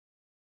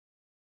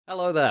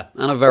Hello there,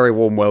 and a very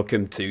warm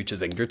welcome to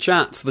Chazingdra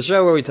Chats, the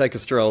show where we take a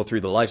stroll through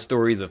the life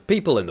stories of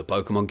people in the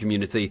Pokémon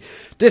community,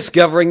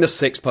 discovering the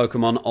 6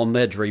 Pokémon on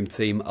their dream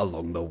team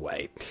along the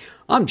way.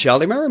 I'm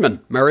Charlie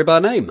Merriman, merry by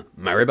name,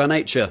 merry by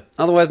nature,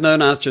 otherwise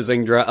known as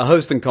Chazingdra, a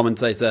host and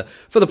commentator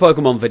for the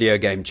Pokémon Video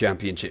Game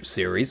Championship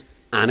Series,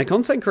 and a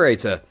content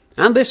creator.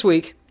 And this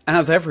week,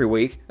 as every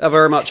week, I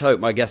very much hope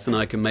my guest and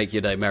I can make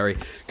your day merry,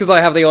 because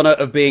I have the honour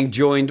of being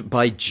joined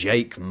by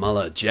Jake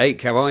Muller.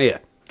 Jake, how are you?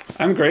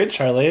 I'm great,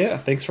 Charlie.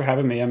 Thanks for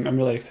having me. I'm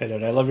really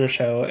excited. I love your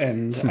show,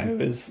 and I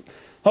was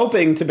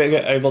hoping to be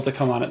able to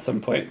come on at some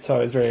point, so I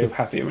was very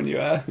happy when you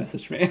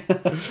messaged me.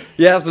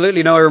 Yeah,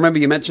 absolutely. No, I remember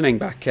you mentioning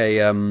back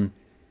a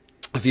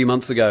few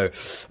months ago,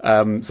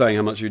 saying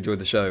how much you enjoyed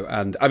the show.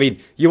 And, I mean,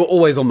 you were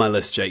always on my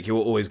list, Jake. You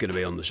were always going to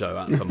be on the show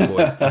at some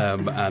point.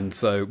 And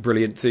so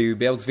brilliant to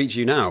be able to feature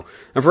you now.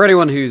 And for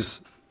anyone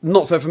who's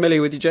not so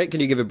familiar with you, Jake,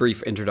 can you give a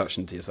brief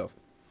introduction to yourself?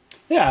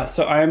 Yeah,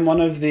 so I'm one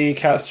of the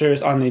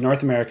casters on the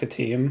North America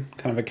team,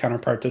 kind of a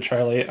counterpart to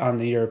Charlie on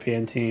the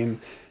European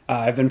team.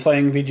 I've been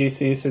playing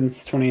VGC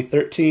since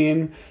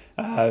 2013.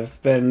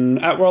 I've been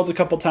at Worlds a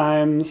couple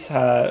times,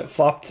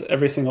 flopped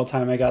every single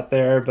time I got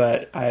there,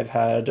 but I've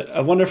had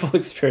a wonderful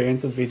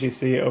experience with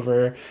VGC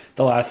over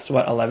the last,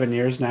 11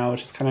 years now,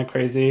 which is kind of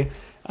crazy.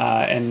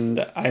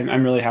 And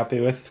I'm really happy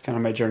with kind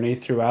of my journey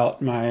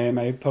throughout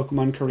my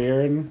Pokemon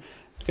career, and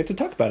get to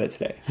talk about it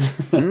today.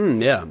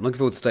 Yeah, I'm looking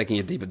forward to taking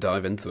a deeper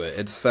dive into it.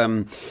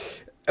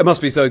 It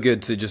must be so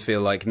good to just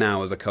feel like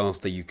now as a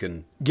caster you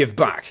can give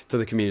back to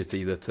the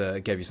community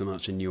that gave you so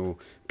much in your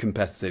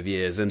competitive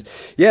years. And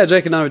yeah,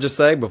 Jake and I were just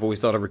saying before we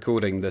started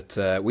recording that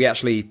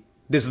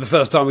this is the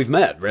first time we've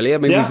met, really. I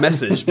mean, yeah. We've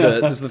messaged,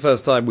 but this is the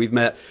first time we've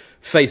met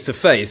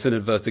face-to-face, in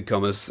inverted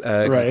commas,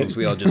 because of course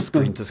we are just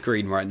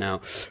screen-to-screen right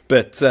now.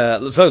 But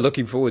so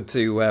looking forward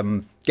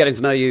to getting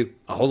to know you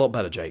a whole lot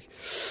better, Jake.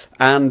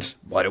 And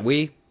why don't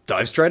we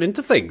dive straight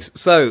into things?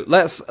 So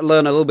let's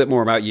learn a little bit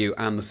more about you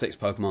and the 6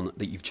 Pokemon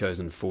that you've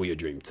chosen for your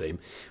dream team.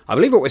 I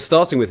believe what we're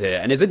starting with here,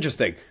 and it's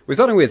interesting, we're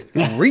starting with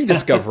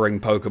rediscovering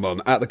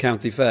Pokemon at the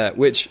county fair,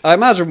 which I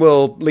imagine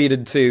will lead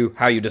into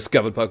how you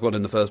discovered Pokemon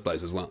in the first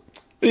place as well.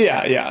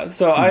 Yeah.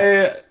 So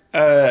I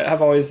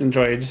have always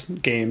enjoyed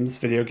games,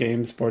 video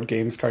games, board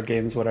games, card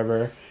games,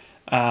 whatever.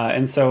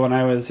 And so when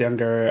I was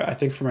younger, I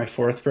think for my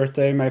 4th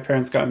birthday, my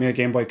parents got me a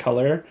Game Boy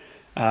Color.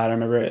 I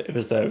remember it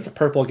was a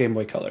purple Game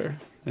Boy Color.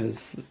 It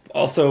was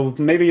also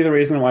maybe the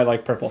reason why I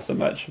like purple so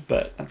much,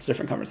 but that's a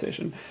different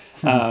conversation.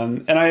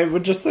 And I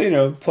would just,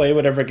 play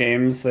whatever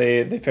games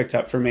they picked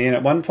up for me. And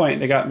at one point,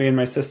 they got me and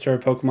my sister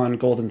Pokemon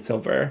Gold and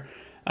Silver.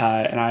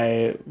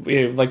 And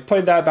we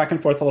played that back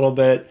and forth a little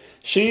bit.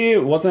 She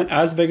wasn't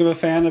as big of a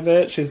fan of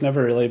it. She's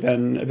never really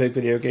been a big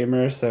video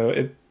gamer, so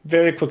it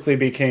very quickly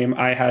became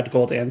I had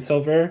Gold and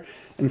Silver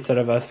instead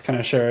of us kind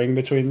of sharing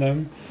between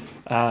them.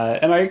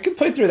 And I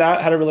played through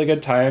that, had a really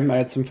good time. I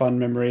had some fun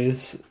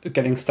memories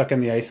getting stuck in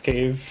the ice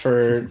cave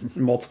for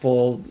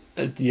multiple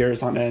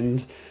years on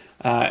end.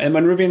 And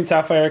when Ruby and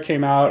Sapphire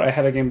came out, I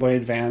had a Game Boy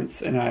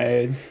Advance, and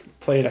I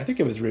played, I think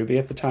it was Ruby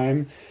at the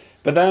time.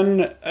 But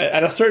then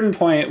at a certain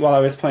point while I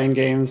was playing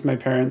games, my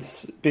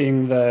parents,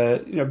 being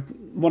the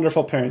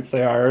wonderful parents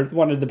they are,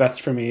 wanted the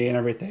best for me and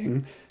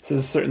everything. So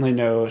there's certainly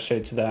no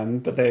shade to them.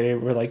 But they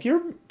were like,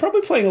 you're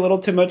probably playing a little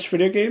too much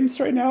video games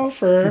right now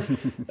for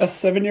a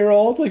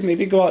 7-year-old. Like,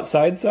 maybe go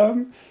outside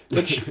some,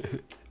 which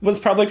was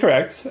probably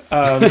correct.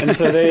 And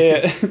so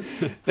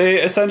they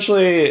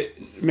essentially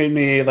made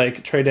me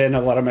trade in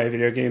a lot of my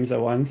video games at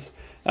once,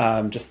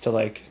 just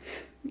to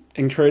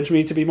encourage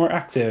me to be more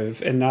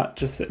active and not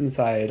just sit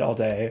inside all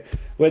day,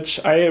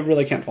 which I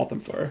really can't fault them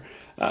for.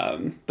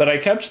 But I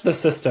kept the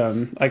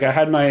system. I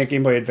had my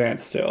Game Boy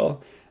Advance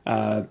still.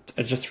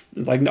 It just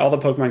all the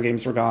Pokemon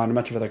games were gone. A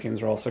bunch of other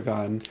games were also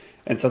gone.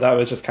 And so that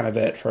was just kind of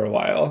it for a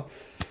while.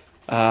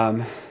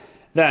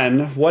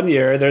 Then one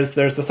year there's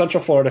the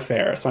Central Florida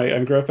Fair. So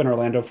I grew up in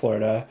Orlando,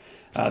 Florida.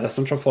 The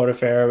Central Florida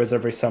Fair was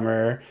every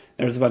summer.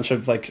 There was a bunch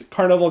of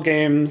carnival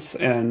games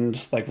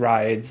and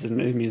rides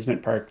and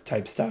amusement park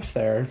type stuff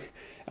there.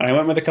 And I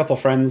went with a couple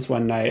friends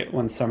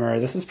one summer.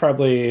 This is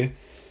probably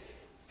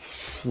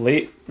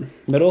late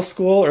middle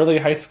school, early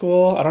high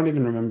school. I don't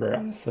even remember,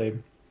 honestly.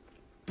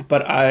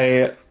 But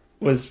I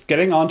was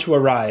getting onto a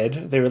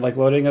ride. They were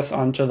loading us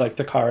onto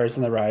the cars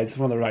and the rides.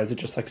 One of the rides that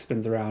just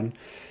spins around.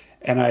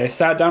 And I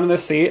sat down in the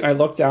seat, and I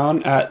looked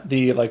down at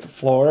the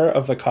floor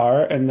of the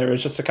car, and there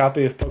was just a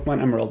copy of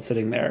Pokemon Emerald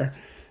sitting there.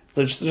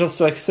 Just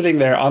sitting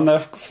there on the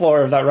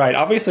floor of that ride.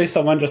 Obviously,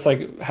 someone just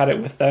had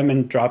it with them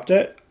and dropped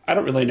it. I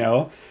don't really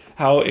know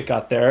how it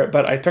got there,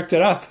 but I picked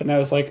it up, and I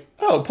was like,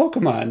 oh,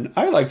 Pokemon.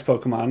 I liked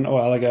Pokemon a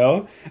while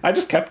ago. I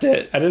just kept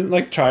it. I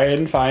didn't try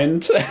and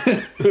find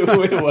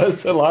who it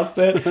was that lost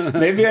it.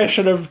 Maybe I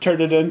should have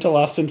turned it into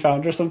Lost and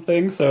Found or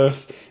something. So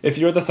if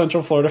you're at the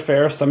Central Florida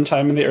Fair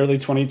sometime in the early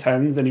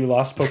 2010s and you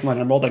lost Pokemon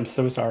Emerald, I'm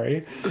so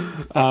sorry.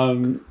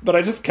 But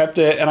I just kept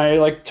it, and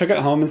I took it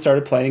home and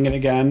started playing it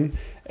again.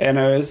 And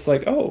I was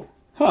like, oh,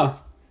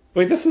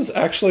 wait, this is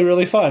actually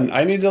really fun.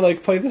 I need to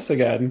play this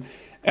again.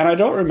 And I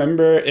don't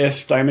remember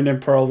if Diamond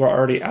and Pearl were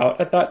already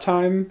out at that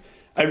time.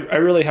 I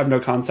really have no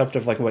concept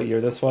of like what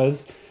year this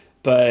was,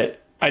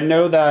 but I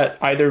know that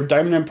either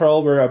Diamond and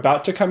Pearl were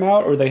about to come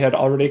out or they had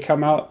already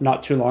come out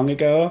not too long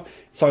ago.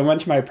 So I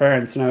went to my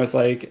parents and I was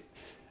like,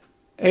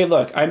 hey,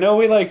 look, I know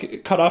we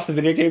like cut off the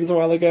video games a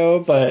while ago,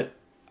 but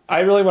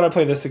I really want to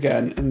play this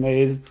again. And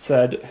they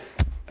said,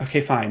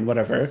 okay, fine,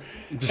 whatever.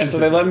 And so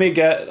they let me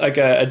get like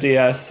a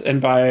DS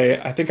and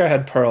buy, I think I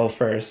had Pearl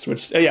first,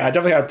 which, yeah, I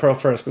definitely had Pearl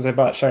first because I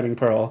bought Shining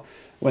Pearl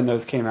when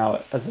those came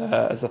out as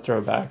a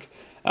throwback.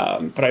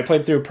 But I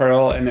played through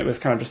Pearl and it was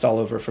kind of just all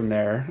over from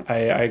there.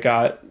 I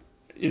got,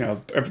 you know,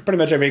 pretty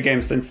much every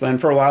game since then.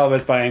 For a while I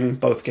was buying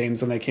both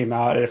games when they came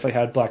out. I definitely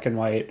had Black and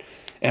White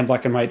and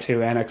Black and White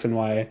 2 and X and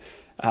Y.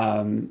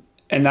 And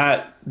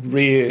that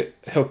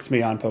re-hooked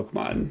me on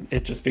Pokemon.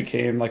 It just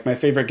became like my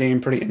favorite game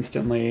pretty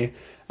instantly.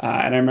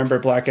 And I remember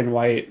Black and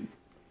White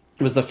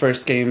was the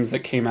first games that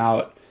came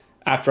out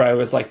after I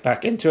was like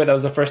back into it. That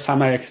was the first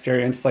time I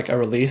experienced like a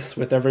release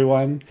with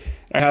everyone.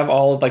 I have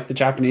all of like the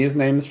Japanese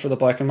names for the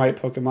Black and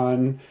White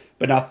Pokemon,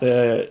 but not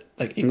the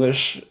like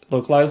English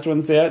localized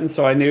ones yet. And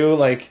so I knew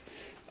like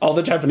all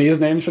the Japanese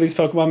names for these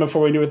Pokemon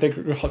before we knew what they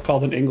were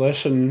called in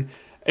English. And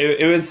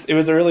it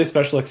was a really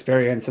special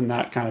experience, and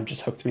that kind of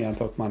just hooked me on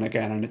Pokemon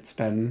again, and it's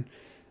been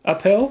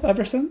uphill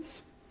ever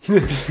since.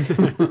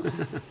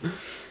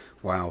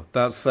 Wow,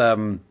 that's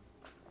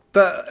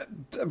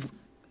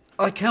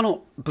I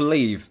cannot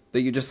believe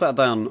that you just sat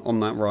down on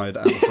that ride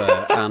at the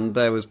fair and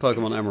there was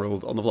Pokemon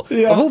Emerald on the floor.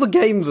 Yeah. Of all the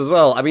games as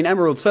well, I mean,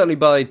 Emerald, certainly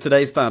by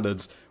today's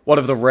standards, one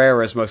of the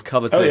rarest, most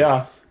coveted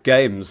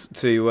games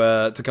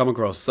to come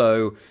across.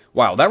 So,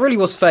 wow, that really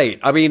was fate.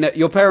 I mean,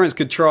 your parents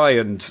could try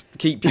and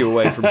keep you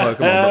away from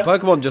Pokemon,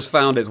 but Pokemon just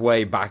found its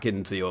way back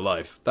into your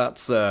life.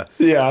 That's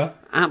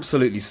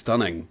absolutely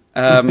stunning.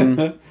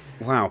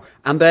 Wow.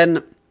 And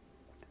then...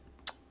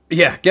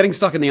 yeah, getting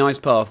stuck in the ice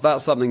path,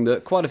 that's something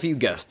that quite a few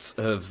guests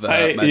have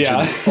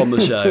mentioned on the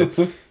show.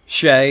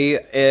 Shay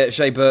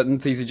Burton,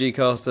 TCG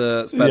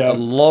caster, spent a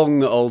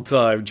long old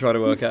time trying to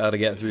work out how to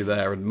get through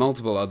there, and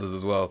multiple others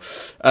as well.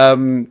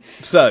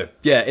 So,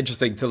 yeah,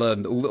 interesting to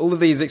learn all of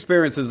these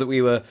experiences that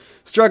we were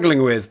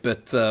struggling with,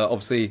 but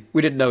obviously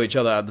we didn't know each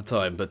other at the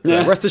time. But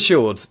rest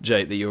assured,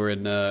 Jake, that you were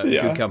in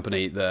good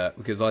company there,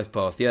 because Ice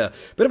Path, bit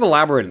of a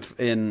labyrinth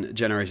in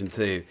Generation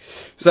 2.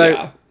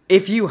 So,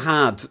 if you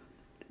had...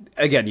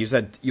 again, you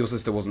said your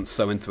sister wasn't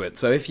so into it.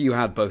 So if you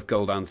had both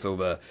gold and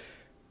silver,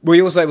 were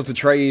you also able to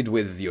trade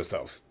with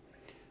yourself?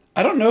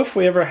 I don't know if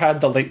we ever had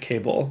the link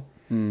cable.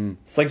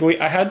 It's like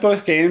I had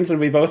both games and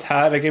we both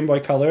had a Game Boy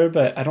Color,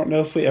 but I don't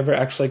know if we ever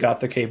actually got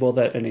the cable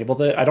that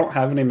enabled it. I don't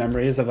have any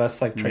memories of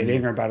us like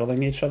trading or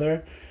battling each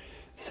other.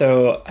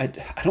 So I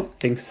don't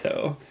think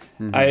so.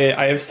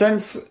 I have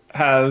since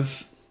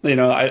have, you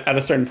know, at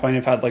a certain point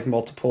I've had like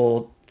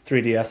multiple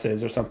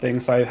 3DSs or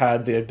something. So I've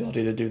had the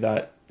ability to do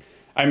that.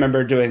 I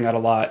remember doing that a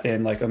lot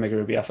in like Omega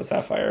Ruby Alpha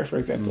Sapphire, for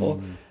example.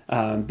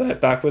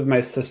 But back with my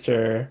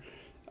sister,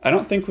 I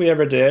don't think we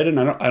ever did, and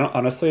I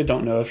honestly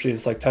don't know if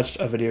she's like touched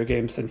a video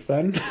game since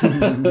then.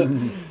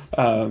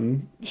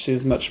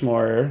 She's much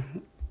more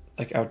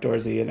like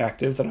outdoorsy and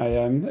active than I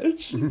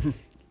am.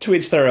 To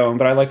each their own,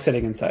 but I like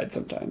sitting inside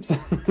sometimes.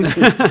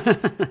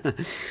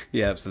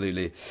 Yeah,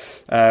 absolutely.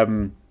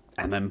 And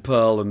then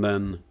Pearl, and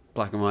then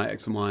Black and White,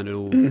 X and Y, and it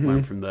all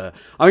went from there.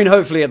 I mean,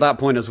 hopefully at that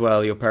point as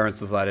well, your parents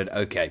decided,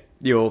 okay,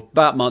 you're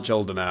that much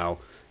older now.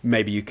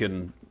 Maybe you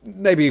can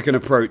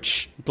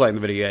approach playing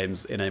the video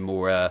games in a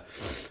more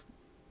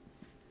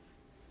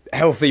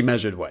healthy,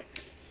 measured way.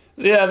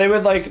 Yeah, they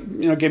would like,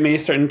 you know, give me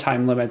certain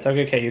time limits. Like,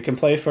 okay, you can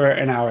play for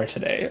an hour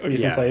today, or you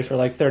can play for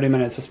like 30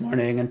 minutes this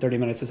morning and 30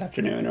 minutes this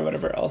afternoon, or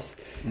whatever else.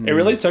 It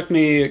really took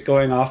me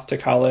going off to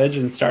college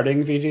and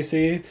starting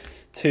VGC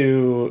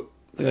to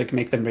like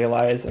make them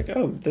realize like,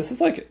 oh, this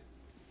is like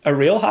a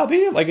real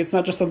hobby. Like, it's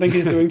not just something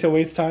he's doing to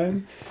waste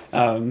time.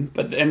 And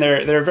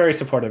they're very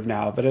supportive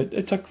now, but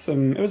it took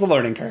it was a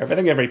learning curve. I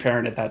think every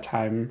parent at that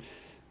time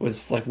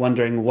was like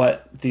wondering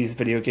what these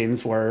video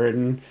games were,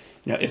 and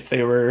you know, if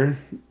they were,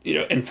 you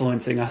know,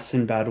 influencing us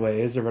in bad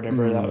ways or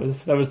whatever.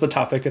 That was the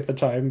topic at the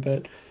time,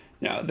 but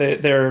you know,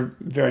 they're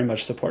very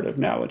much supportive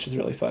now, which is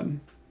really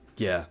fun.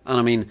 Yeah, and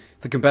I mean,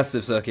 the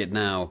competitive circuit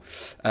now,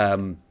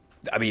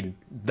 I mean,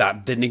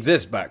 that didn't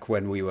exist back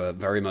when we were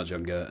very much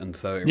younger, and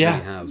so it really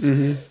has.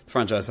 The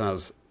franchise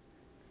has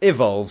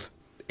evolved.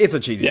 It's a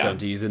cheesy term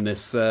to use in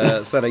this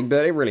setting,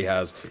 but it really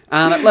has.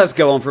 And let's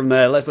go on from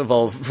there. Let's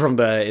evolve from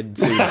there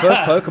into the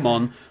first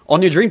Pokemon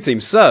on your Dream Team.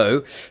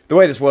 So, the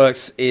way this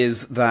works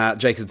is that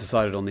Jake has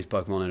decided on these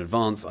Pokemon in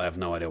advance. I have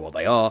no idea what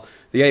they are.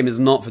 The aim is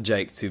not for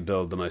Jake to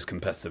build the most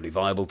competitively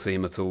viable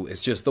team at all.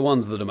 It's just the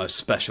ones that are most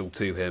special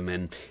to him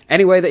in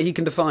any way that he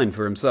can define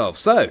for himself.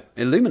 So,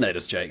 illuminate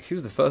us, Jake.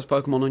 Who's the first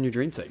Pokemon on your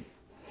Dream Team?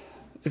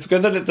 It's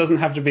good that it doesn't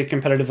have to be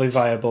competitively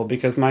viable,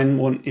 because mine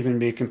won't even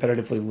be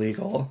competitively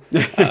legal.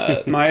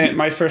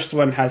 My first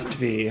one has to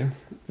be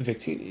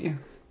Victini.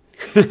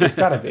 It's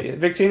gotta be.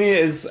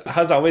 Victini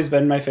has always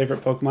been my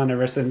favorite Pokemon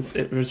ever since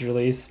it was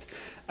released.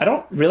 I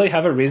don't really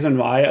have a reason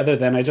why, other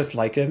than I just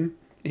like him.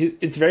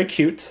 it's very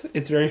cute.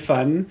 It's very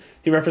fun.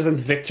 He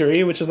represents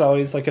victory, which is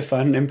always like a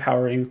fun,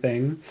 empowering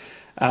thing.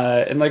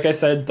 And like I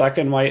said, Black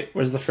and White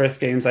was the first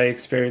games I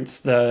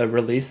experienced the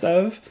release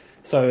of.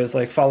 So I was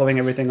like following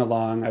everything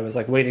along. I was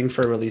like waiting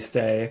for release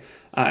day.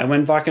 And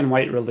when Black and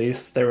White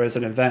released, there was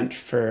an event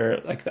for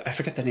like I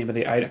forget the name of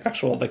the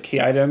the key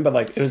item, but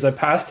like it was a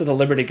pass to the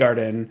Liberty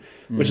Garden,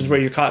 which is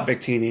where you caught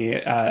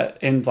Victini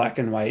in Black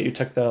and White. You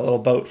took the little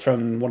boat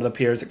from one of the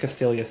piers at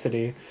Castelia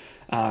City,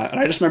 and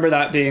I just remember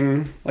that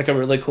being like a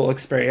really cool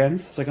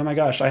experience. It's like, oh my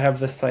gosh, I have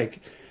this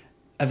like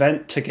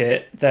event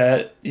ticket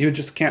that you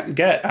just can't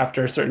get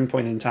after a certain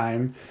point in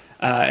time,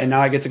 and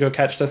now I get to go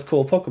catch this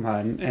cool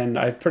Pokemon. And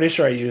I'm pretty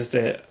sure I used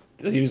that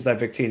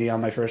Victini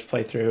on my first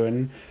playthrough,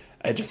 and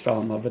I just fell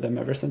in love with him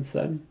ever since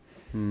then.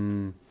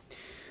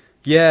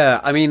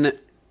 Yeah, I mean,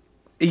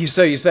 you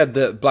said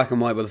that Black and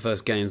White were the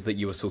first games that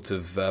you were sort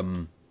of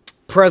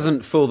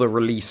present for the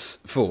release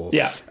for.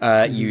 Yeah.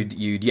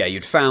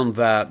 You'd found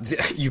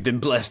that you'd been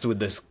blessed with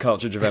this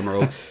cartridge of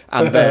Emerald,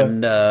 and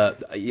then,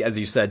 as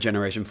you said,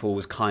 Generation 4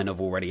 was kind of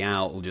already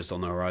out, or just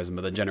on the horizon,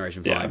 but then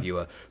Generation 5, you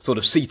were sort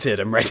of seated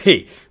and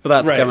ready for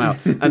that to come out.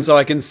 And so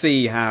I can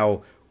see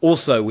how,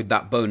 also with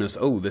that bonus,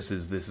 this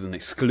is an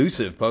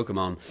exclusive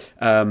Pokemon,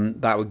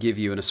 that would give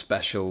you a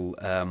special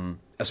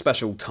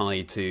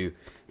tie to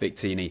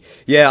Victini.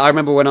 Yeah, I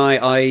remember when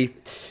I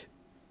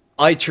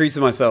treated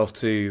myself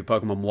to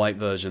Pokemon White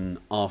version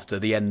after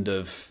the end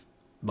of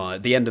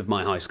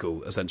my high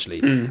school, essentially.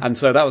 And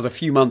so that was a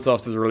few months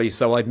after the release,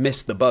 so I'd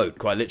missed the boat,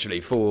 quite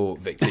literally, for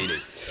Victini.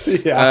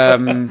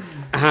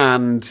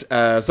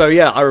 So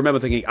I remember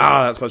thinking,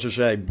 that's such a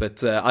shame,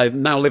 but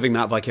I'm now living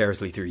that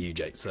vicariously through you,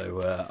 Jake,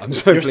 so I'm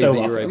so pleased that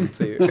you were able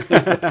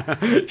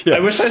to. I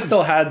wish I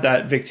still had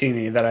that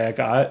Victini that I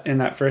got in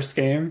that first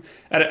game.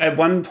 At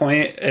one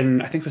point,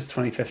 in I think it was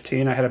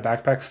 2015, I had a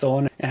backpack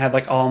stolen and had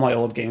like all my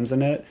old games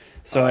in it.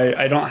 So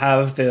I don't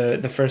have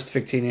the first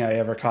Victini I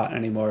ever caught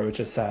anymore,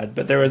 which is sad.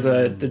 But there was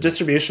the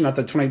distribution at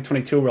the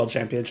 2022 World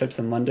Championships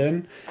in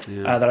London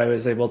that I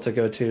was able to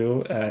go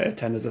to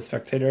attend as a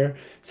spectator.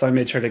 So I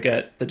made sure to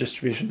get the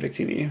distribution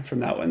Victini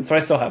from that one. So I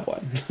still have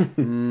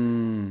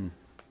one.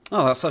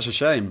 Oh, that's such a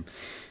shame.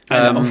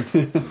 I know.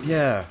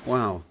 Yeah,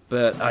 wow.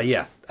 But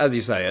as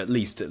you say, at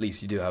least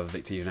you do have a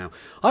Victini now.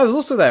 I was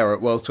also there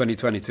at Worlds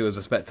 2022 as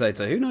a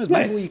spectator. Who knows?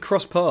 Maybe we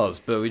crossed paths,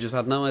 but we just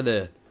had no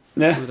idea.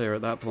 Yeah. We were there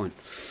at that point.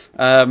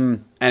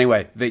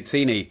 Anyway,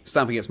 Victini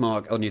stamping its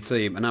mark on your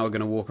team, and now we're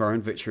going to walk our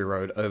own victory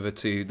road over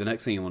to the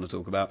next thing you want to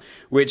talk about,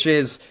 which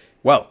is,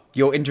 well,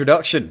 your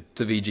introduction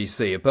to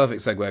VGC, a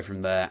perfect segue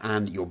from there,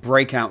 and your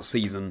breakout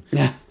season,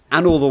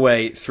 and all the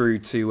way through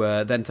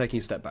to then taking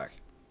a step back.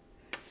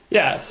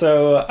 Yeah,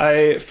 so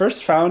I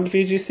first found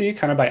VGC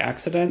kind of by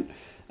accident.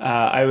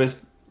 I was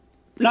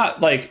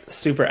not like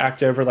super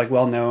active or like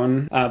well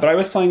known, but I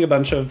was playing a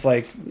bunch of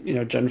like,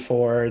 Gen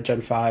 4,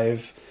 Gen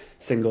 5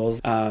 singles,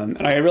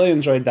 and I really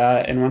enjoyed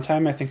that. And one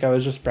time I think I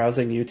was just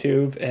browsing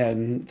YouTube,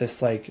 and this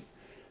like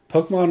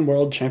Pokemon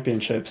World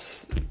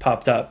Championships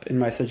popped up in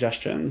my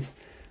suggestions.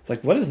 It's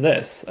like, what is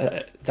this?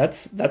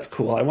 That's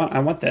cool. I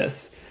want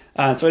this.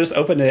 So I just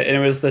opened it, and it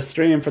was the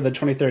stream for the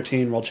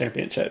 2013 World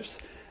Championships,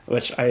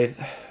 which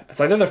it's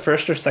either the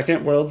first or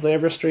second Worlds they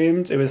ever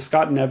streamed. It was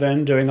Scott and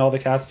Evan doing all the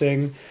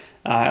casting,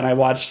 and I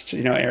watched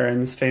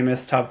Aaron's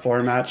famous top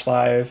 4 match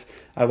live.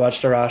 I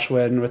watched Arash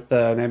win with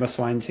the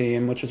Mamoswine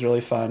team, which was really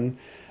fun.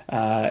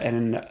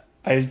 And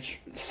I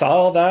saw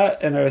all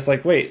that, and I was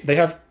like, wait, they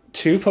have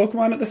 2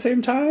 Pokemon at the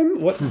same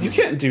time? What? You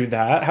can't do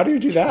that. How do you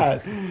do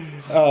that?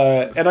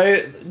 And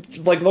I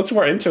like looked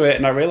more into it,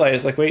 and I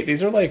realized, like, wait,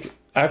 these are like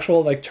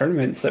actual like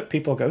tournaments that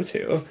people go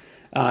to.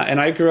 And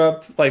I grew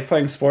up like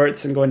playing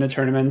sports and going to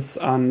tournaments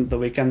on the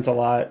weekends a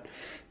lot.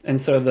 And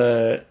so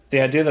the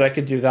idea that I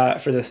could do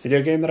that for this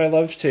video game that I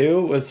loved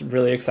too was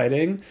really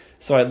exciting.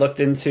 So I looked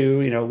into,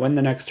 when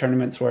the next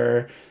tournaments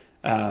were.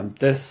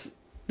 This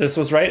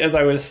was right as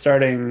I was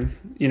starting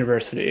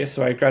university.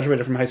 So I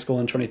graduated from high school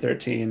in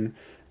 2013.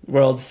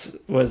 Worlds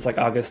was like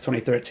August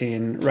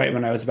 2013, right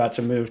when I was about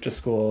to move to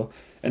school.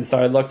 And so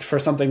I looked for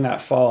something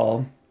that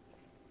fall.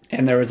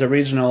 And there was a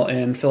regional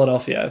in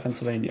Philadelphia,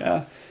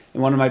 Pennsylvania.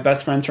 And one of my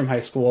best friends from high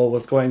school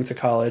was going to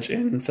college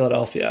in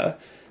Philadelphia.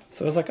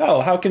 So I was like,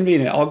 oh, how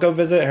convenient. I'll go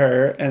visit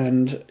her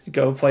and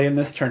go play in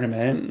this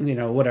tournament,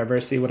 whatever,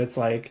 see what it's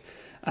like.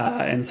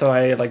 And so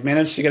I like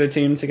managed to get a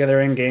team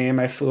together in game.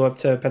 I flew up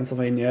to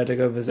Pennsylvania to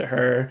go visit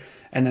her.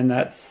 And then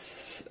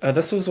this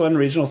was when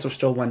regionals were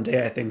still one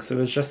day, I think. So it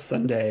was just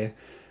Sunday.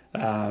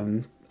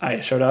 I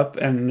showed up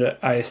and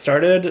I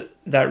started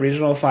that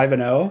regional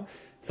 5-0.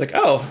 It's like,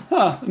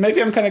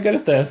 maybe I'm kind of good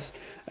at this.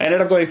 I ended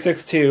up going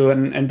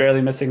 6-2 and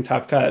barely missing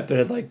top cut.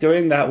 But like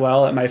doing that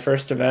well at my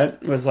first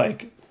event was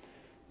like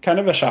kind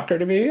of a shocker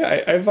to me.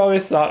 I've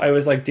always thought I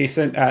was like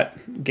decent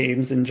at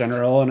games in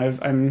general, and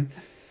I'm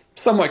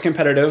somewhat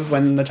competitive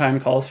when the time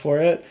calls for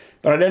it,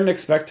 but I didn't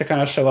expect to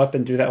kind of show up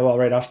and do that well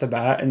right off the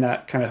bat, and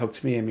that kind of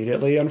hooked me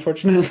immediately,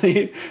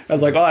 unfortunately. I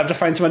was like, I have to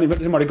find somewhere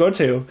to go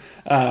to.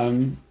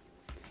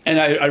 And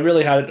I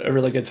really had a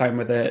really good time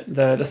with it.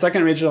 The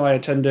second regional I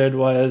attended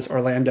was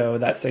Orlando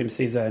that same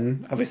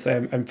season. Obviously,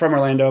 I'm from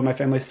Orlando. My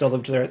family still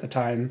lived there at the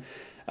time.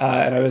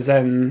 And I was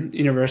in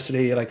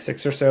university like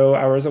 6 or so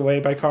hours away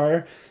by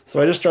car.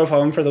 So I just drove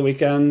home for the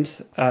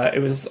weekend.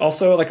 It was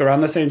also like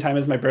around the same time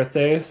as my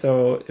birthday.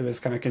 So it was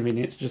kind of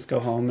convenient to just go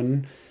home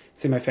and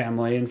see my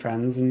family and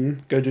friends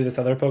and go do this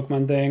other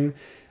Pokemon thing.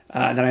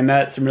 And then I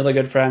met some really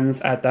good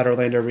friends at that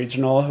Orlando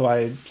regional who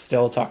I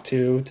still talk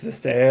to this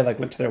day. I like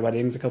went to their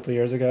weddings a couple of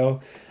years ago.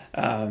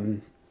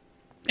 And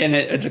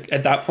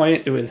at that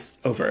point, it was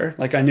over.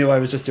 Like I knew I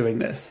was just doing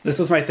this. This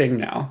was my thing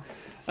now.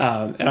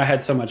 And I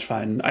had so much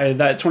fun.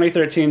 That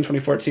 2013,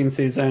 2014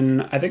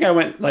 season, I think I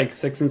went like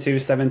 6-2,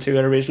 7-2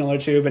 at a regional or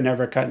two, but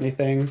never cut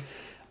anything.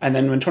 And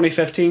then when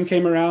 2015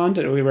 came around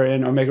and we were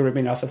in Omega Ruby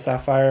and Alpha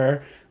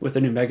Sapphire with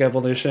the new Mega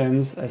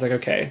Evolutions, I was like,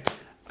 okay,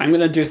 I'm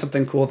going to do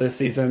something cool this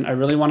season. I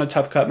really want to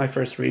top cut my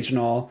first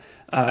regional.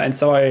 And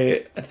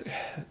so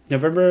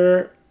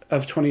November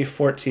of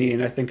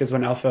 2014, I think is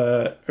when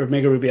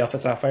Omega Ruby Alpha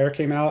Sapphire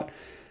came out.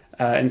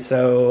 And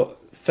so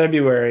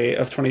February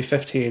of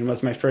 2015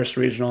 was my first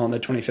regional in the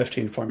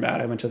 2015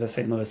 format. I went to the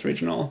St. Louis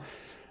regional.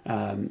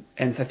 And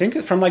so I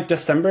think from like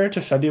December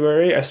to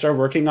February, I started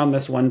working on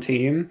this one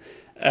team.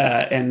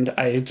 And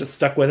I just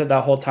stuck with it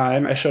that whole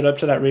time. I showed up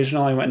to that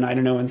regional. I went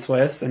 9-0 in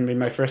Swiss and made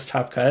my first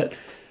top cut.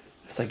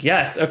 It's like,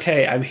 yes,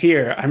 okay, I'm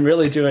here. I'm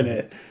really doing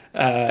it.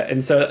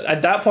 And so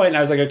at that point,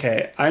 I was like,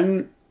 okay,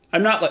 I'm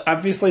not like,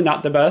 obviously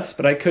not the best,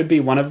 but I could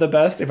be one of the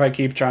best if I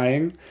keep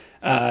trying.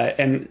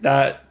 And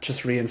that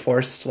just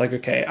reinforced like,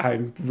 okay, I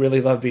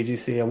really love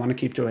VGC. I want to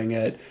keep doing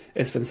it.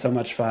 It's been so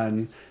much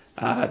fun.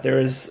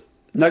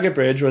 Nugget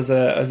Bridge was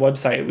a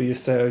website we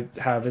used to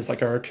have as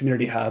like our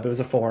community hub. It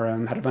was a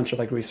forum, had a bunch of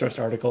like resource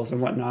articles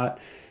and whatnot.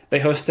 They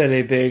hosted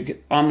a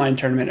big online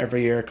tournament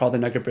every year called the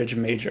Nugget Bridge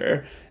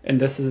Major. And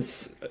this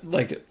is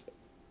like,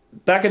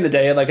 back in the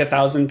day, like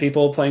 1,000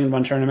 people playing in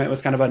one tournament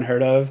was kind of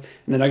unheard of.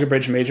 And the Nugget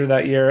Bridge Major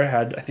that year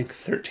had, I think,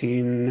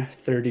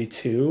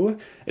 1,332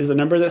 is the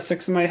number that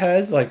sticks in my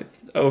head, like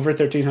over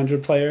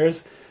 1,300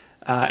 players.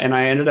 And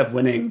I ended up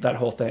winning that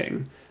whole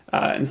thing.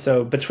 And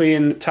so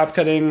between top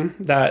cutting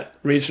that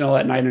regional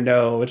at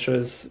 9-0, which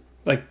was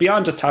like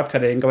beyond just top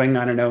cutting, going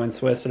 9-0 in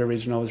Swiss at a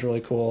regional was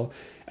really cool.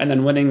 And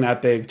then winning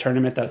that big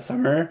tournament that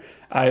summer,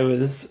 I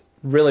was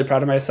really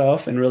proud of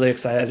myself and really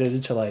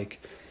excited to like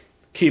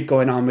keep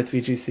going on with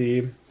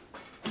VGC.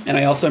 And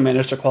I also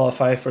managed to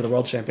qualify for the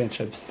World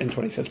Championships in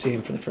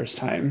 2015 for the first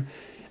time.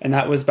 And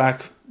that was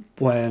back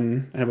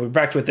when, and we're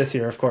back to it this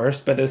year, of course,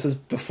 but this is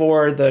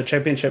before the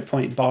championship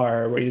point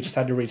bar where you just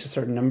had to reach a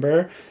certain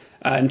number.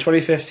 In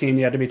 2015,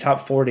 you had to be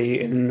top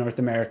 40 in North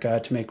America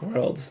to make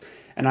Worlds.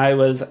 And I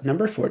was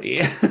number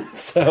 40.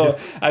 So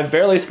I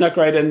barely snuck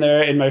right in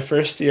there in my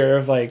first year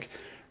of like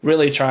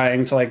really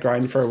trying to like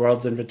grind for a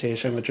Worlds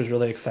invitation, which was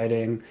really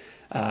exciting.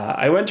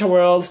 I went to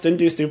Worlds, didn't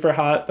do super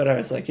hot, but I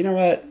was like, you know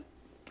what?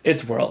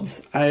 It's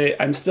Worlds.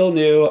 I'm still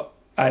new.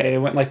 I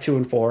went like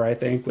 2-4, I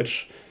think,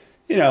 which,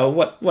 you know,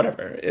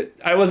 whatever.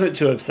 I wasn't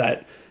too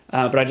upset,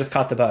 but I just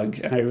caught the bug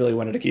and I really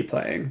wanted to keep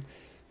playing.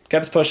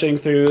 Kept pushing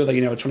through, like,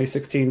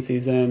 2016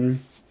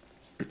 season,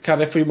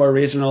 caught a few more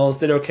regionals,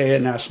 did okay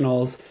at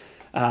nationals,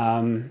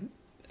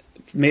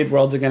 made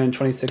Worlds again in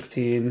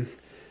 2016.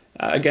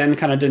 Again,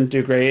 kind of didn't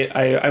do great.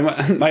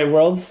 My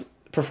Worlds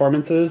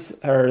performances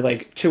are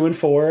like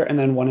 2-4 and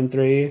then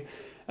 1-3.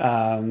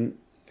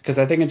 Because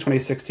I think in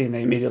 2016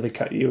 they immediately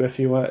cut you if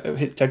you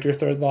took your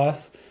third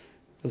loss. I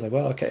was like,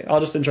 well, okay,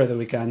 I'll just enjoy the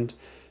weekend.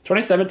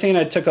 2017,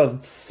 I took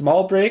a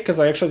small break because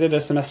I actually did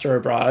a semester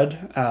abroad,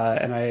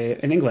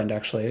 in England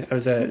actually. I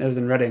was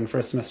in Reading for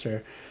a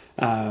semester,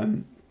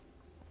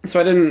 so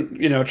I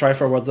didn't try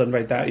for a Worlds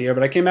invite that year.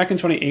 But I came back in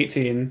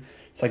 2018.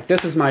 It's like,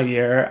 this is my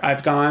year.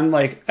 I've gone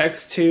like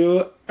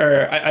X2,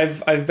 or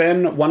I've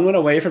been 1 win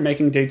away from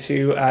making day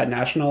 2 at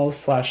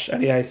Nationals /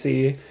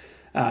 NEIC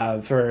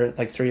for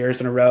like 3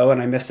 years in a row,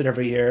 and I missed it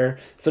every year.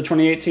 So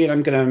 2018,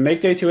 I'm gonna make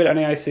day 2 at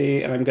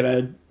NEIC, and I'm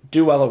gonna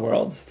do well at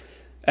Worlds.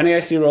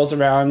 NEIC rolls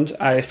around.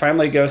 I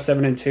finally go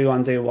 7-2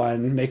 on day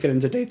 1, make it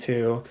into day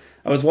 2.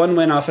 I was 1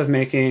 win off of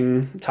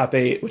making top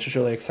 8, which was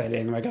really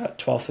exciting. I got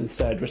 12th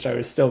instead, which I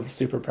was still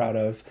super proud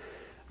of.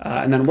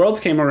 And then Worlds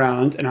came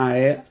around, and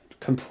I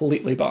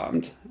completely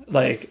bombed.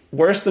 Like,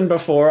 worse than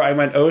before. I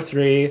went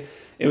 0-3.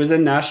 It was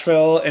in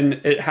Nashville,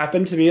 and it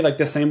happened to be like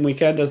the same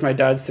weekend as my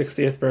dad's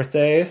 60th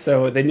birthday,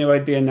 so they knew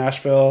I'd be in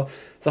Nashville.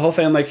 The whole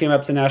family came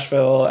up to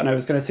Nashville, and I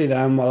was going to see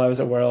them while I was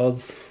at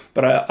Worlds.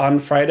 But on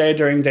Friday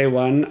during day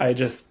 1, I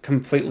just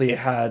completely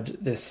had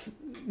this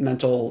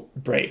mental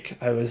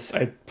break. I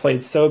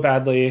played so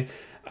badly.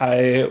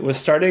 I was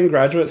starting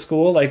graduate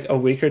school like a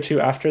week or 2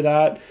 after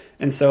that,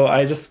 and so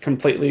I just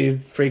completely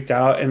freaked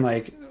out and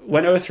like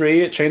went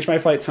 0-3, changed my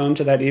flights home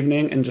to that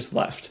evening, and just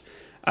left.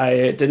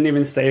 I didn't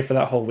even stay for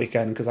that whole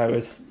weekend because I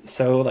was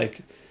so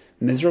like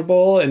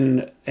miserable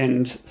and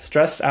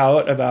stressed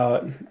out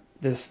about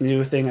this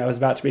new thing I was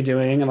about to be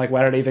doing, and like,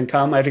 why did I even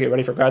come? I have to get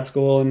ready for grad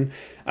school, and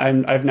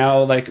I've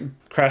now like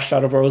crashed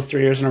out of Worlds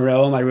 3 years in a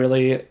row.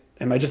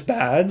 Am I just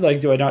bad? Like,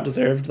 do I not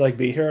deserve to like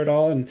be here at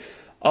all? And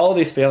all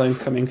these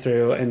failings coming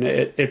through, and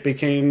it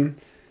became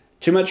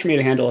too much for me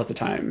to handle at the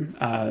time.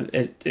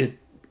 It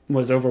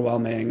was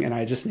overwhelming, and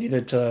I just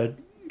needed to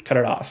cut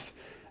it off.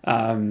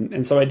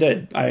 And so I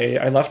did.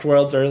 I left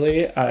Worlds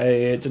early.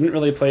 I didn't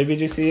really play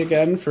VGC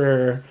again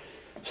for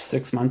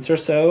 6 months or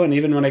so, and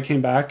even when I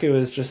came back, it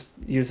was just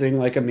using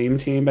like a meme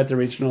team at the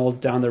regional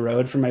down the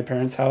road from my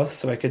parents' house,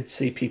 so I could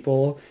see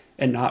people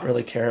and not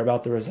really care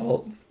about the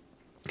result,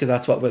 because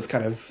that's what was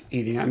kind of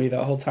eating at me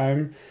that whole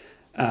time.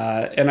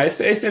 And I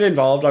stayed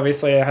involved.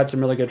 Obviously, I had some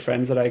really good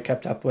friends that I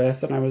kept up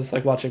with, and I was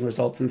like watching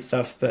results and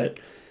stuff. But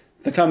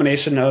the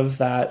combination of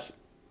that,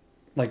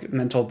 like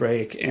mental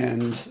break,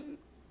 and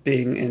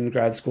being in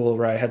grad school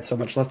where I had so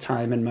much less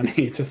time and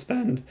money to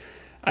spend,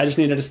 I just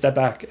needed to step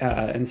back.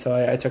 And so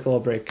I took a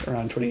little break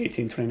around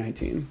 2018,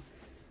 2019.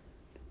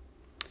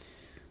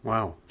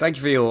 Wow. Thank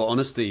you for your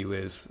honesty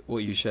with what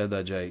you shared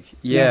there, Jake.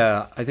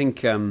 Yeah. I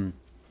think I'm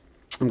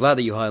glad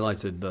that you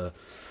highlighted the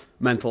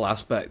mental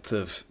aspect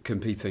of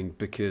competing,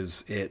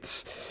 because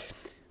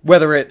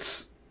whether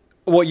it's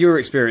what you're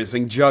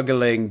experiencing,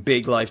 juggling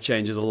big life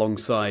changes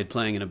alongside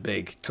playing in a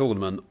big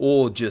tournament,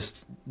 or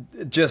just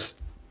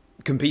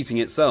competing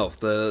itself,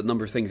 the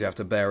number of things you have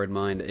to bear in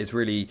mind is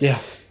really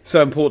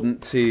so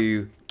important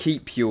to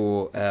keep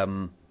your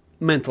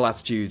mental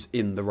attitude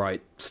in the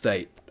right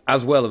state,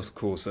 as well, of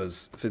course,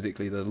 as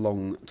physically the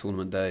long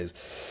tournament days.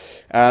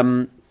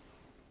 And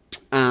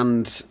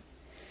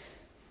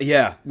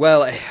yeah,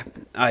 well,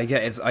 I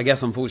guess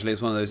unfortunately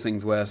it's one of those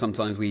things where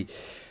sometimes we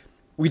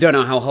don't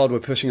know how hard we're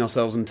pushing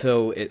ourselves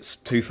until it's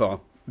too far,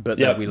 but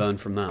then we learn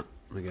from that,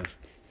 I guess.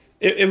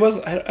 It was,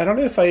 I don't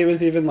know if I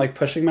was even like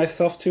pushing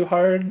myself too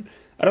hard.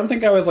 I don't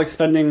think I was like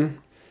spending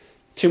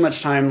too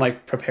much time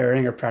like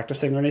preparing or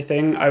practicing or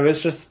anything. I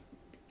was just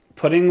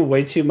putting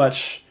way too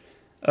much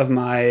of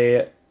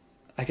my,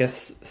 I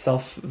guess,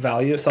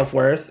 self-value,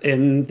 self-worth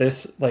in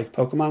this like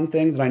Pokemon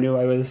thing that I knew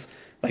I was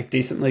like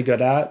decently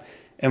good at.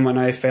 And when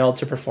I failed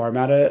to perform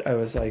at it, I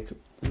was like,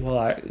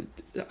 well,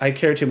 I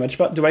care too much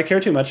do I care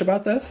too much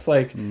about this?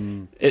 Like,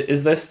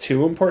 is this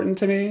too important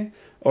to me?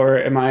 Or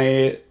am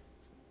I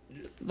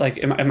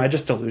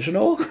just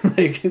delusional?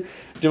 Like,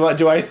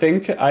 do I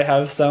think I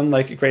have some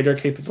like greater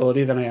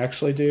capability than I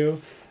actually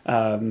do?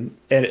 And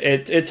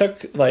it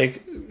took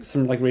like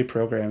some like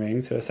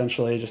reprogramming to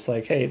essentially just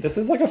like, hey, this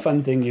is like a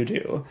fun thing you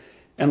do.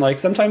 And like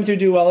sometimes you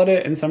do well at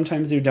it and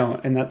sometimes you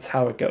don't, and that's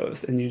how it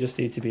goes. And you just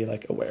need to be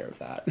like aware of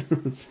that.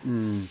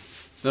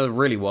 Those are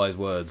really wise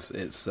words.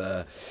 It's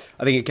I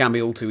think it can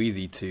be all too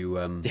easy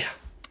to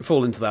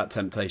fall into that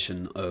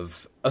temptation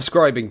of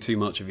ascribing too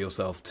much of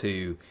yourself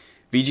to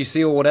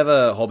VGC or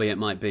whatever hobby it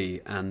might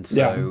be, and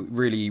so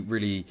really,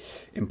 really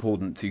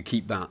important to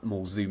keep that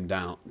more zoomed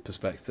out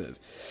perspective.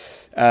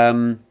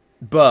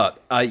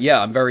 But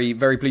I'm very,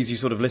 very pleased you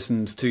sort of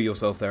listened to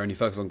yourself there and you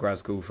focused on grad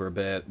school for a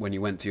bit. When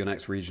you went to your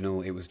next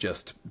regional, it was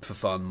just for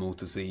fun, more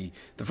to see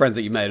the friends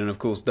that you made. And of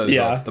course, those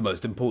are the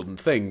most important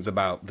things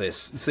about this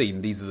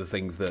scene. These are the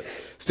things that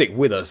stick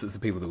with us as the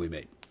people that we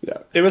meet. Yeah,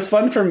 it was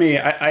fun for me.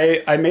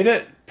 I made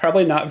it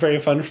probably not very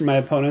fun for my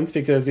opponents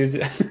because this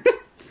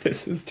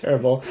is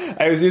terrible.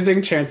 I was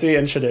using Chansey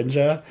and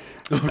Shedinja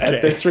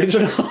at this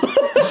regional.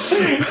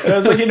 And I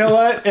was like, you know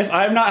what? If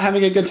I'm not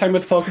having a good time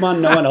with Pokemon,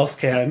 no one else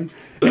can.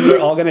 And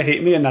you're all going to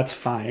hate me, and that's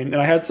fine. And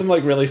I had some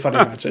like really funny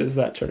matches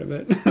that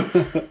tournament.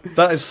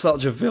 That is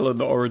such a villain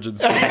origin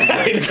story.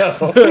 I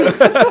know.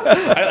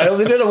 I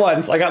only did it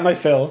once. I got my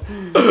fill.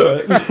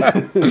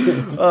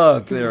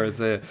 Oh dear, oh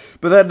dear.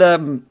 But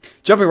then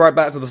jumping right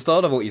back to the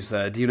start of what you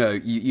said,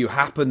 you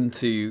happened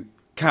to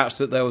catch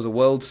that there was a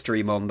world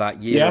stream on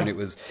that year, and it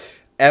was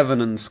Evan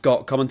and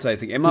Scott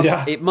commentating.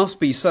 It must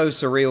be so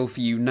surreal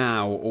for you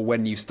now, or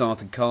when you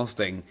started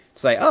casting, to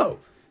say, oh,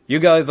 you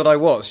guys that I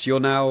watched,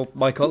 you're now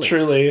my colleagues.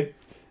 Truly.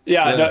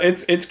 No,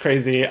 it's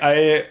crazy.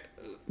 I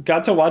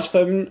got to watch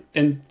them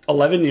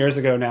 11 years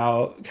ago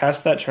now,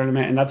 cast that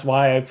tournament, and that's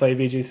why I play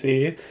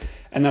VGC.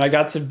 And then I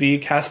got to be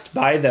cast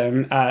by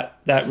them at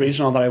that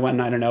regional that I went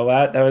 9-0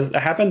 at.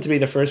 That happened to be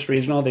the first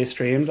regional they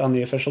streamed on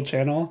the official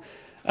channel.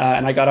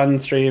 And I got on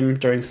stream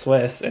during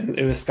Swiss, and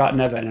it was Scott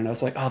and Evan, and I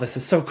was like, oh, this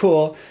is so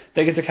cool.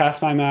 They get to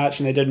cast my match,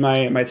 and they did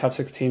my top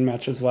 16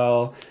 match as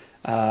well.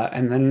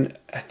 And then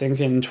I think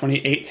in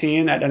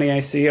 2018 at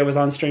NAIC, I was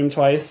on stream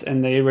twice,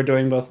 and they were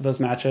doing both of those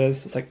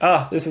matches. It's like,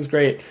 oh, this is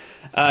great.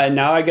 And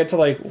now I get to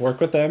like work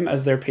with them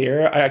as their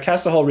peer. I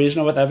cast a whole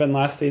regional with Evan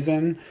last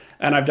season,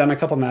 and I've done a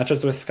couple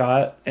matches with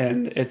Scott,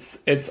 and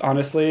it's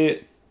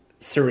honestly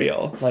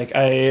surreal. Like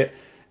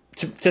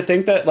to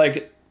think that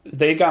like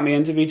they got me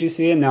into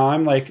VGC, and now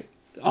I'm like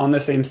on the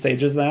same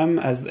stage as them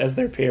as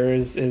their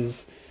peers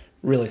is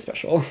really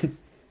special.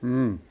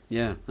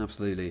 Yeah,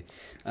 absolutely.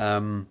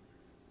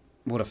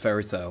 What a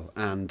fairy tale.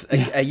 And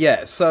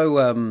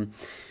so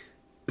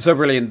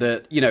brilliant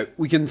that,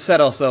 we can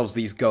set ourselves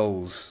these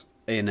goals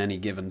in any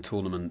given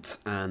tournament,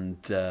 and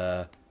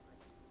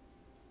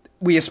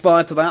we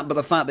aspire to that, but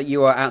the fact that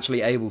you are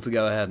actually able to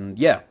go ahead and,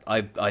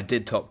 I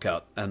did top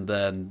cut, and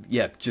then,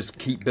 just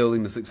keep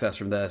building the success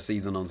from there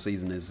season on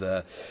season is,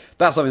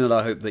 that's something that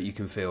I hope that you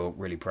can feel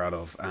really proud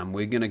of. And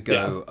we're going to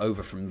go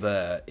over from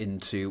there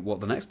into what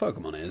the next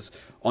Pokemon is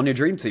on your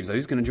dream team. So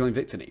who's going to join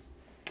Victini?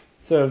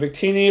 So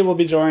Victini will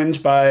be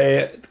joined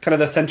by kind of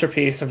the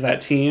centerpiece of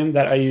that team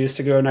that I used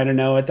to go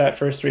 9-0 at that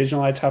first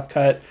regional I top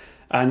cut,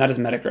 and that is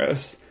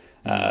Metagross.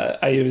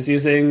 I was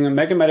using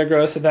Mega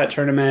Metagross at that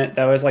tournament.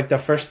 That was like the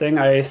first thing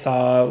I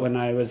saw when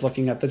I was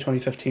looking at the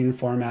 2015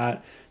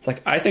 format. It's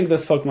like, I think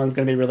this Pokemon's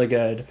going to be really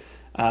good.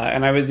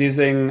 And I was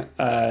using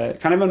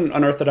kind of an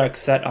unorthodox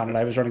set on it.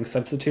 I was running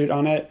Substitute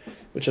on it,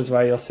 which is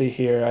why you'll see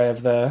here I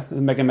have the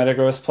Mega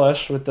Metagross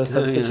plush with the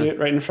Substitute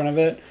right in front of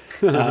it.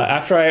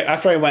 After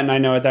I went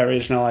 9-0 at that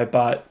regional, I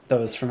bought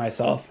those for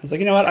myself. I was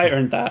like, you know what? I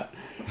earned that.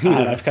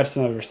 And I've kept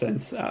them ever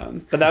since.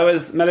 But that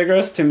was,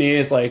 Metagross to me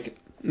is like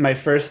my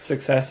first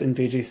success in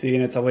VGC,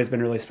 and it's always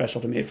been really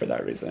special to me for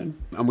that reason.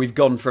 And we've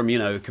gone from,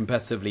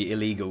 competitively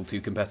illegal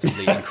to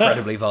competitively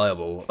incredibly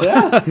viable.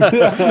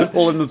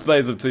 All in the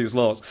space of 2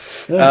 slots.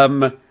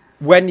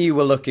 When you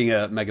were looking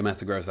at Mega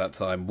Metagross that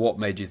time, what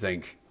made you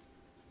think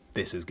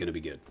this is going to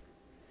be good?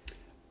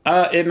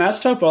 It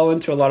matched up well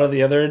into a lot of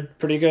the other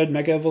pretty good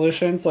Mega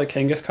Evolutions. Like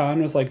Kangaskhan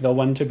was like the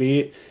one to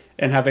beat,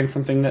 and having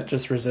something that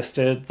just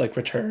resisted like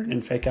return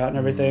and fake out and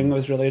everything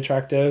was really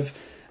attractive.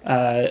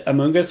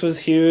 Amoonguss was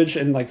huge,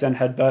 and like Zen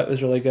Headbutt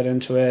was really good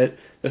into it.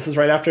 This is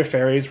right after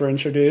fairies were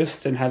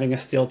introduced, and having a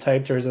steel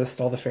type to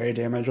resist all the fairy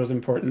damage was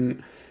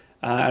important.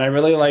 And I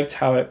really liked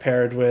how it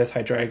paired with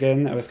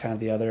Hydreigon. That was kind of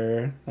the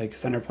other like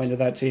center point of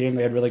that team.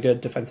 They had really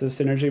good defensive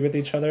synergy with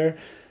each other.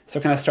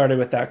 So kind of started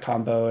with that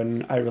combo,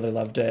 and I really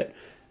loved it.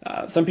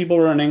 Some people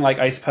were running like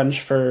Ice Punch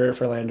for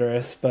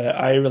Landorus, but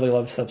I really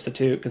love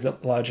Substitute because it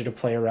allowed you to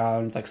play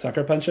around like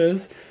Sucker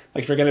Punches.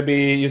 Like if you're going to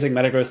be using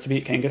Metagross to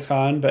beat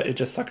Kangaskhan, but it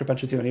just Sucker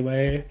Punches you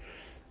anyway,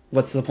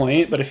 what's the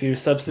point? But if you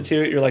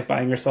Substitute, you're like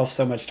buying yourself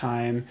so much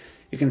time.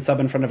 You can sub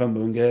in front of a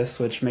Amoonguss,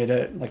 which made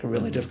it like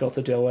really difficult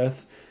to deal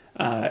with.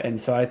 And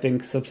so I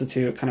think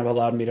Substitute kind of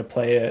allowed me to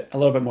play it a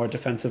little bit more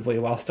defensively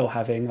while still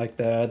having like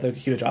the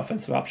huge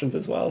offensive options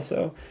as well.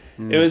 So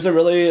it was a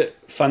really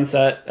fun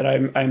set that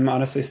I'm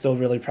honestly still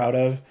really proud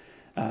of.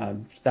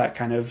 That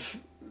kind of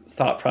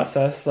thought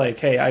process, like,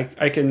 hey,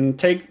 I can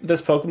take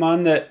this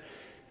Pokemon that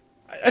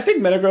I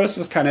think Metagross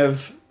was kind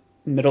of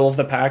middle of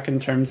the pack in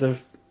terms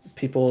of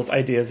people's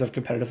ideas of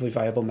competitively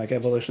viable Mega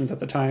Evolutions at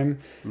the time,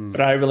 but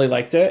I really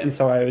liked it, and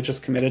so I was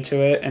just committed to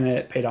it, and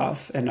it paid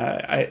off. And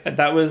I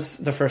that was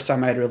the first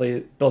time I had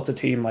really built a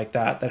team like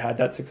that had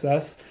that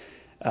success,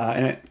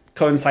 and it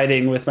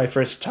coinciding with my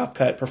first top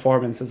cut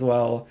performance as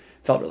well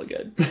felt really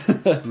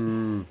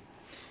good.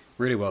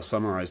 Really well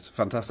summarized.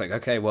 Fantastic.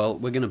 Okay, well,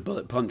 we're going to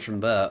bullet punch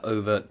from there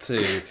over to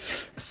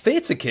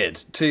Theatre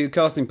Kid, to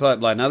Casting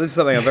Pipeline. Now, this is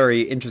something I'm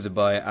very interested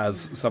by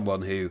as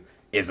someone who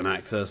is an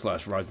actor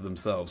 / writer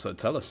themselves, so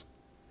tell us.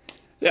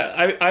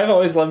 Yeah, I've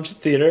always loved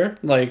theater,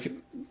 like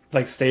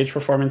stage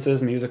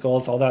performances,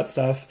 musicals, all that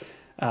stuff.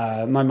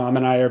 My mom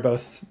and I are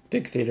both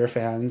big theater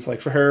fans. Like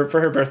for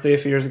her birthday a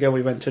few years ago,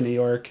 we went to New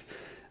York,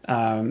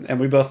 and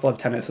we both love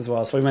tennis as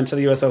well. So we went to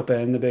the U.S.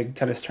 Open, the big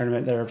tennis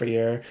tournament there every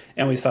year,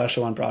 and we saw a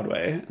show on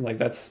Broadway. Like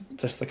that's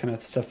just the kind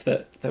of stuff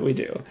that we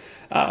do.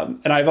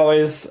 And I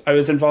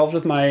was involved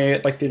with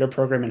my like theater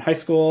program in high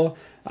school.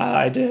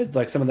 I did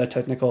like some of the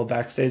technical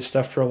backstage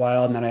stuff for a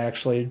while, and then I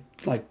actually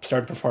like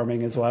started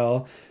performing as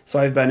well. So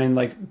I've been in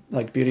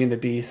like Beauty and the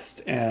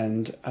Beast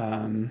and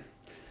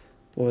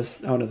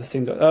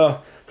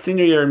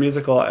senior year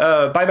musical,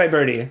 Bye Bye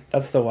Birdie.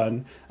 That's the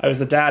one. I was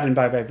the dad in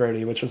Bye Bye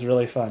Birdie, which was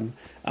really fun.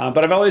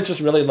 But I've always just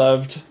really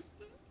loved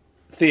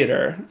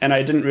theater, and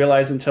I didn't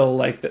realize until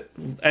like the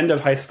end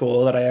of high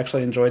school that I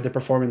actually enjoyed the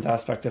performance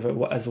aspect of it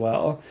as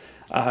well.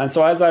 And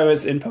so as I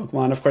was in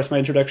Pokemon, of course, my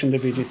introduction to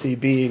VGC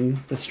being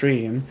the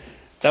stream,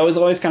 that was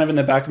always kind of in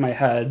the back of my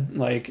head,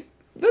 like,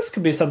 this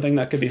could be something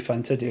that could be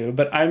fun to do,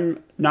 but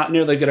I'm not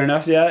nearly good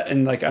enough yet,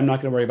 and like I'm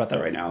not going to worry about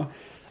that right now.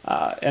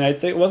 And I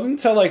think it wasn't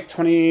until like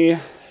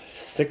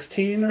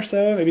 2016 or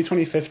so, maybe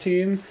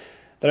 2015,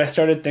 that I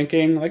started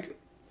thinking, like,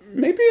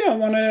 maybe I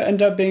want to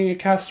end up being a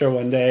caster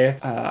one day.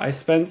 I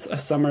spent a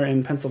summer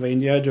in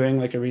Pennsylvania doing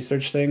like a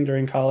research thing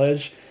during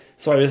college.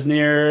 So I was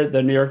near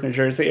the New York, New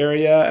Jersey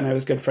area, and I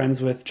was good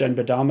friends with Jen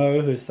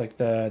Badamo, who's like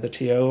the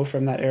TO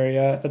from that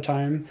area at the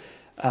time.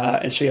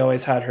 And she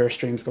always had her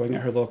streams going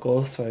at her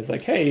locals. So I was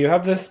like, hey, you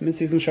have this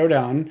mid-season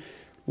showdown.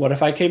 What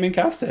if I came and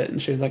cast it?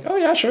 And she was like, oh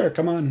yeah, sure,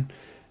 come on.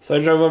 So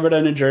I drove over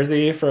to New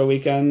Jersey for a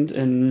weekend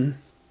and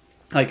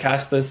I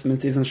cast this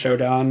mid-season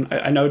showdown.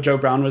 I know Joe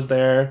Brown was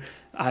there.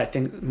 I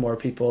think more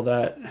people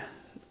that...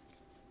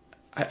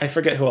 I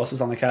forget who else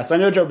was on the cast. I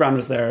know Joe Brown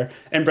was there.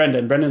 And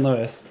Brendan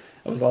Lewis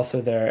was also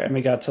there, and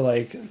we got to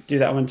like do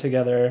that one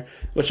together,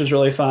 which was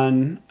really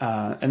fun.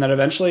 And then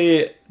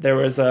eventually there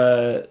was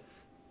a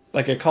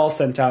call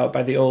sent out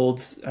by the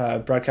old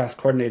broadcast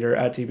coordinator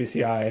at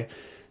DBCI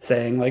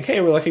saying like, hey,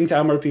 we're looking to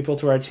add more people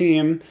to our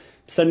team,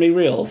 send me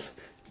reels.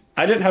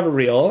 I didn't have a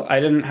reel. I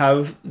didn't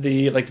have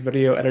the like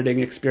video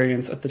editing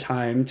experience at the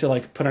time to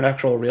like put an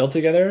actual reel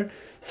together.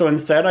 So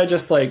instead, I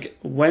just like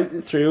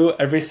went through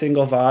every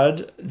single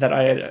VOD that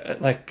I had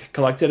like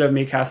collected of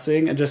me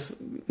casting and just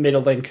made a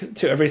link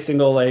to every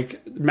single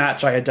like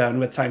match I had done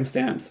with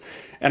timestamps.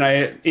 And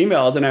I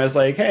emailed and I was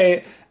like,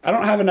 hey, I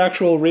don't have an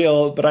actual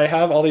reel, but I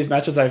have all these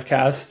matches I've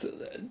cast.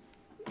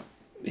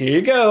 Here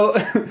you go.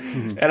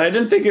 And I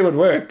didn't think it would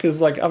work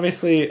because like,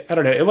 obviously, I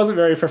don't know, it wasn't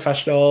very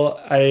professional.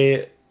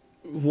 I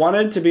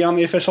wanted to be on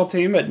the official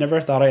team, but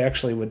never thought I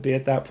actually would be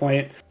at that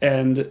point.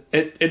 And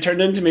it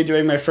turned into me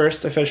doing my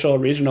first official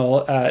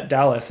regional at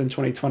Dallas in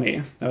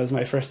 2020. That was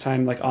my first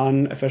time like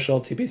on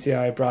official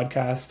TPCI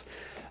broadcast.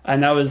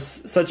 And that was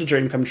such a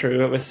dream come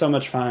true. It was so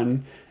much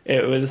fun.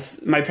 It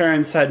was, my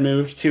parents had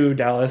moved to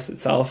Dallas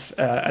itself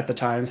at the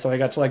time. So I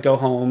got to like go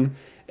home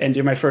and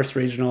do my first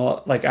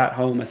regional like at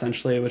home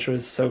essentially, which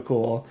was so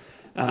cool.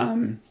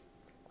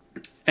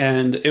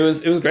 And it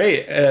was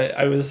great.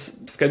 I was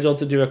scheduled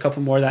to do a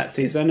couple more that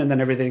season, and then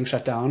everything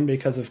shut down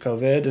because of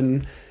COVID.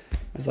 And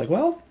I was like,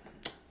 well,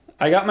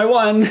 I got my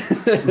one.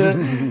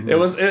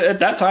 At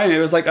that time, it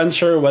was like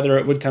unsure whether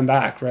it would come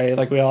back, right?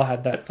 Like we all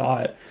had that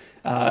thought.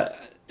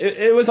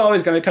 It was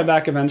always going to come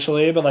back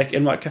eventually, but like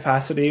in what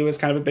capacity was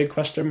kind of a big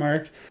question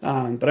mark.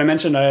 But I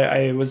mentioned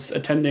I was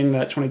attending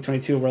that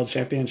 2022 World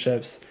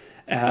Championships.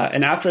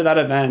 And after that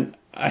event,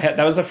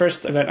 that was the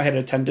first event I had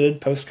attended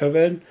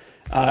post-COVID.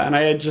 And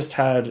I had just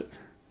had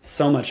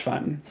so much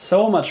fun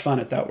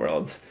at that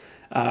Worlds.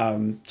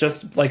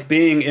 Just like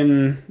being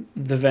in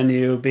the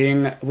venue,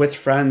 being with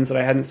friends that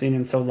I hadn't seen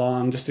in so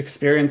long, just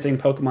experiencing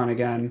Pokemon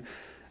again.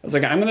 I was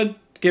like, I'm going to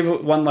give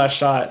it one last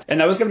shot. And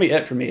that was going to be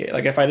it for me.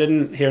 Like if I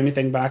didn't hear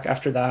anything back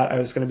after that, I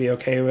was going to be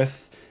okay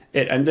with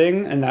it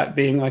ending and that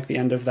being like the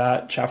end of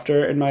that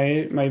chapter in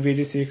my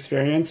VGC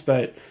experience.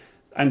 But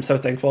I'm so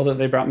thankful that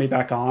they brought me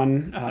back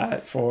on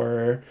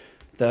for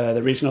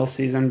the regional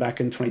season back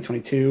in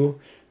 2022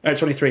 or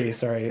 23,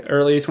 sorry,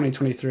 early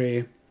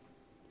 2023.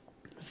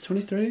 Was it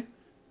 23?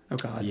 Oh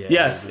God. Yeah,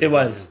 yes, it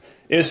was.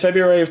 It was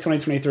February of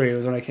 2023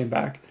 was when I came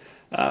back.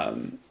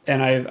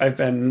 And I've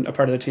been a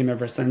part of the team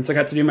ever since. I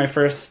got to do my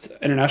first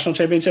international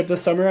championship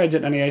this summer. I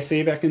did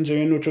NEIC back in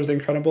June, which was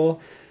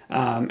incredible.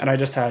 And I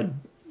just had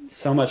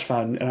so much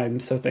fun, and I'm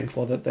so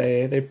thankful that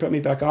they put me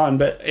back on.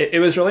 But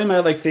it was really my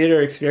like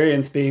theater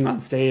experience being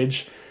on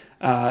stage,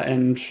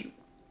 and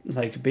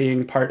like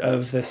being part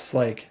of this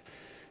like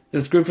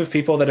this group of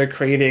people that are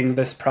creating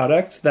this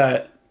product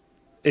that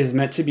is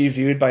meant to be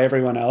viewed by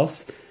everyone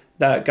else,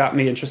 that got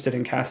me interested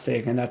in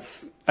casting. And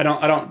that's I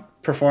don't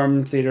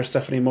perform theater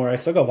stuff anymore. I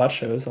still go watch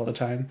shows all the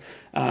time,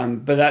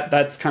 but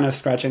that's kind of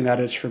scratching that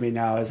itch for me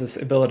now, is this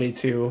ability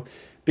to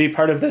be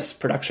part of this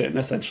production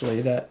essentially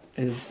that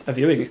is a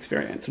viewing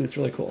experience, and it's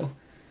really cool.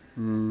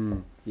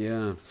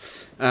 Yeah.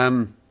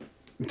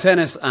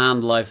 Tennis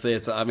and live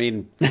theatre. I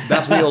mean,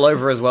 that's me all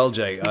over as well,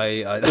 Jake.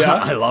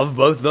 I love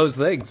both those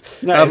things.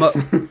 Nice.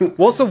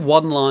 What's a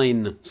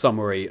one-line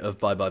summary of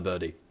Bye Bye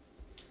Birdie?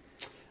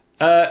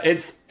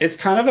 It's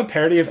kind of a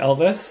parody of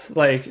Elvis.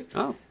 Like,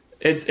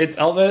 it's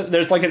Elvis.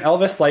 There's like an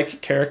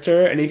Elvis-like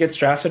character, and he gets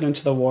drafted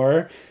into the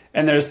war,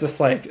 and there's this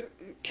like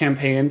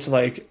campaign to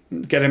like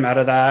get him out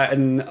of that,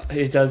 and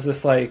he does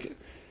this like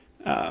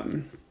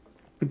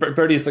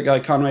Birdie's the guy,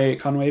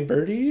 Conway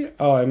Birdie.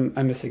 Oh, I'm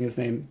missing his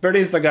name.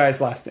 Birdie's the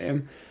guy's last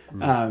name.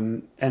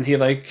 And he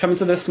like comes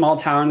to this small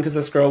town because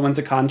this girl wins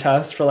a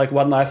contest for like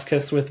one last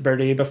kiss with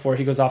Birdie before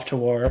he goes off to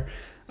war.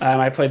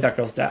 And I played that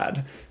girl's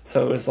dad.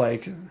 So it was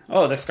like,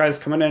 oh, this guy's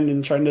coming in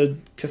and trying to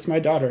kiss my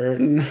daughter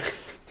and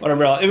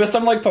whatever else. It was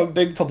some like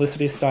big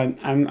publicity stunt.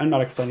 I'm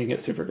not explaining it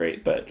super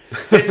great, but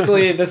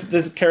basically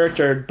this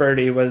character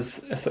Birdie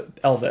was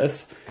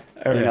Elvis,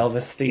 or an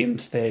Elvis themed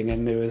thing,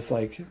 and it was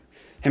like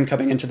him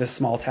coming into this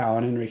small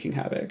town and wreaking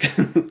havoc.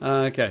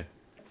 Okay.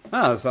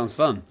 Ah, that sounds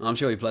fun. I'm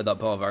sure you played that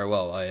part very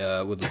well.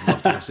 I would have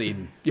loved to have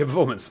seen your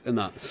performance in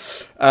that.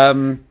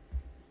 And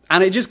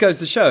it just goes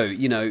to show,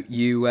 you know,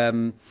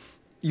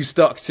 you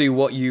stuck to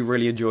what you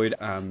really enjoyed,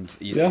 and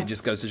it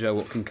just goes to show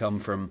what can come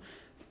from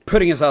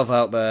putting yourself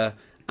out there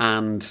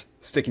and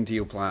sticking to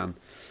your plan.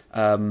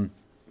 So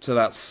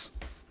that's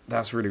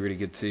really, really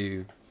good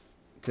to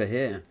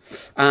hear.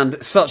 And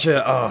must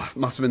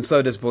have been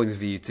so disappointing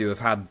for you to have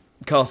had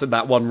casted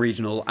that one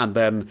regional and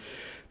then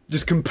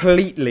just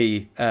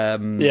completely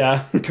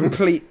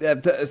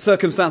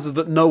circumstances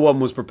that no one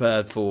was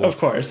prepared for. Of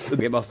course.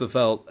 It must have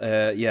felt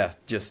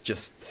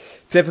just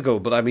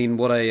typical. But I mean,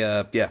 what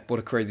a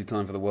crazy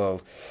time for the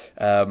world.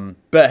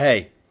 But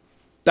hey,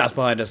 that's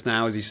behind us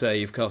now. As you say,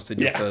 you've casted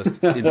your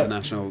first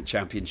international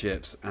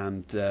championships,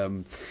 and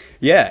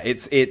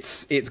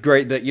it's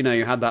great that, you know,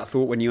 you had that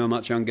thought when you were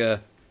much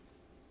younger.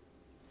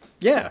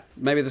 Yeah,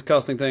 maybe this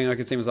casting thing, I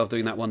could see myself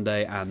doing that one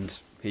day, and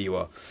here you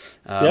are.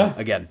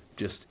 Again,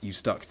 just you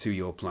stuck to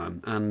your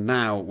plan. And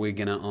now we're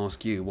going to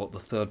ask you what the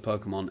third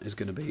Pokemon is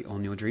going to be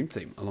on your dream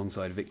team,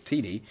 alongside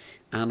Victini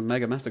and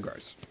Mega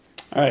Metagross.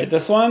 All right,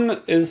 this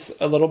one is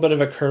a little bit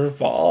of a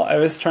curveball. I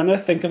was trying to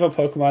think of a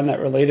Pokemon that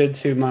related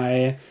to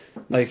my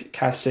like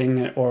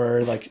casting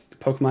or like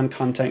Pokemon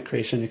content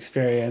creation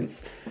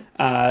experience.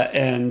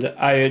 And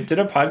I did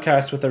a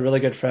podcast with a really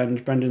good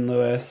friend, Brendan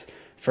Lewis,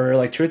 for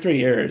like 2 or 3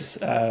 years,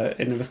 and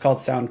it was called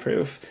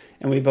Soundproof.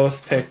 And we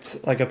both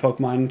picked like a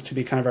Pokemon to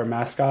be kind of our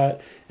mascot.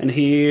 And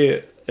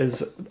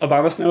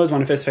Abomasnow is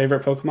one of his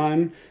favorite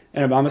Pokemon,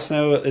 and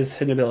Abomasnow, his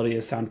hidden ability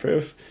is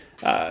Soundproof.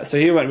 So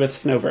he went with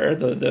Snover,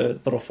 the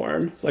little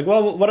form. It's like,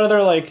 well, what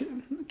other like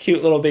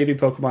cute little baby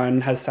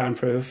Pokemon has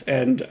Soundproof?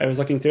 And I was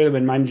looking through them,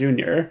 and Mime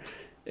Jr.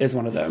 is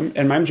one of them.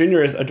 And Mime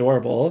Jr. is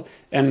adorable,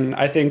 and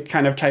I think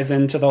kind of ties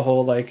into the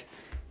whole like,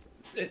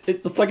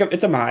 it's like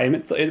it's a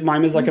mime.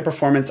 Mime is like a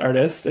performance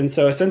artist, and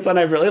so since then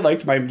I've really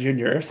liked Mime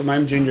Jr. So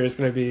Mime Jr. is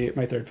going to be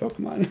my third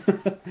Pokemon.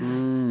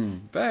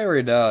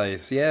 Very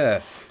nice,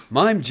 yeah.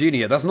 Mime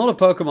Jr. That's not a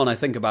Pokemon I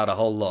think about a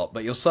whole lot,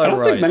 but you're so right. I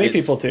don't think many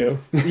people do.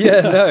 Yeah,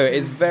 no,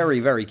 it's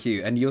very, very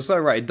cute, and you're so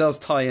right. It does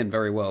tie in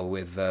very well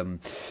with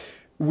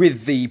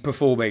the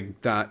performing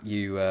that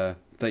you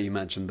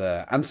mentioned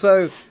there. And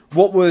so,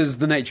 what was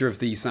the nature of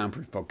the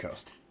Soundproof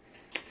podcast?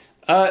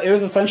 It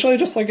was essentially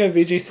just like a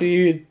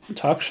VGC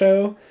talk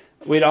show.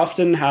 We'd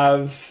often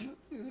have,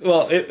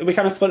 we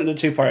kind of split into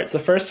 2 parts. The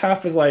first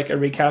half was like a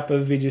recap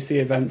of VGC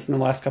events in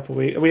the last couple of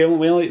weeks.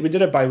 We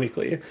did it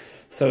bi-weekly.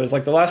 So it was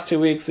like the last 2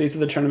 weeks, these are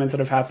the tournaments that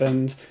have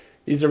happened.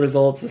 These are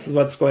results. This is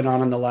what's going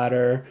on the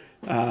ladder.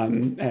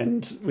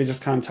 And we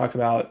just kind of talk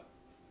about,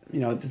 the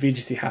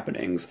VGC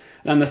happenings.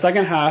 And then the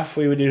second half,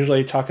 we would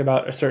usually talk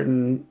about a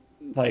certain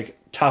like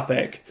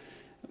topic,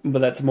 but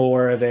that's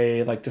more of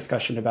a like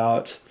discussion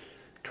about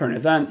current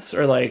events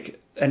or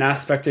like an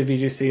aspect of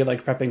VGC,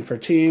 like prepping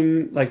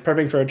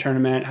for a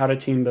tournament, how to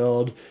team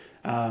build,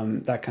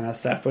 that kind of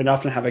stuff. We'd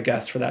often have a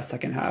guest for that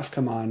second half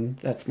come on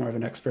that's more of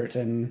an expert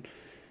in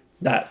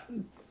that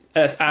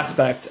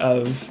aspect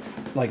of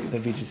like the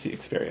VGC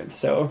experience.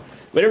 So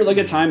we had a really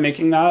good time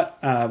making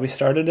that. We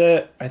started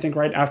it, I think,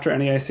 right after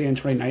NEIC in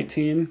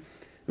 2019.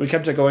 We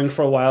kept it going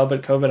for a while,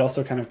 but COVID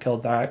also kind of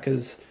killed that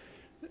because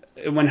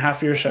when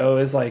half your show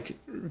is like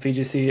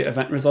VGC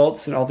event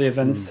results and all the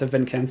events have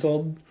been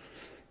canceled,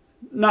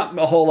 not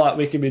a whole lot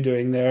we could be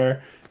doing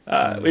there.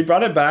 We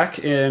brought it back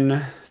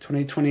in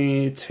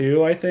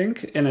 2022, I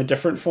think, in a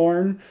different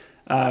form,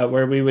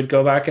 where we would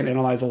go back and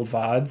analyze old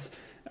VODs,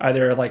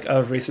 either like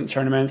of recent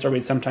tournaments, or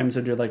we sometimes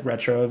would do like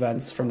retro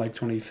events from like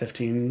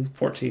 2015,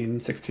 14,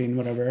 16,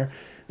 whatever.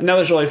 And that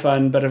was really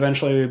fun, but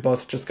eventually we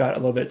both just got a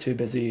little bit too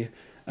busy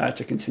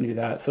to continue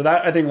that. So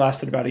that I think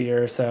lasted about a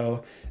year or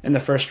so. And the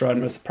first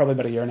run was probably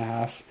about 1.5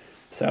 years.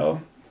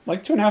 So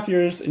like 2.5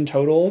 years in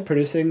total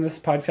producing this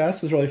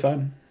podcast was really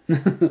fun.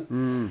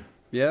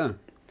 Yeah,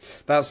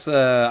 that's.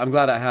 I'm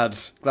glad I had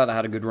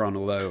a good run.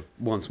 Although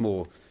once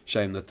more,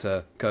 shame that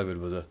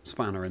COVID was a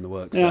spanner in the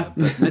works. Yeah.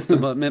 There.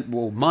 But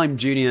Mime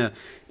Jr.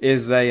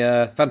 is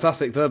a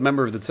fantastic third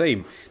member of the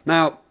team.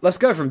 Now let's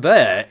go from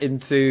there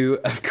into,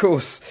 of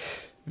course,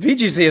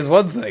 VGC is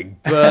one thing,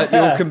 but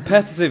your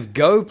competitive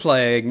Go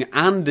playing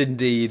and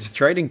indeed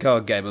trading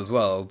card game as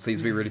well seems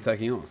to be really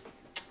taking off.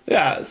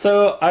 Yeah,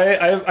 so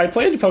I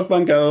played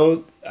Pokemon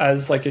Go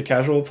as like a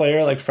casual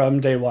player, like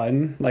from day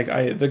one. Like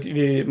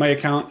my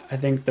account, I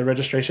think the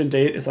registration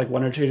date is like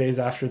 1 or 2 days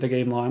after the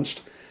game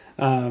launched.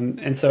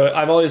 And so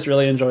I've always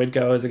really enjoyed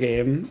Go as a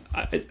game.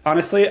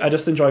 Honestly, I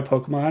just enjoy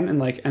Pokemon, and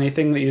like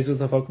anything that uses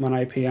the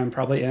Pokemon IP, I'm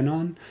probably in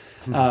on.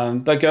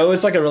 But Go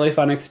is like a really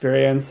fun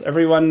experience.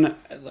 Everyone,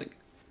 like,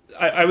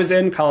 I was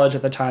in college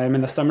at the time,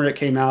 and the summer it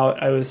came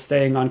out, I was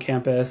staying on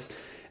campus,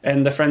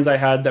 and the friends I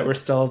had that were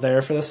still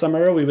there for the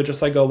summer, we would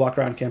just like go walk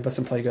around campus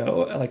and play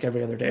Go like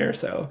every other day or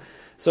so.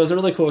 So it was a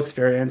really cool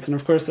experience. And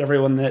of course,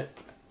 everyone that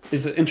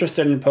is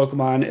interested in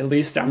Pokemon at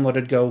least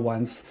downloaded Go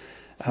once.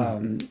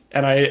 And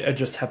I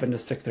just happened to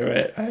stick through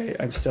it.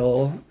 I'm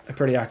still a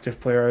pretty active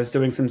player. I was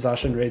doing some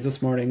Zacian raids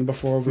this morning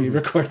before we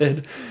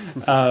recorded.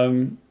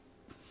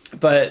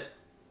 But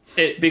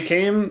it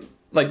became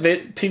like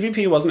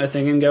PvP wasn't a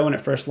thing in Go when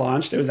it first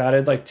launched. It was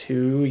added like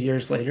 2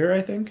 years later,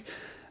 I think.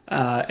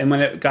 And when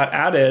it got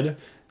added,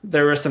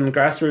 there were some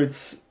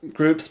grassroots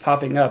groups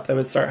popping up that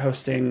would start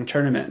hosting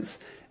tournaments.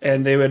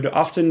 And they would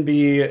often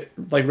be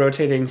like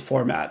rotating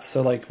formats.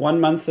 So like 1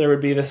 month there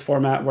would be this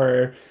format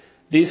where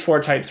these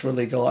 4 types were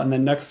legal, and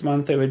then next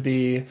month it would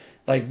be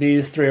like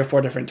these 3 or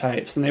 4 different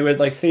types. And they would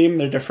like theme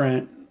their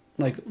different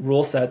like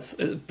rule sets,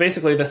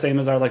 basically the same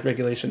as our like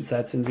regulation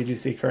sets in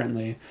VGC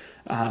currently,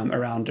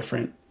 around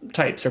different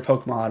types or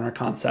Pokemon or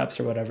concepts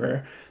or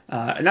whatever.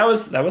 And that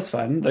was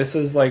fun. This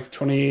was like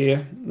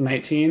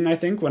 2019, I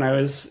think, when I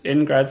was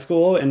in grad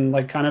school and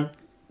like kind of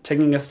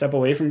taking a step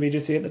away from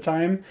VGC at the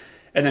time.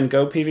 And then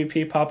Go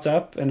PvP popped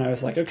up, and I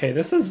was like, okay,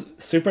 this is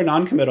super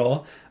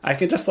non-committal. I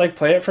can just like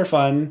play it for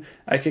fun.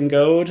 I can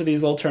go to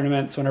these little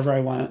tournaments whenever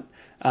I want,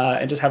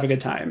 and just have a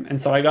good time.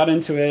 And so I got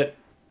into it,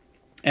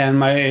 and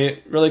my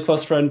really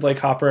close friend Blake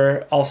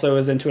Hopper also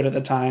was into it at the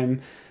time.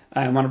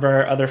 And one of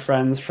our other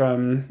friends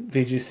from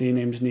VGC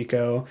named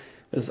Nico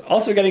was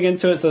also getting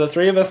into it. So the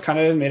 3 of us kind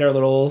of made our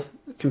little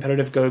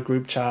competitive Go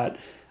group chat.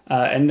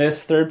 And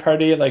this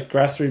third-party like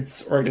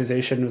grassroots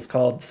organization was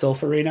called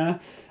Sylph Arena.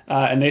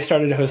 And they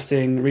started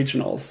hosting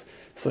regionals.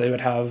 So they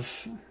would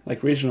have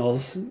like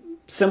regionals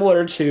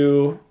similar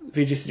to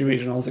VGC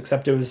regionals,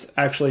 except it was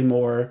actually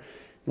more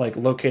like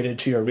located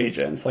to your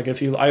regions. Like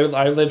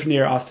I lived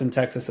near Austin,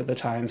 Texas at the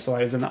time, so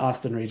I was in the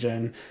Austin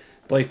region.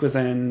 Blake was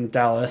in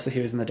Dallas, so he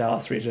was in the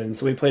Dallas region.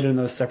 So we played in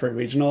those separate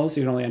regionals.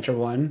 You can only enter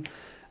one.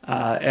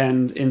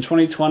 And in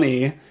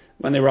 2020,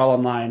 when they were all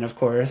online, of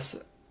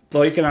course,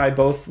 Blake and I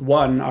both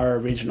won our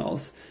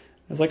regionals.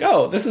 I was like,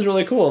 oh, this is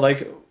really cool.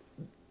 Like,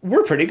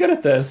 we're pretty good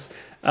at this.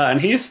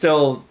 And he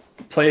still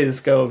plays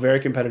Go very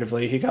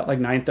competitively. He got like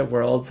 9th at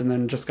Worlds and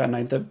then just got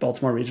 9th at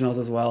Baltimore regionals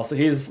as well. So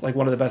he's like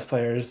one of the best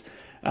players.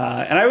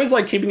 And I was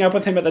like keeping up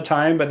with him at the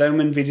time, but then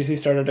when VGC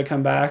started to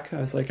come back, I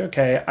was like,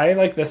 okay, I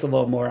like this a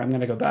little more. I'm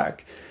going to go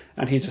back.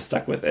 And he just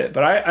stuck with it.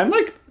 But I'm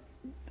like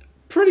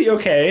pretty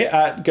okay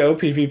at Go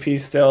PvP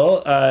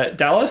still.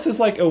 Dallas is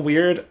like a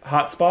weird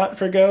hotspot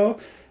for Go.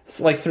 It's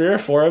like 3 or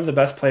 4 of the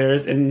best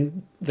players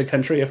in the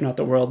country, if not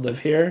the world, live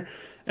here.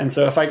 And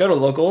so if I go to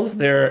locals,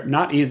 they're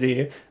not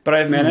easy, but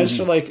I've managed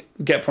to like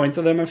get points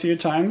of them a few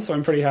times. So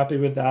I'm pretty happy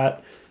with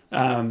that.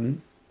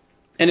 And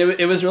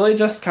it was really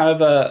just kind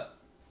of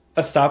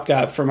a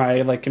stopgap for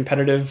my like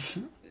competitive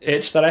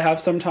itch that I have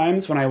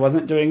sometimes when I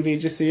wasn't doing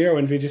VGC or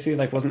when VGC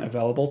like wasn't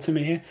available to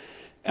me.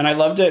 And I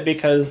loved it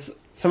because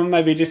some of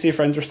my VGC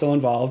friends were still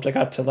involved. I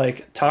got to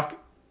like talk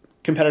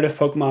competitive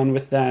Pokemon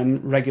with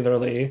them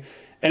regularly.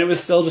 And it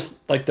was still just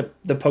like the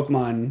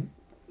Pokemon.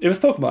 It was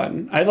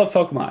Pokemon. I love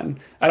Pokemon.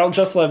 I don't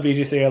just love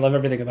VGC. I love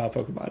everything about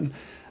Pokemon.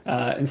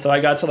 And so I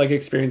got to like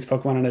experience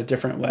Pokemon in a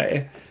different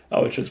way,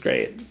 which was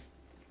great.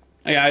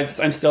 Yeah,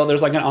 I'm still,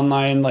 there's like an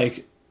online,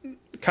 like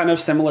kind of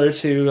similar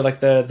to like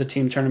the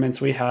team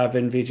tournaments we have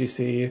in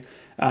VGC.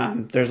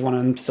 There's one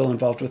I'm still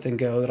involved with in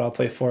Go that I'll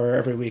play for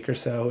every week or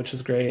so, which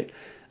is great.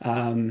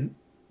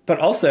 But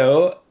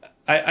also,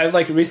 I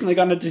like recently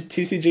got into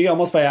TCG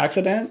almost by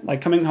accident. Like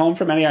coming home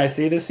from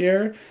NEIC this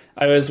year,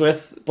 I was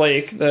with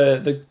Blake,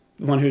 the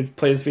one who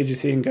plays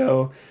VGC and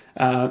Go,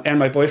 and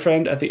my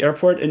boyfriend at the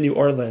airport in New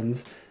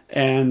Orleans.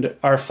 And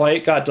our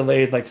flight got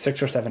delayed like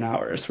 6 or 7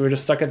 hours. We were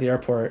just stuck at the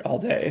airport all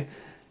day.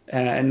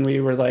 And we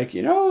were like,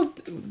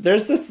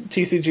 there's this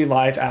TCG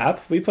Live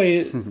app. We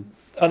play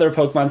other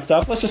Pokemon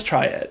stuff. Let's just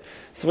try it.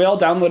 So we all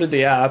downloaded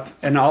the app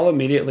and all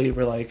immediately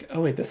were like,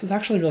 oh, wait, this is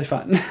actually really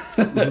fun.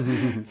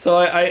 So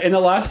I, in the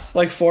last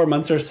like 4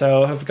 months or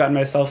so, have gotten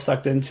myself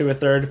sucked into a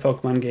third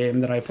Pokemon game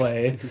that I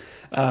play.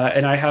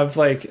 And I have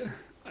like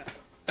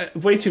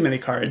way too many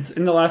cards.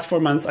 In the last 4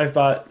 months, I've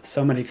bought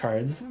so many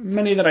cards.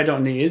 Many that I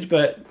don't need,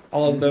 but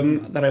all of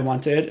them that I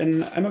wanted.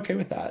 And I'm okay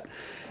with that.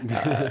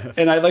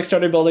 And I like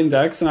started building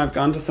decks, and I've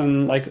gone to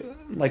some like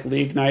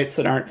league nights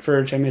that aren't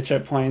for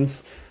championship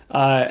points.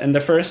 And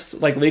the first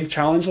like league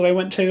challenge that I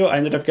went to, I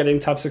ended up getting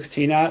top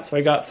 16 at, so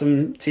I got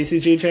some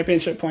TCG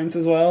championship points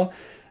as well.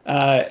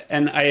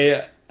 And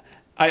I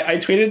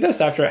tweeted this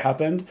after it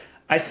happened.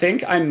 I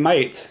think I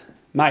might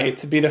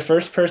be the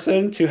first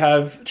person to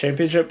have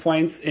championship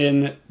points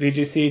in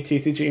VGC,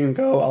 TCG, and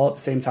Go all at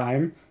the same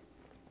time.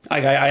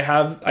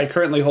 I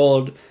currently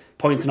hold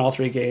points in all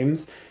 3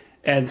 games.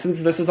 And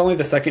since this is only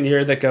the second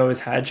year that Go has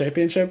had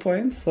championship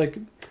points, like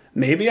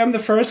maybe I'm the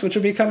first, which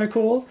would be kind of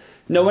cool.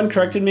 No one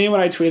corrected me when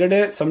I tweeted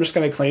it, so I'm just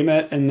going to claim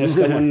it. And if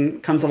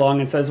someone comes along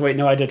and says, wait,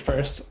 no, I did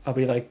first, I'll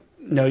be like,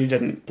 no, you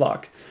didn't,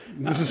 block.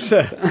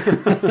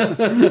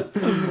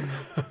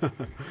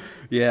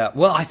 Yeah,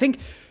 well, I think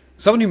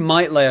someone who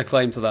might lay a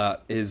claim to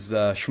that is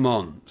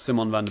Simon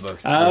van der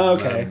Bocht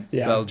from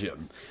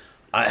Belgium.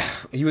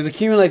 He was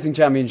accumulating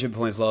championship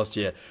points last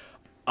year.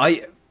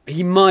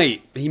 He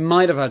might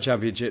have had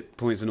championship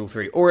points in all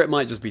 3, or it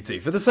might just be 2.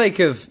 For the sake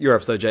of your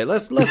episode, Jay,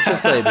 let's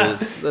just say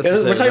this.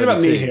 We're talking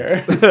about me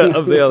here.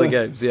 Of the other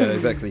games, yeah,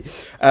 exactly.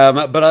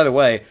 But either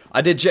way,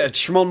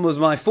 Shimon was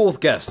my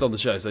 4th guest on the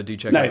show, so do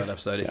check out that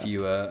episode if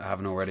you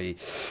haven't already.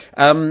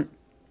 Well,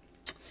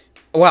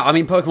 I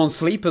mean, Pokemon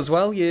Sleep as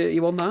well.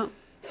 You on that?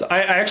 So I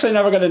actually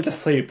never got into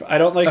sleep. I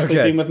don't like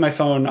sleeping with my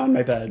phone on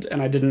my bed,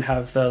 and I didn't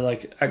have the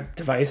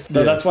device.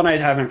 So that's one I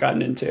haven't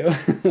gotten into.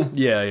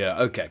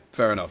 Yeah, okay,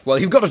 fair enough. Well,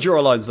 you've got to draw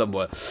a line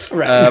somewhere,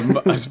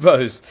 right? I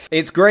suppose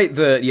it's great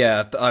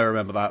that I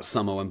remember that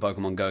summer when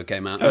Pokemon Go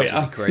came out.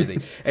 Absolutely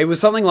crazy. It was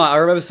something like I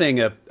remember seeing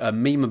a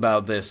meme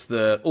about this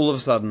that all of a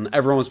sudden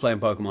everyone was playing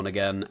Pokemon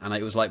again, and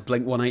it was like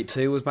Blink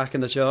 182 was back in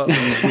the charts,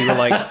 and we were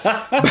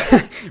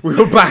like we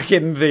were back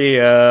in the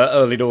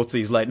early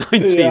noughties, late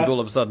 90s, all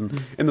of a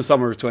sudden in the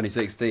summer of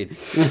 2016.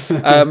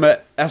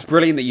 That's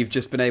brilliant that you've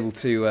just been able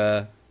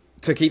to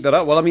keep that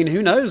up. Well, I mean,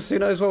 who knows where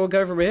we'll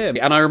go from here.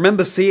 And I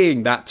remember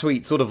seeing that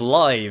tweet sort of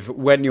live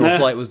when your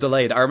flight was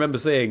delayed. I remember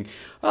seeing,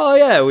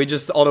 we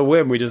just on a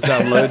whim we just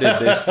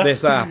downloaded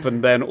this app,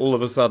 and then all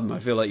of a sudden I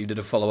feel like you did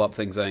a follow-up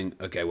thing saying,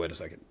 okay, wait a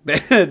second,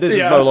 this is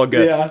no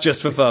longer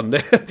just for fun.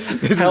 This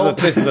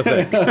is a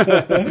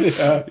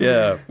thing.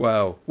 Yeah,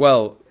 wow.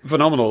 Well,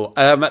 phenomenal.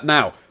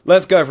 Now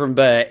let's go from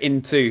there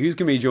into who's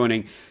going to be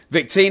joining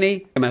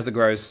Victini,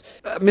 Metagross,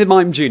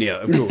 Mime Jr.,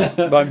 of course.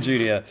 Mime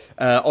Jr.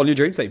 On your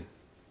dream team.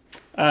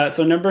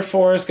 So number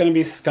 4 is going to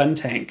be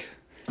Skuntank.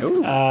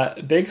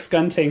 Big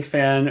Skuntank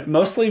fan,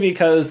 mostly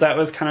because that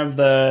was kind of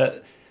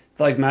the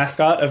like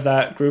mascot of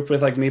that group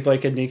with like me,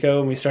 Blake, and Nico,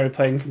 and we started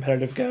playing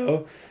competitive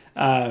Go.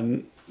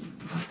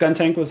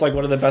 Skuntank was like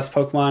one of the best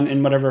Pokemon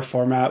in whatever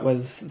format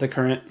was the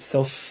current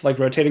self like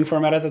rotating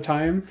format at the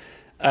time.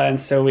 And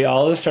so we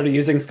all just started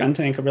using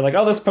Skuntank, and we're like,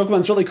 oh, this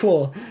Pokemon's really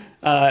cool.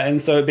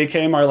 And so it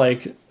became our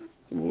like,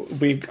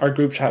 our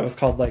group chat was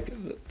called like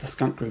the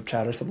skunk group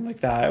chat or something like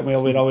that.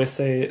 And we'd always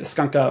say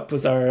skunk up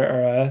was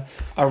our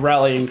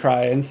rallying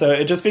cry. And so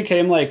it just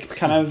became like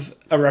kind of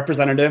a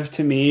representative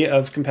to me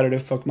of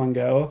competitive Pokemon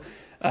Go.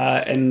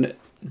 And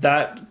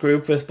that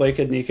group with Blake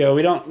and Nico,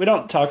 we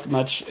don't talk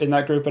much in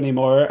that group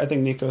anymore. I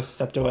think Nico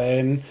stepped away,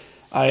 and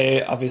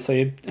I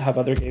obviously have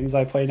other games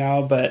I play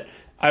now, but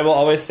I will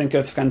always think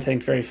of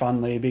Skuntank very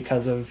fondly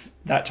because of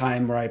that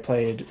time where I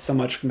played so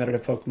much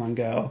competitive Pokemon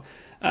Go.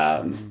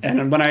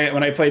 And when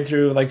I played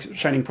through like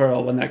Shining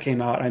Pearl when that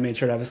came out, I made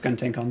sure to have a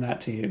Skuntank on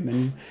that team,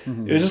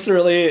 and it was just a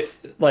really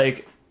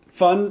like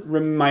fun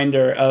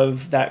reminder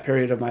of that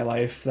period of my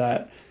life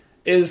that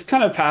is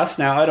kind of past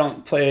now. I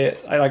don't play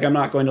it. I'm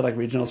not going to like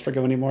regionals for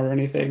Go anymore or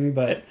anything,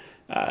 but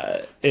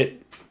I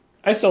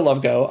still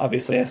love Go.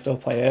 Obviously, I still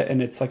play it, and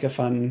it's like a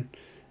fun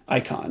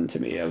icon to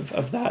me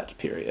of that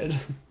period.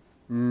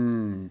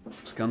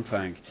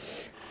 Skuntank.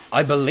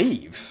 I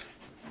believe,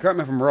 correct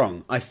me if I'm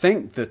wrong, I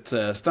think that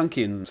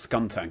Stunky and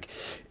Skuntank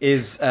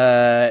is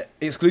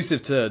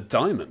exclusive to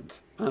Diamond,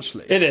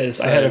 actually. It is.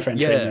 So, I had a friend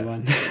trade me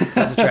one.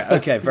 That's a trade.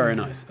 Okay, very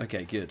nice.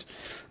 Okay, good.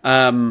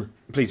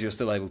 Please, you're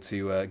still able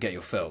to get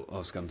your fill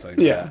of Skuntank.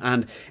 Yeah.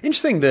 And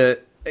interesting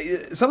that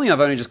something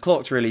I've only just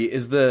clocked, really,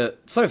 is that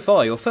so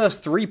far your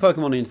first 3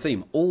 Pokemon in your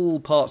team, all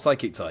part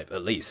Psychic type,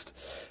 at least.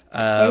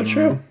 Oh,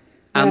 true.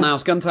 And now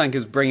Skuntank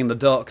is bringing the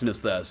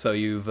darkness there, so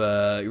you're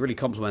really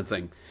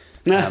complementing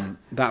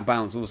that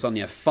balance. All of a sudden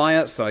you have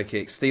Fire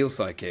Psychic, Steel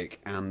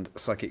Psychic, and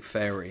Psychic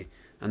Fairy,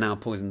 and now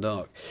Poison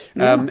Dark.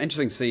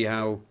 Interesting to see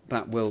how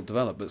that will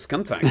develop. But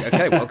Skuntank,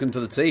 okay, welcome to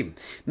the team.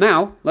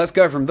 Now, let's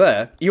go from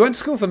there. You went to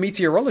school for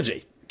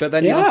meteorology, but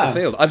then you're off the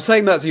field. I'm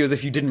saying that to you as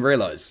if you didn't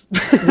realise.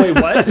 Wait,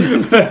 what?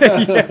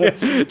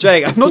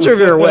 Jake, I'm not sure if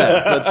you're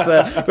aware,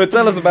 but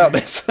tell us about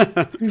this.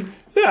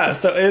 Yeah,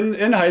 so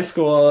in high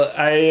school,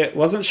 I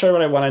wasn't sure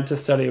what I wanted to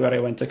study when I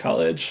went to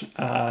college.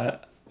 I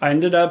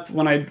ended up,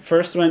 when I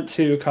first went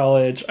to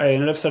college, I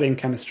ended up studying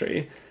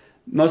chemistry,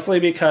 mostly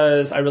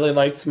because I really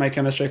liked my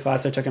chemistry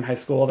class I took in high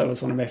school. That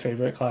was one of my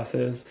favorite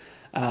classes.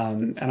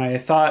 And I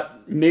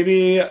thought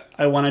maybe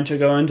I wanted to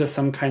go into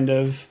some kind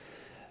of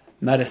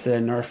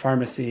medicine or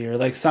pharmacy or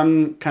like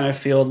some kind of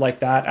field like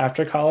that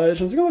after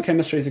college. I was like, oh,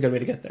 chemistry is a good way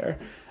to get there.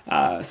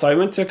 So I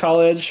went to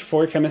college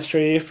for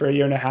chemistry for a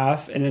year and a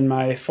half, and in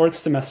my 4th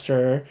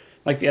semester,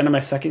 like the end of my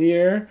 2nd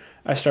year,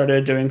 I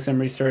started doing some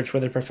research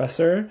with a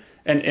professor,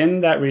 and in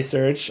that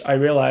research, I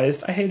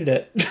realized I hated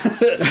it.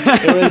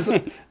 It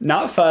was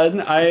not fun.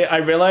 I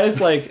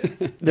realized like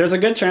there's a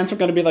good chance we're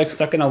going to be like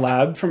stuck in a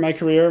lab for my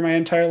career my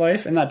entire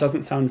life, and that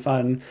doesn't sound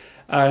fun.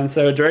 And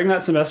so during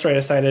that semester, I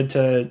decided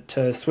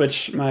to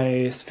switch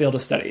my field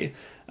of study.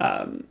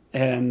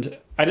 And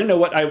I didn't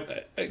know I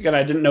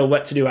didn't know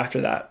what to do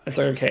after that. It's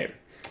like, okay,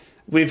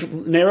 we've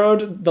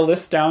narrowed the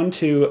list down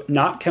to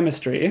not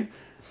chemistry.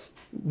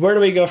 Where do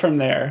we go from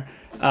there?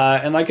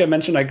 And like I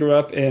mentioned, I grew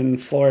up in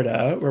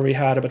Florida where we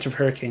had a bunch of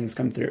hurricanes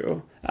come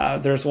through.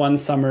 There's one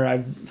summer I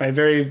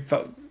very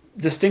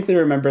distinctly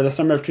remember, the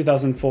summer of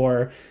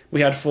 2004,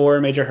 we had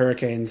 4 major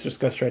hurricanes just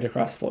go straight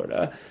across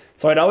Florida.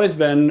 So I'd always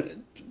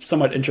been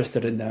somewhat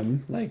interested in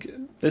them. Like,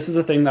 this is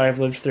a thing that I've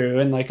lived through,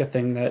 and like a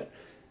thing that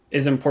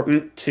is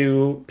important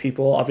to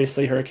people.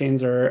 Obviously,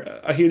 hurricanes are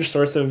a huge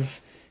source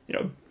of,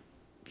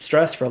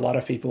 stress for a lot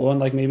of people. And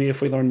like, maybe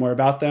if we learn more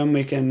about them,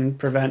 we can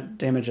prevent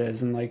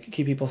damages and like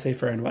keep people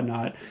safer and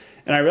whatnot.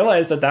 And I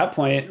realized at that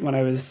point when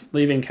I was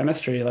leaving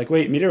chemistry, like,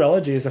 wait,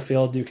 meteorology is a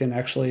field you can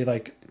actually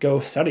like go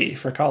study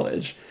for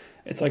college.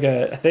 It's like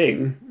a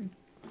thing.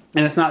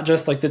 And it's not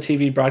just like the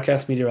TV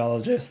broadcast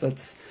meteorologist.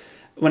 That's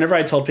whenever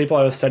I told people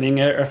I was studying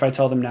it, or if I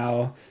tell them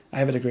now I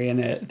have a degree in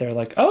it, they're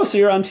like, oh, so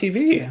you're on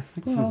TV?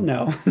 Like, well,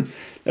 no.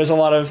 There's a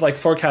lot of like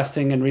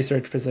forecasting and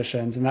research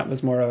positions, and that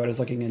was more what I was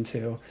looking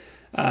into.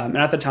 And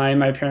at the time,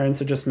 my parents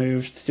had just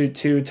moved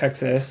to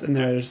Texas, and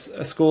there's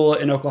a school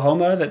in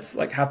Oklahoma that's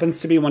like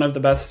happens to be one of the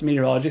best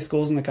meteorology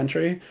schools in the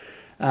country.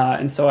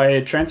 And so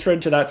I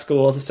transferred to that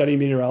school to study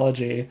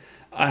meteorology,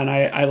 and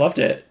I loved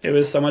it. It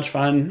was so much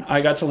fun.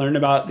 I got to learn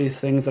about these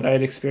things that I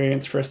had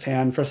experienced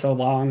firsthand for so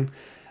long.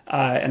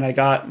 And I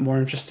got more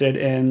interested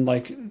in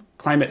like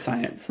climate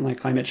science and like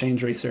climate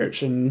change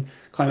research and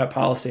climate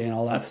policy and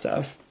all that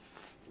stuff.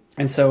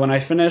 And so when I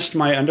finished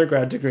my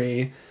undergrad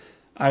degree,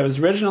 I was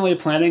originally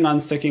planning on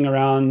sticking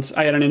around.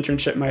 I had an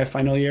internship my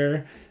final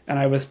year, and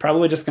I was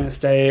probably just going to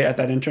stay at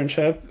that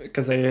internship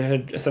because they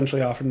had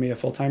essentially offered me a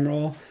full-time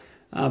role.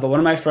 But one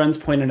of my friends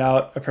pointed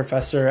out a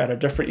professor at a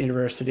different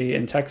university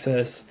in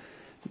Texas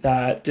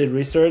that did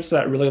research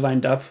that really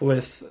lined up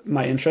with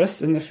my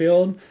interests in the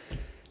field.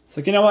 It's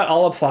like, you know what,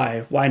 I'll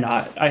apply. Why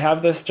not? I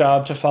have this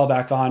job to fall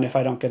back on if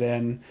I don't get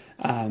in,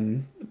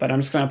 but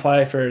I'm just going to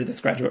apply for this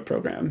graduate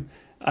program.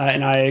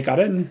 and I got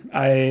in.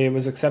 I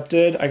was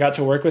accepted. I got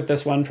to work with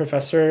this one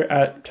professor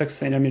at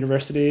Texas A&M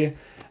University,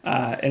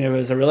 and it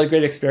was a really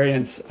great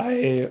experience.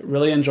 I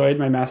really enjoyed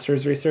my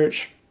master's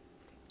research.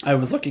 I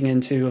was looking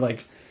into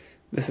like,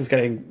 this is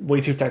getting way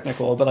too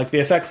technical, but like the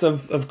effects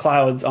of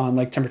clouds on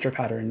like temperature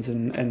patterns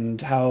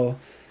and how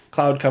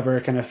cloud cover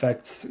can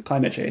affect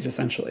climate change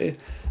essentially.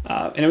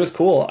 And it was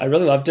cool. I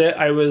really loved it.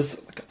 I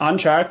was on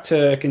track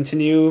to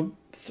continue.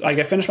 Like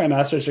I finished my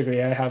master's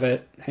degree. I have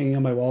it hanging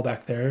on my wall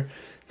back there.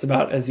 It's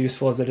about as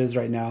useful as it is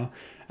right now.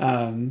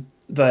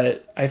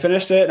 But I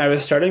finished it and I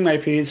was starting my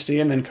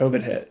PhD, and then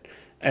COVID hit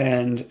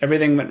and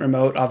everything went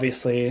remote,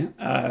 obviously.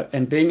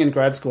 And being in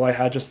grad school, I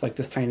had just like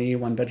this tiny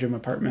 1-bedroom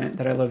apartment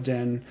that I lived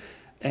in.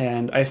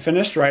 And I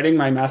finished writing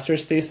my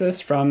master's thesis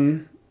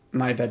from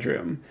my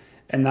bedroom.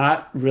 And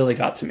that really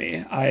got to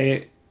me.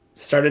 I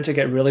started to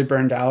get really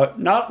burned out,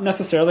 not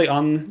necessarily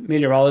on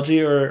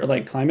meteorology or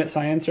like climate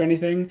science or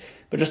anything,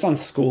 but just on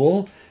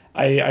school.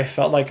 I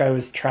felt like I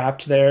was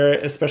trapped there,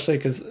 especially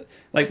because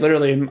like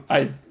literally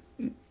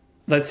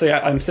let's say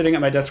I'm sitting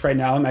at my desk right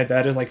now and my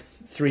bed is like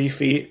 3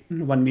 feet,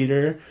 1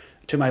 meter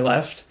to my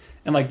left.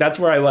 And like, that's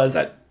where I was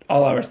at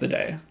all hours of the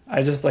day.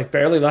 I just like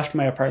barely left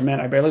my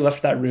apartment. I barely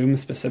left that room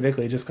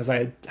specifically just because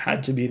I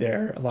had to be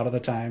there a lot of the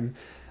time.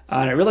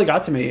 And it really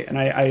got to me, and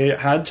I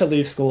had to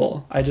leave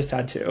school. I just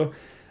had to.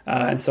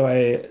 And so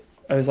I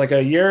was like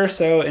a year or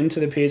so into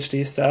the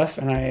PhD stuff,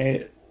 and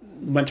I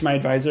went to my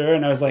advisor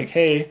and I was like,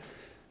 hey,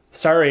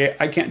 sorry,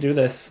 I can't do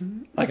this.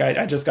 Like,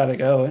 I just got to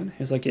go. And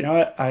he's like, you know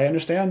what? I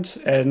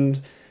understand.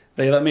 And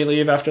they let me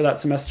leave after that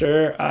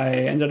semester. I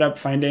ended up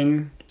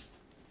finding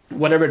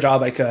whatever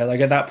job I could. Like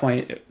at that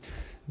point,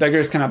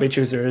 beggars cannot be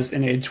choosers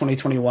in a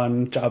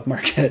 2021 job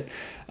market.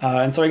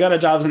 And so I got a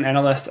job as an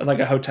analyst at like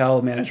a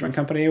hotel management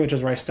company, which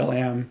is where I still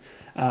am.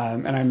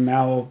 And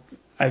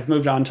I've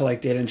moved on to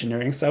like data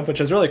engineering stuff,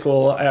 which is really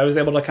cool. I was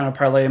able to kind of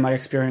parlay my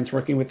experience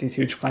working with these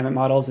huge climate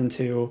models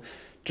into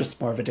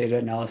just more of a data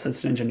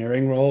analysis and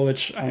engineering role,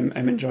 which I'm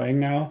enjoying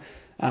now.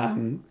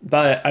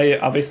 But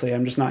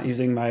I'm just not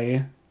using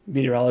my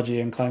meteorology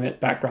and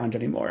climate background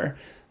anymore,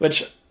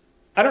 which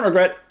I don't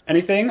regret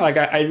anything. Like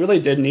I really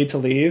did need to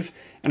leave.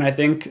 And I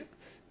think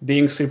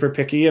being super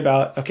picky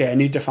about, okay, I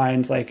need to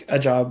find like a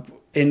job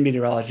in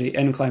meteorology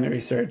and climate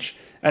research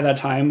at that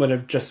time would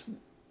have just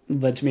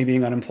led to me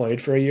being unemployed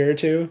for a year or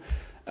two.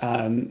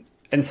 And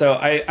so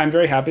I'm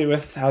very happy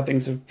with how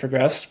things have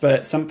progressed,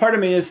 but some part of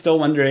me is still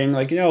wondering,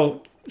 like,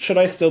 should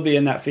I still be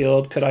in that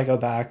field? Could I go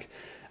back?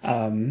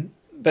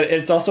 But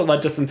it's also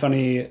led to some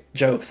funny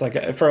jokes.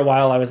 Like for a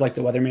while I was like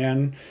the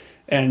weatherman,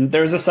 and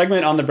there was a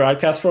segment on the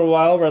broadcast for a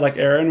while where like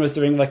Aaron was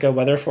doing like a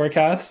weather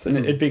forecast, and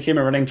it became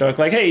a running joke,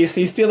 like, hey,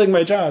 he's stealing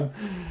my job.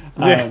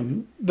 Yeah.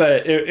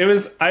 But it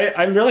was,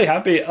 I'm really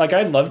happy. Like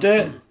I loved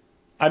it.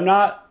 I'm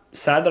not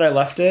sad that I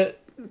left it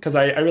because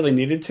I really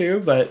needed to,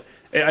 but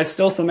it's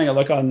still something I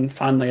look on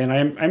fondly, and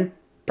I'm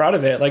proud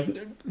of it.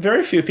 Like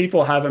very few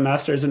people have a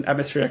master's in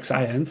atmospheric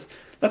science.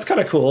 That's kind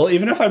of cool.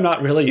 Even if I'm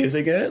not really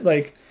using it,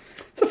 like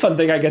it's a fun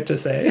thing I get to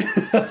say.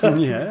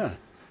 Yeah,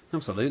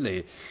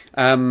 absolutely.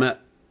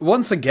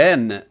 Once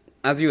again,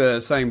 as you were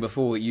saying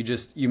before,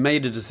 you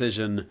made a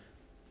decision,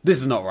 this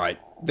is not right,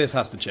 this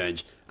has to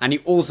change. And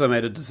you also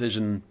made a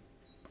decision,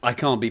 I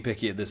can't be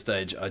picky at this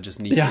stage, I just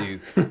need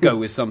to go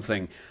with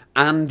something.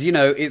 And,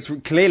 it's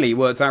clearly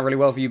worked out really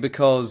well for you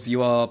because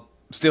you are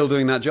still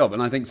doing that job.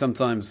 And I think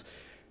sometimes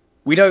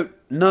we don't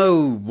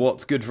know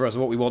what's good for us,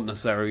 what we want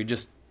necessarily. We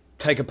just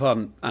take a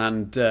punt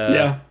and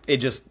it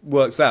just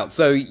works out.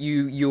 So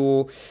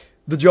the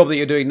job that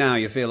you're doing now,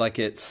 you feel like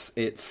it's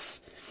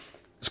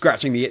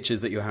scratching the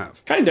itches that you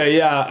have. Kinda,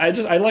 yeah.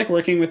 I like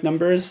working with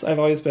numbers. I've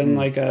always been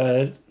like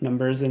a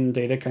numbers and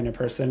data kind of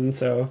person.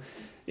 So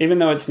even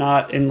though it's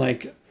not in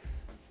like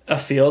a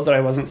field that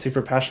I wasn't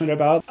super passionate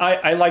about,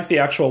 I like the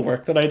actual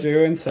work that I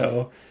do. And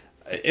so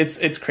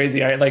it's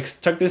crazy. I like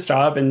took this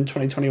job in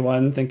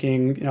 2021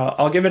 thinking,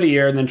 I'll give it a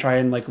year and then try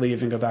and like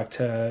leave and go back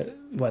to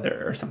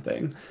weather or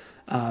something.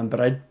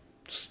 But I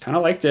just kind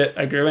of liked it.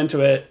 I grew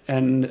into it,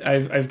 and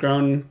I've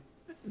grown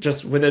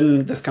just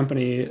within this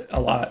company a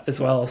lot as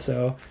well.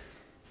 So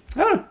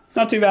I don't know, it's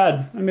not too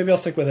bad. Maybe I'll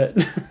stick with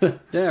it.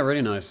 Yeah,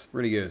 really nice.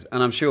 Really good.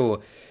 And I'm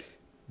sure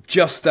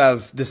just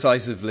as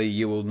decisively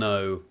you will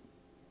know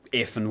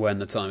if and when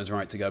the time is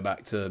right to go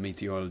back to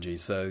meteorology.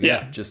 So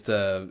yeah. Just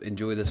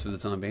enjoy this for the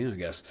time being, I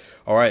guess.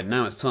 All right,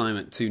 now it's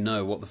time to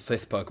know what the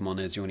 5th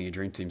Pokemon is joining your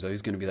dream team. So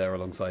who's going to be there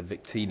alongside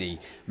Victini,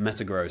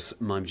 Metagross,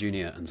 Mime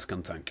Jr. and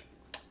Skuntank?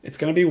 It's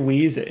going to be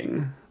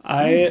Weezing.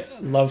 I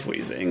love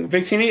Weezing.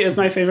 Victini is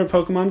my favorite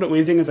Pokemon, but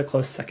Weezing is a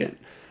close second.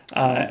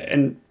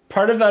 And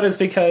part of that is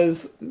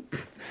because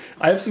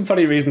I have some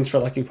funny reasons for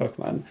liking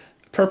Pokemon.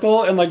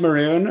 Purple and like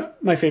maroon,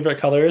 my favorite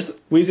colors.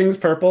 Weezing's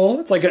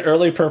purple. It's like an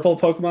early purple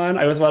Pokemon.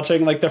 I was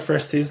watching like the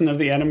first season of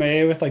the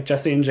anime with like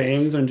Jesse and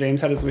James when James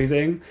had his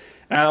Weezing.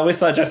 And I always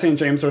thought Jesse and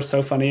James were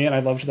so funny and I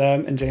loved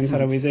them. And James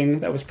had a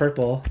Weezing that was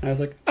purple. And I was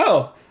like,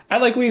 oh, I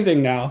like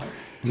Weezing now.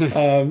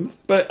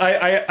 But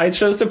I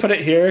chose to put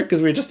it here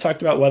because we just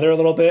talked about weather a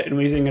little bit, and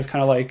Weezing is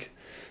kind of like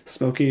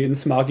smoky and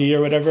smoggy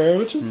or whatever,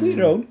 which is,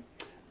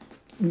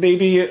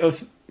 maybe a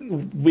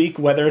weak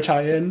weather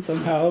tie-in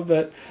somehow,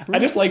 but I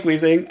just like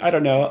wheezing. I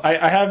don't know.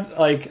 I have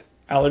like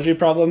allergy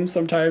problems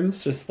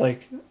sometimes, just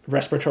like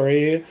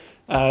respiratory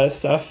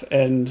stuff,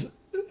 and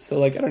so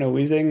like I don't know,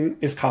 wheezing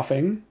is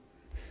coughing.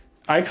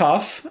 I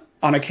cough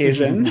on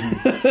occasion.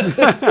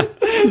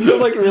 So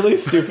like really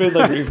stupid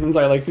like reasons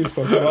I like these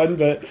Pokemon,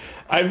 but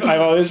I've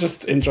always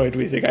just enjoyed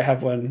wheezing. I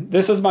have one.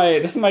 This is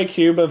my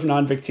cube of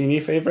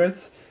non-Victini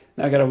favorites.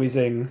 I got a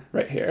wheezing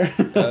right here.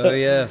 Oh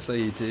yeah, so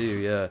you do,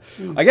 yeah.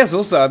 I guess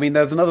also, I mean,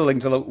 there's another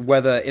link to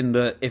whether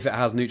if it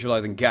has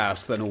neutralizing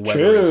gas, then or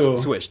whether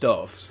it's switched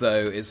off.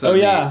 So it's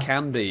certainly it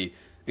can be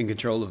in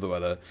control of the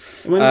weather.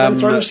 When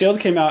Sword and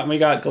Shield came out and we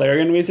got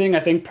Galarian wheezing,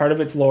 I think part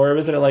of its lore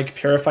was that it like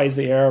purifies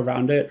the air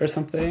around it or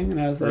something. And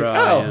I was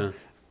like,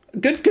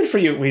 good for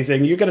you,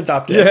 wheezing. You get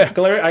adopted. Yeah.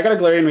 I got a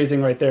Galarian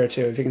wheezing right there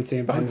too. If you can see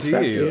him behind the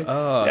screen. Do you?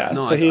 Oh, yeah.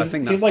 No, so I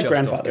think that's he's like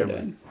just grandfathered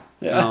in.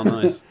 Yeah. Oh,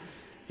 nice.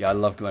 Yeah, I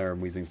love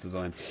Galarian Weezing's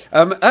design.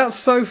 That's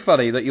so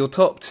funny that your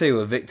top two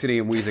are Victini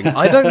and Weezing.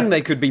 I don't think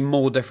they could be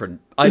more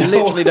different. I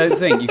literally don't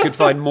think you could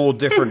find more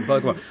different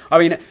Pokemon. I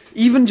mean,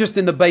 even just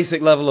in the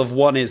basic level of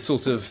one is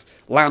sort of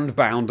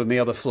land-bound and the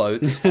other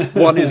floats.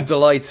 One is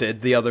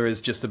delighted, the other is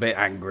just a bit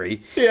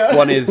angry. Yeah.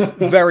 One is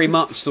very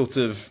much sort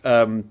of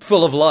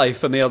full of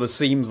life and the other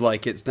seems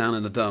like it's down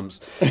in the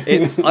dumps.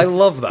 I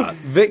love that.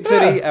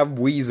 Victini and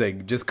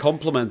Weezing just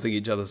complementing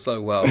each other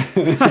so well.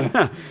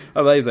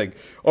 Amazing.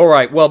 All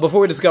right, well,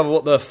 before we discover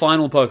what the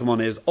final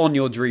Pokemon is on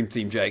your dream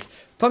team, Jake,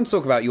 time to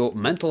talk about your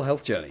mental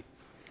health journey.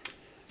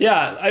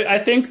 Yeah, I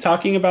think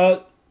talking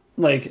about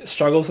like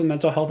struggles with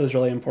mental health is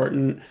really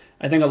important.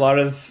 I think a lot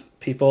of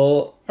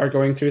people are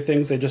going through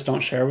things they just don't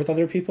share with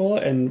other people,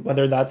 and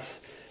whether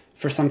that's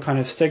for some kind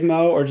of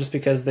stigma or just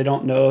because they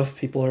don't know if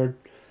people are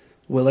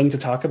willing to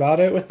talk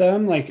about it with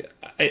them, like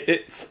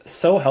it's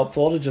so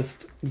helpful to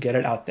just get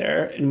it out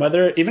there. And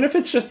whether even if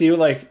it's just you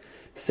like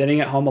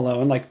sitting at home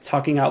alone, like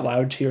talking out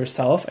loud to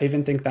yourself, I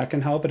even think that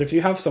can help. But if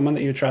you have someone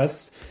that you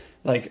trust,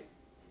 like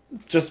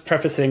just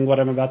prefacing what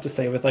I'm about to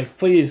say with like,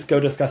 please go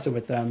discuss it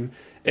with them.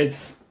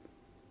 It's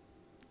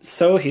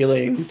so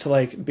healing to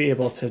like be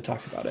able to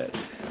talk about it.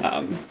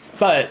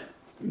 But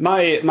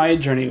my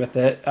journey with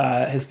it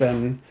has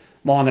been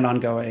long and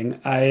ongoing.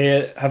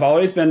 I have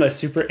always been a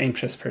super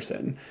anxious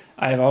person.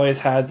 I've always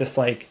had this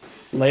like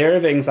layer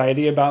of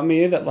anxiety about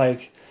me that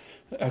like,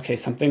 okay,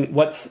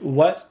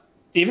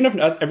 even if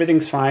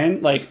everything's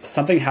fine, like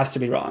something has to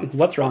be wrong.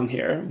 What's wrong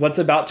here? What's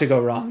about to go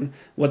wrong?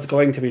 What's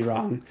going to be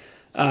wrong?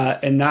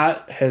 And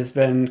that has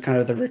been kind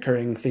of the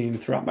recurring theme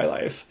throughout my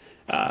life.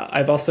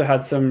 I've also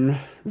had some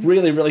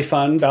really, really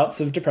fun bouts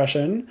of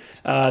depression.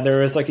 There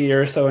was like a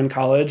year or so in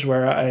college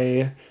where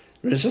I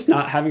was just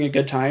not having a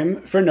good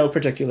time for no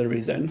particular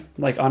reason.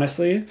 Like,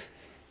 honestly,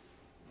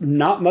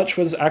 not much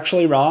was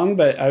actually wrong,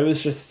 but I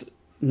was just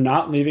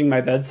not leaving my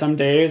bed some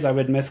days. I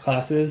would miss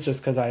classes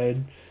just because I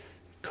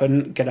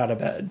couldn't get out of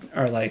bed,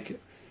 or like,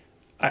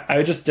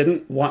 I just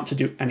didn't want to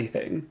do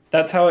anything.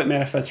 That's how it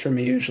manifests for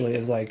me usually,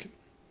 is like,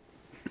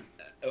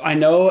 I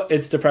know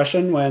it's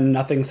depression when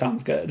nothing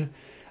sounds good.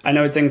 I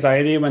know it's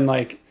anxiety when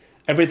like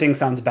everything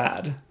sounds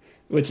bad,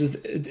 which is,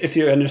 if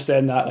you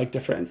understand that like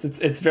difference,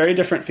 it's very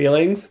different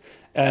feelings,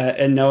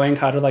 and knowing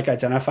how to like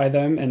identify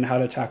them and how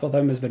to tackle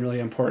them has been really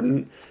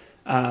important.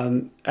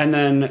 And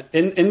then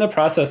in the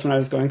process, when I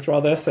was going through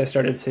all this, I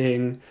started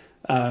seeing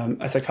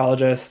a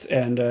psychologist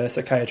and a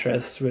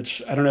psychiatrist,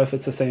 which I don't know if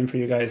it's the same for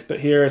you guys,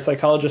 but here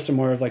psychologists are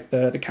more of like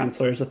the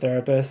counselors, the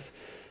therapists,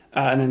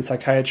 and then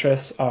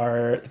psychiatrists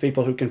are the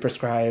people who can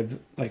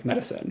prescribe like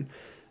medicine.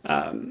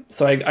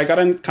 So I got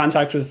in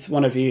contact with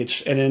one of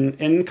each, and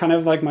in kind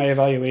of like my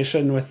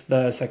evaluation with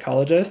the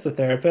psychologist, the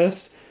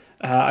therapist,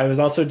 I was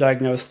also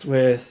diagnosed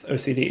with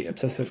OCD,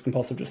 obsessive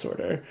compulsive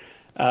disorder.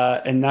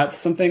 And that's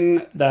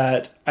something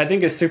that I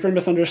think is super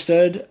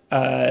misunderstood.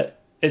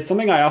 It's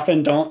something I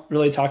often don't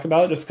really talk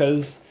about just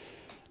because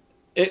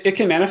it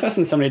can manifest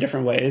in so many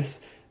different ways.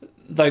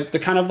 Like the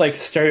kind of like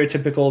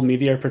stereotypical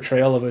media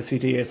portrayal of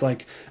OCD is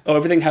like, oh,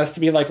 everything has to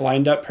be like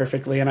lined up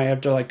perfectly and I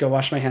have to like go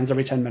wash my hands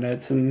every 10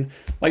 minutes. And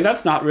like,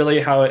 that's not really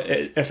how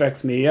it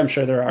affects me. I'm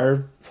sure there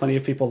are plenty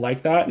of people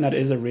like that, and that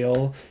is a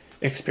real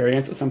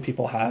experience that some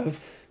people have.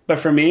 But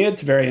for me,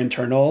 it's very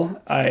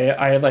internal.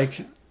 I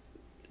like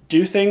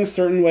do things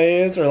certain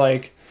ways, or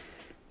like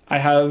I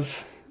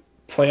have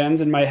plans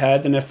in my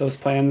head, and if those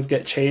plans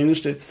get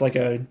changed, it's like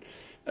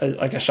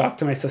a shock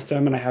to my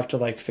system, and I have to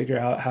like figure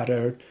out how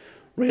to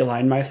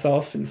realign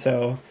myself. And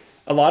so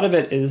a lot of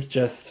it is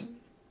just,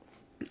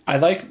 I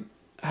like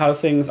how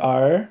things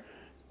are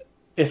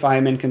if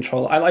I'm in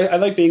control. I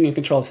like being in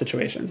control of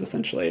situations,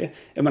 essentially.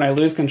 And when I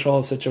lose control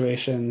of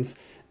situations,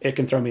 it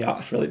can throw me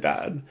off really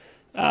bad.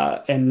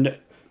 And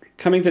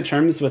coming to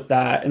terms with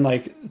that, and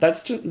like,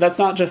 that's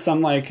not just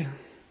some like,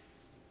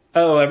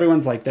 oh,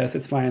 everyone's like this,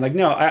 it's fine. Like,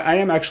 no, I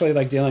am actually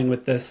like dealing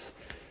with this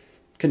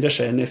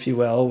condition, if you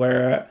will,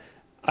 where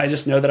I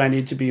just know that I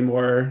need to be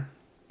more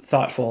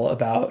thoughtful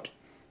about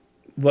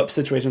what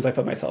situations I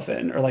put myself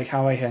in, or like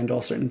how I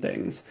handle certain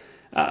things.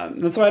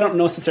 That's why I don't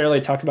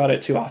necessarily talk about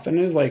it too often,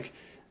 is like,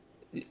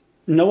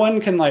 no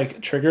one can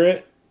like trigger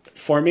it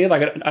for me.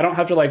 Like I don't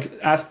have to like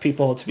ask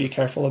people to be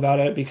careful about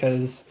it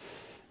because,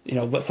 you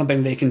know, what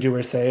something they can do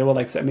or say will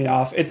like set me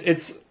off.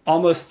 It's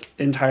almost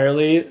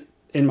entirely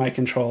in my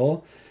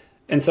control.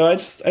 And so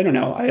I don't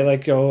know, I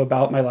like go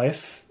about my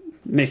life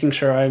making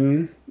sure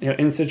I'm, you know,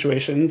 in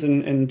situations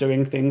and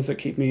doing things that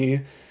keep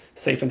me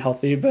safe and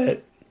healthy.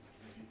 But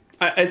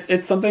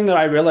it's something that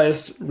I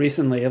realized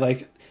recently,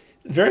 like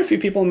very few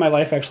people in my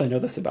life actually know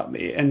this about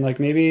me. And like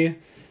maybe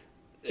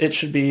it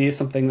should be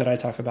something that I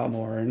talk about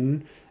more,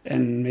 and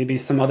maybe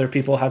some other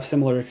people have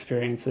similar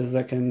experiences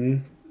that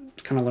can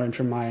kind of learn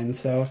from mine.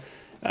 So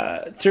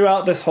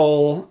throughout this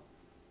whole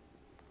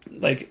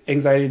like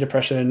anxiety,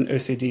 depression,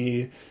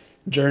 OCD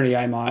journey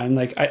I'm on,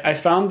 like I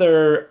found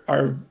there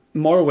are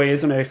more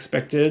ways than I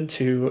expected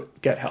to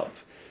get help.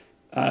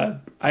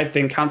 I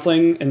think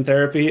counseling and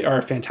therapy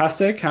are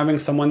fantastic. Having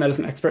someone that is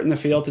an expert in the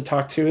field to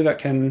talk to that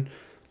can,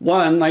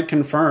 one, like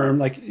confirm,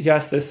 like,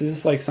 yes, this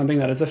is like something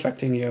that is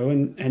affecting you,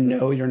 and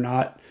no, you're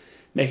not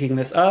making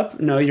this up.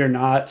 No, you're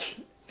not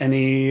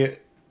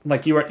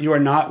like you are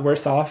not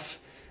worse off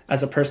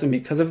as a person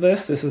because of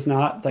this. This is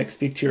not like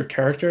speak to your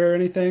character or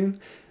anything,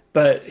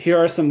 but here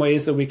are some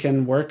ways that we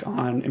can work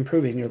on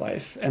improving your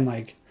life, and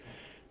like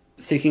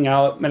seeking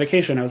out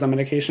medication. I was on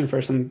medication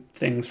for some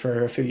things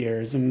for a few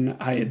years, and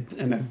I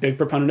am a big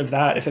proponent of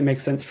that. If it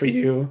makes sense for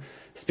you,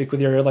 speak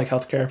with your like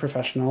healthcare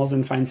professionals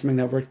and find something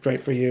that worked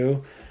great for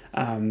you.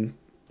 And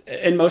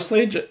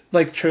mostly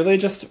like truly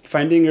just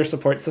finding your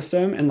support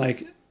system and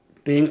like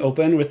being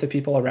open with the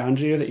people around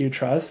you that you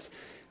trust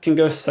can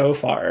go so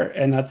far.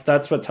 And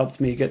that's what's helped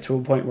me get to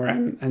a point where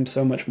I'm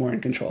so much more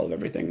in control of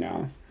everything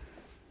now.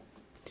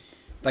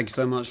 Thank you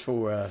so much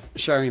for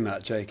sharing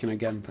that, Jake. And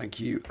again, thank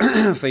you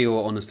for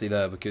your honesty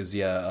there, because,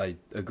 yeah, I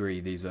agree.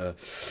 These are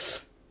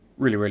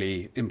really,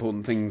 really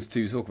important things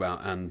to talk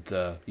about.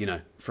 And, you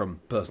know, from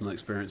personal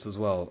experience as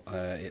well,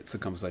 it's a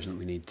conversation that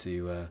we need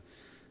to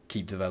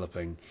keep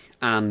developing.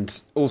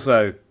 And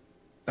also,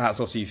 hats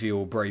off to you for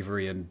your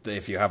bravery, and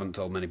if you haven't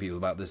told many people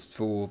about this,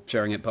 for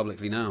sharing it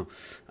publicly now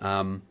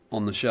on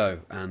the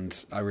show.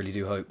 And I really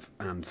do hope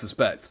and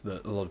suspect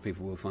that a lot of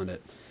people will find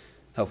it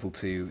helpful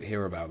to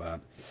hear about that.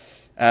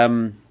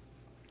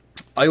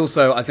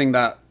 I think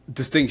that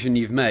distinction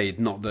you've made,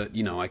 not that,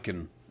 you know, I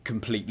can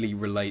completely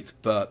relate,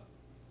 but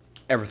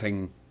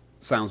everything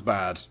sounds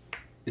bad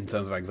in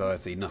terms of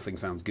anxiety, nothing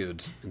sounds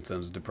good in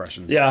terms of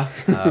depression. Yeah.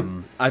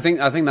 I think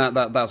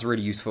that's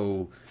really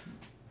useful.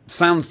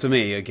 Sounds to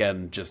me,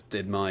 again, just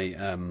in my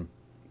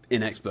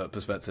inexpert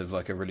perspective,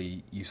 like a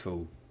really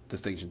useful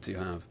distinction to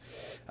have.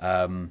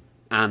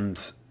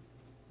 And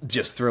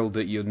just thrilled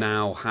that you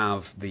now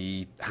have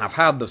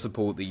had the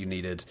support that you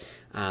needed,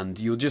 and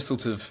you're just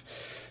sort of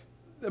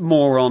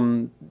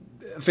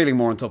feeling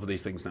more on top of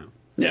these things now.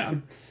 Yeah.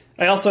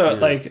 I also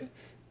like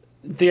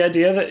the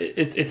idea that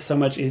it's so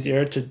much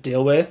easier to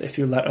deal with if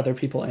you let other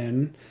people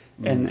in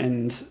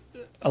and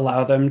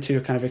allow them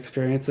to kind of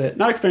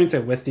not experience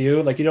it with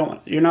you. Like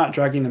you're not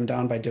dragging them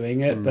down by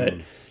doing it, but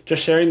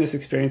just sharing this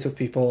experience with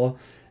people,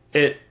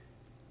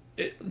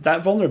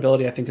 that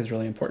vulnerability I think is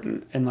really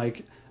important. And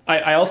like,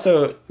 I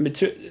also,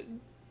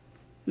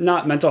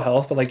 not mental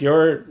health, but like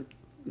your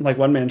like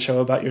one-man show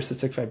about your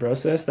cystic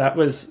fibrosis, that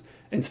was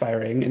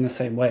inspiring in the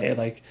same way.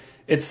 Like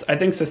I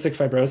think cystic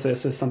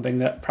fibrosis is something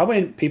that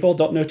probably people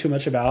don't know too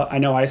much about. I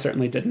know I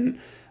certainly didn't.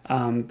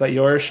 But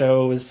your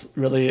show was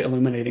really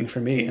illuminating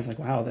for me. It's like,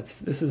 wow,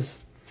 this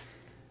is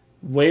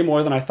way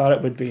more than I thought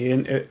it would be.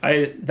 And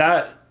I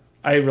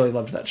really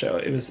loved that show.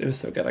 It was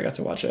so good. I got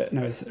to watch it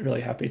and I was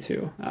really happy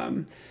too.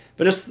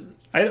 But just,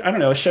 I don't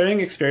know, sharing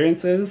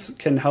experiences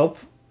can help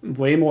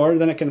way more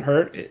than it can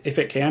hurt, if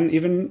it can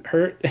even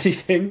hurt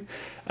anything.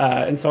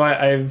 And so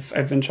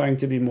I've been trying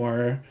to be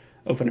more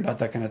open about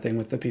that kind of thing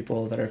with the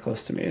people that are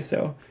close to me.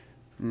 So,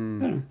 I don't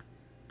know.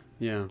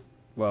 Yeah.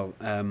 Well,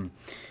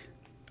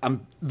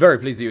 I'm very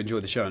pleased that you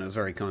enjoyed the show, and it was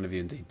very kind of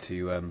you indeed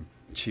to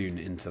tune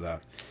into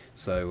that.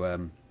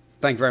 So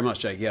thank you very much,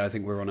 Jake. Yeah, I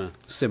think we're on a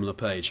similar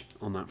page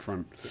on that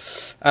front.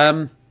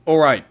 All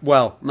right,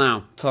 well,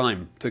 now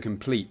time to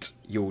complete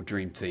your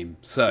dream team.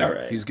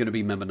 So who's going to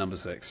be member number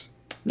 6?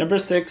 Number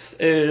 6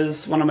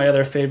 is one of my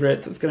other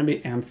favorites. It's going to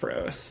be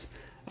Ampharos.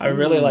 I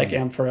really like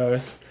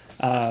Ampharos.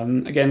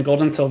 Again,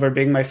 Gold and Silver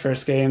being my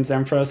first games,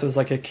 Ampharos was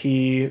like a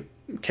key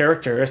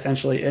character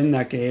essentially in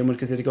that game,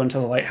 because you had to go into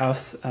the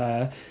lighthouse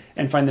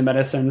and find the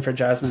medicine for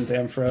Jasmine's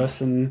Ampharos,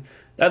 and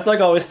that's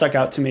like always stuck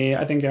out to me.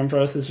 I think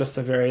Ampharos is just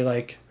a very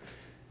like,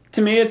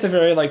 to me it's a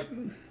very like,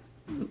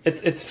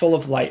 it's full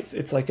of light.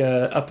 It's like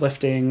a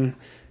uplifting,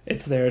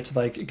 it's there to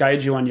like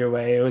guide you on your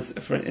way. It was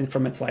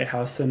from its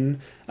lighthouse, and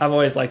I've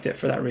always liked it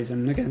for that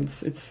reason. Again,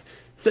 it's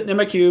sitting in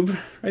my cube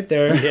right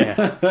there. Yeah.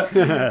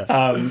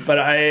 But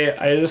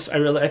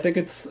I think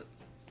it's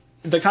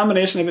the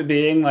combination of it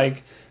being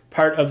like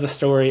part of the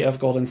story of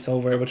Gold and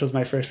Silver, which was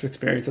my first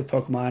experience with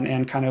Pokemon,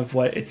 and kind of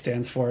what it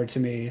stands for to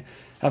me,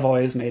 have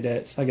always made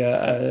it like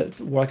a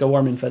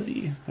warm and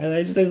fuzzy.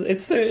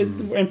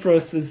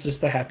 Ampharos is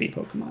just a happy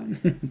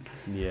Pokemon.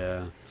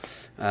 Yeah.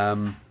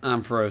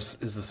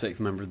 Ampharos is the 6th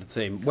member of the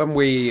team. When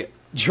we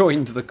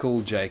joined the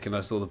call, Jake, and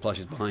I saw the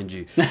plushies behind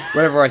you.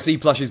 Whenever I see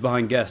plushies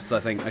behind guests, I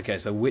think, okay,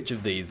 so which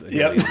of these are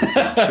going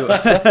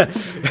to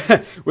be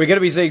sure. We're going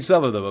to be seeing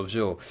some of them, I'm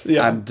sure.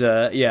 Yeah. And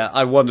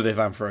I wondered if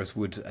Ampharos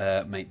would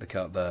make the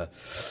cut there.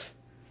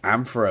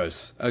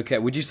 Ampharos. Okay,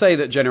 would you say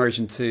that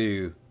Generation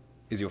 2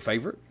 is your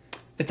favourite?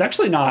 It's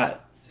actually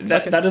not.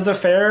 That is a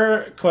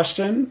fair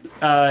question.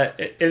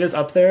 It is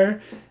up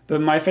there, but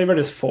my favorite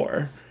is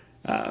 4.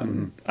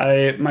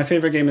 My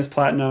favorite game is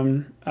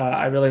Platinum.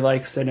 I really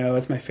like Sinnoh.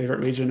 It's my favorite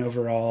region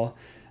overall.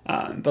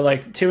 But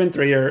like 2 and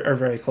 3 are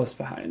very close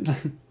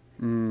behind.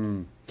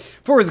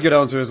 4 is a good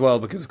answer as well,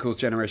 because of course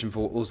Generation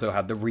 4 also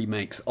had the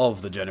remakes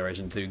of the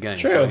Generation 2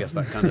 games. True. So I guess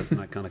that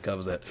kind of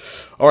covers it.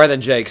 All right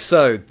then, Jake.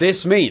 So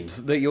this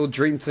means that your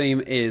dream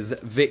team is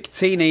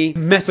Victini,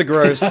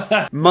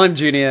 Metagross, Mime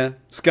Jr.,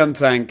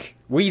 Skuntank,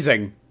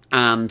 Weezing,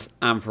 and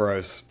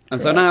Ampharos.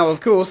 And so now,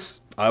 of course,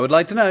 I would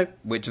like to know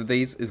which of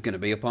these is going to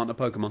be a partner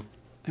Pokemon.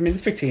 I mean,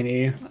 it's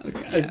Victini.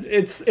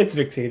 It's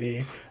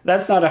Victini.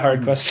 That's not a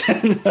hard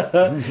question.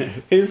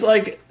 He's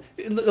like,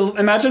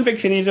 imagine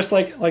Victini just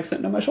like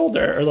sitting on my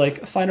shoulder or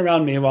like flying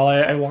around me while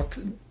I walk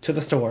to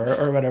the store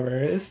or whatever.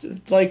 It's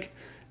like,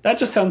 that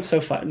just sounds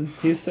so fun.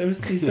 He's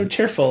so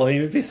cheerful.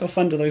 He would be so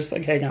fun to just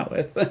like hang out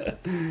with.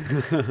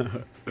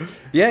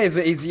 Yeah,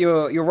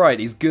 you're right.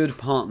 He's good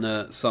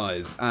partner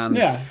size,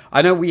 and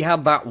I know we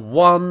had that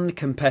one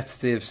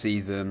competitive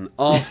season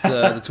after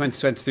the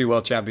 2022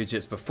 World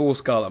Championships, before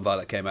Scarlet and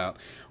Violet came out,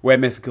 where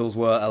mythicals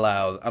were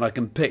allowed, and I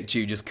can picture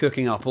you just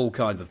cooking up all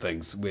kinds of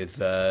things with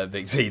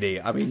Victini.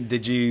 I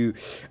mean,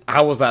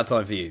 how was that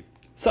time for you?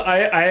 So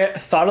I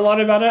thought a lot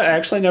about it. I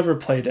actually never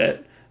played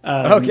it.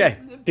 Okay,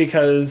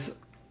 because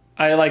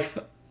I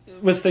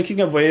was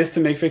thinking of ways to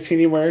make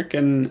Victini work,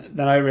 and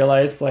then I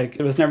realized like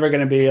it was never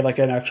going to be like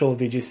an actual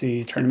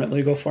VGC tournament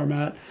legal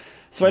format.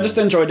 So I just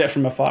enjoyed it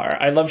from afar.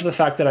 I loved the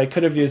fact that I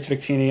could have used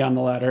Victini on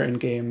the ladder in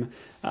game,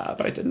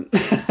 but I didn't.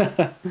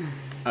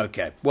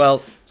 Okay,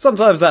 well,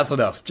 sometimes that's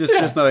enough.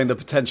 Just knowing the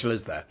potential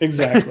is there.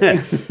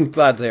 Exactly.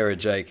 Glad to hear it,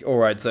 Jake. All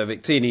right, so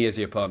Victini is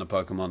your partner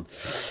Pokemon.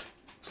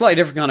 Slightly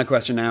different kind of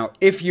question now.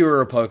 If you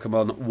were a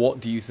Pokemon, what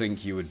do you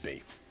think you would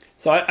be?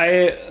 So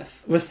I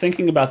was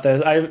thinking about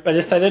this. I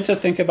decided to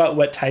think about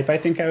what type I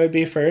think I would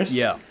be first.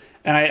 Yeah.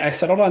 And I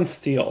settled on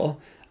Steel.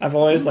 I've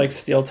always liked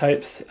Steel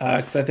types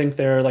because I think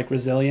they're like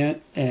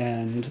resilient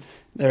and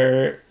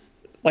they're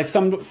like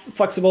some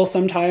flexible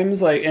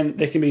sometimes, like, and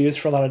they can be used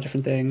for a lot of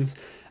different things.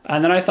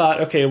 And then I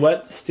thought, okay,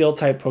 what Steel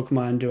type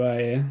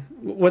Pokemon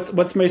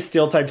what's my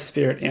Steel type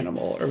spirit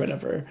animal or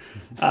whatever?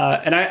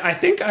 And I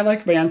think I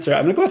like my answer.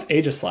 I'm gonna go with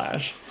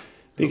Aegislash.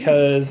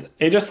 Because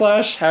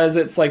Aegislash has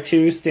its like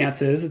 2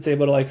 stances. It's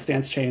able to like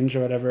stance change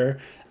or whatever.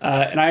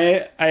 And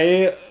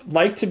I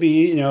like to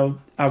be,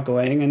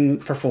 outgoing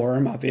and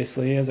perform,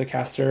 obviously, as a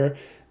caster.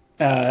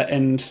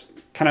 And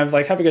kind of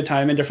like have a good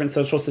time in different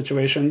social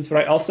situations. But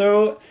I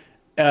also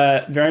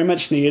very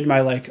much need my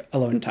like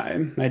alone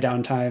time, my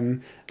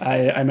downtime.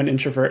 I'm an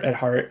introvert at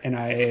heart, and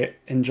I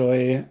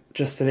enjoy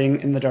just sitting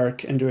in the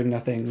dark and doing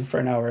nothing for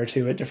an hour or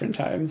 2 at different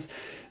times.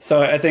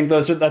 So I think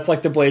that's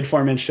like the blade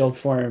form and shield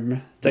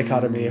form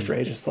dichotomy for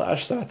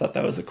Aegislash. So I thought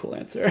that was a cool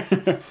answer.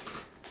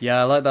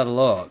 Yeah, I like that a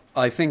lot.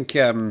 I think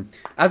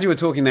as you were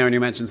talking there and you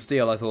mentioned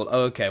Steel, I thought,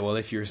 oh, okay, well,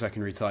 if you're a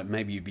secondary type,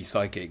 maybe you'd be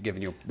Psychic,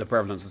 given the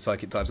prevalence of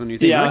Psychic types on your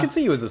team. Yeah. I could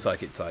see you as a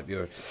Psychic type.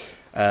 You're,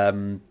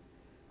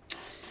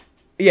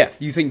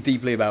 you think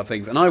deeply about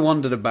things. And I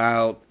wondered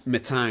about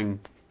Metang,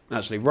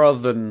 actually, rather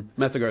than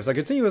Metagross. I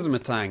could see you as a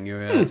Metang.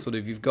 You're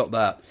you've got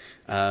that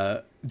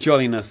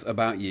jolliness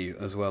about you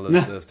as well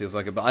as the Steel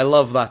Psychic. But I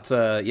love that,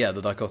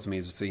 the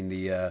dichotomy between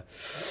the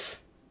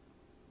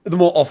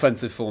more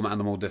offensive form and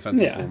the more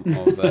defensive form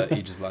of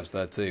Aegislash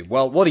there too.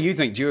 Well, what do you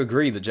think? Do you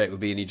agree that Jake would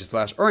be an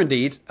Aegislash, or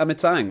indeed a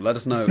Metang? Let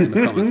us know in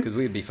the comments, because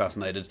we'd be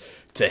fascinated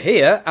to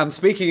hear. And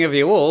speaking of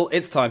you all,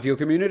 it's time for your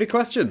community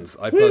questions.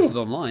 I posted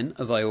online,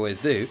 as I always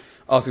do,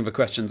 asking for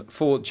questions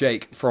for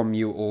Jake from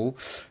you all.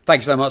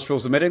 Thank you so much for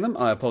submitting them.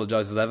 I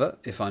apologise as ever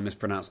if I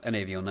mispronounce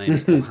any of your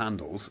names or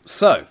handles.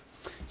 So,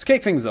 to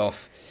kick things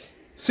off,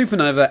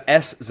 Supernova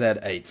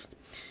SZ8.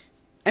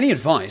 Any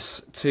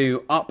advice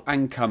to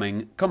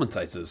up-and-coming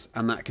commentators?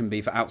 And that can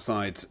be for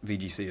outside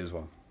VGC as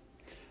well.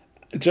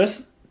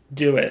 Just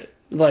do it.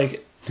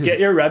 Like, get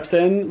your reps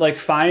in. Like,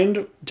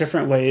 find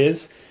different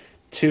ways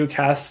to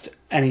cast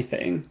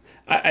anything.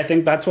 I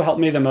think that's what helped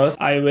me the most.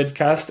 I would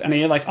cast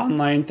any, like,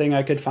 online thing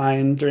I could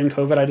find. During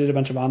COVID, I did a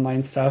bunch of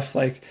online stuff.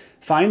 Like,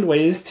 find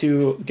ways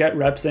to get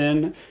reps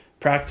in,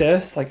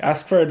 practice, like,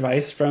 ask for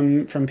advice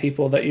from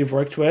people that you've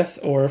worked with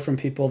or from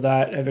people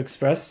that have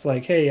expressed,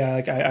 like, hey,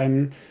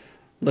 I'm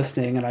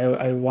listening and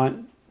I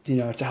want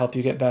to help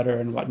you get better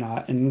and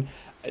whatnot. And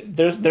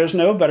there's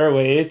no better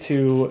way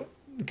to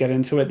get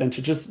into it than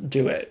to just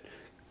do it.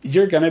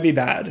 You're gonna be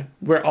bad.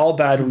 We're all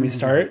bad when we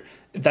start.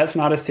 That's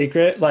not a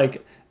secret.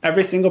 Like,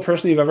 every single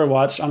person you've ever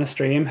watched on a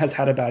stream has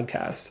had a bad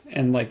cast,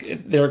 and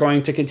like they're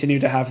going to continue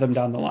to have them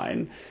down the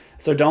line.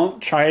 So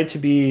don't try to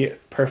be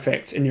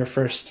perfect in your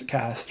first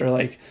cast, or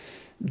like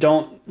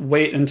don't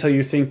wait until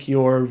you think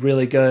you're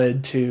really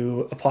good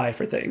to apply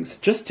for things.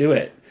 Just do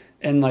it.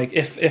 And like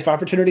if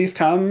opportunities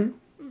come,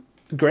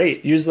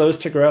 great, use those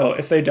to grow.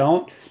 If they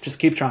don't, just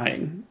keep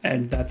trying.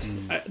 And that's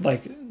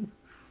like,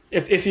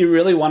 if you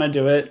really want to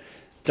do it,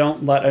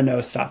 don't let a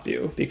no stop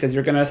you, because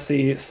you're going to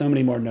see so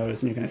many more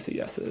no's than you're going to see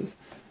yeses.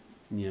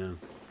 Yeah,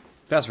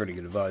 that's really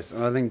good advice.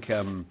 And I think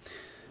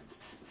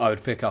I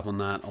would pick up on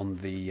that on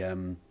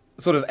the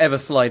sort of ever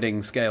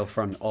sliding scale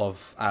front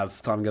of,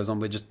 as time goes on,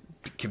 we're just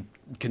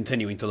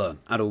continuing to learn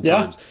at all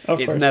times.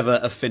 It's course. Never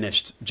a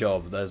finished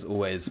job. There's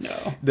always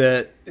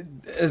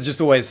there's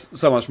just always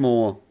so much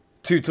more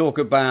to talk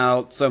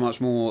about, so much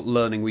more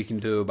learning we can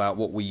do about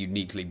what we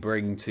uniquely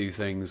bring to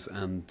things.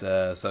 And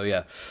so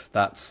yeah,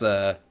 that's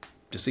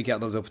just seek out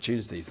those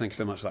opportunities. Thank you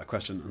so much for that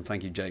question, and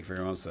thank you, Jake, for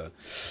your answer.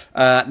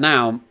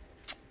 Now,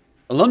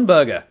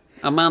 Lundberger,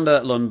 Amanda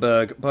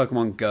Lundberg,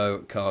 Pokemon Go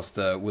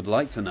caster, would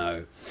like to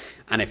know,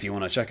 and if you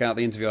want to check out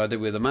the interview I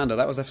did with Amanda,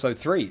 that was episode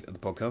 3 of the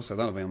podcast, so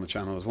that'll be on the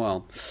channel as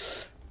well.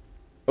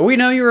 We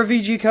know you're a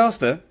VG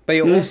caster, but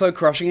you're also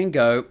crushing in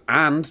Go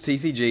and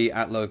TCG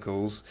at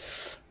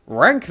locals.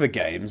 Rank the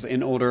games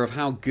in order of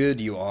how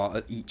good you are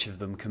at each of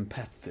them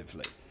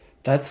competitively.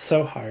 That's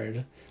so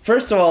hard.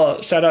 First of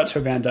all, shout out to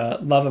Amanda.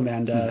 Love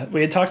Amanda.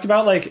 We had talked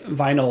about like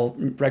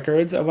vinyl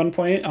records at one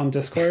point on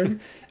Discord,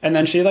 and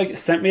then she like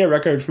sent me a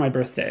record for my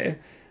birthday.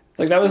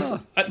 Like that was,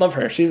 I love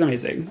her. She's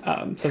amazing.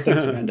 So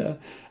thanks, Amanda.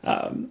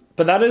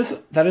 But that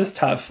is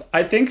tough.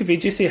 I think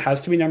VGC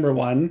has to be number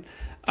one.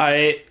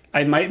 I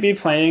might be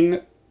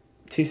playing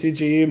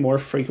TCG more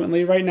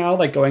frequently right now,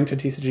 like going to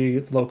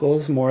TCG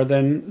locals more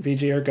than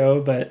VG or Go,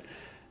 but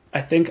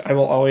I think I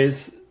will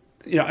always,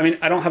 I mean,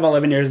 I don't have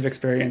 11 years of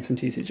experience in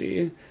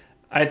TCG.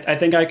 I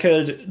think I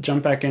could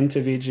jump back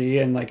into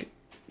VG and like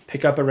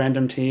pick up a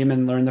random team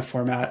and learn the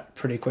format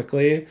pretty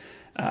quickly.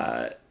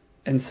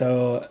 And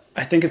so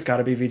I think it's got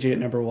to be VG at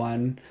number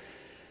one.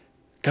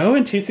 Go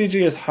and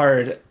TCG is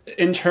hard.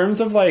 In terms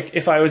of like,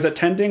 if I was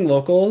attending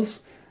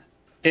locals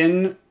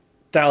in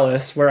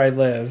Dallas, where I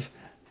live,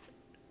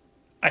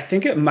 I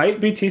think it might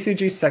be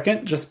TCG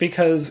second, just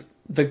because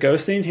the Go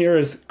scene here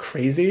is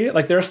crazy.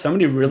 Like there are so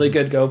many really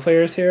good Go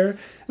players here.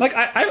 Like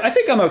I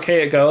think I'm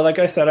okay at Go. Like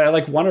I said, I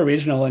like won a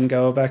regional in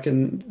Go back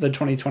in the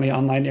 2020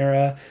 online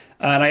era.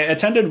 And I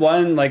attended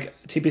one like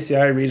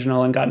TPCI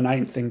regional and got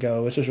 9th in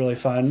Go, which was really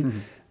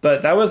fun.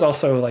 But that was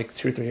also like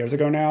 2 or 3 years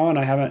ago now, and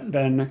I haven't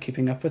been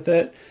keeping up with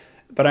it.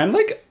 But I'm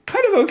like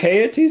kind of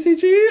okay at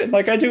TCG.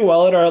 Like I do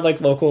well at our like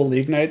local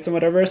league nights and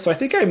whatever. So I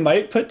think I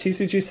might put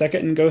TCG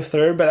second and Go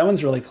third, but that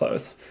one's really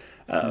close.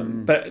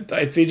 But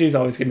VG's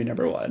always going to be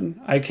number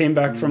one. I came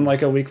back from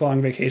like a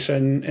week-long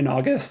vacation in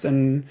August,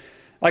 and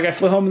like I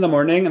flew home in the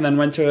morning and then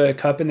went to a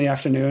cup in the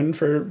afternoon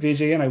for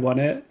VG, and I won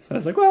it. So I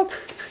was like, well,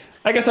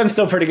 I guess I'm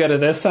still pretty good at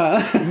this,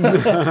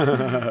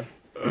 huh?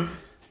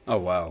 Oh,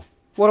 wow.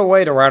 What a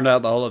way to round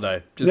out the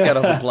holiday. Just get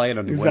off a plane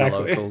and win a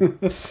local.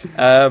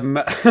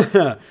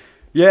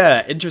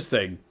 Yeah,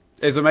 interesting.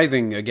 It's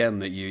amazing, again,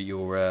 that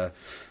you're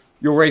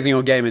raising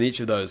your game in each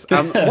of those.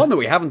 One that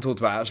we haven't talked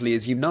about, actually,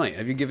 is Unite.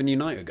 Have you given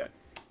Unite a go?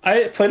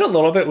 I played a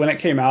little bit when it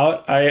came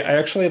out. I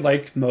actually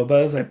like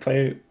MOBAs. I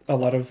play a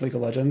lot of League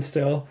of Legends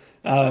still.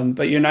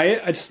 But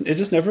Unite, it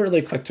just never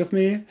really clicked with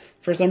me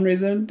for some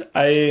reason.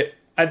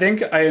 I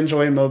think I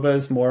enjoy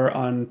MOBAs more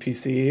on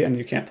PC, and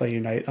you can't play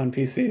Unite on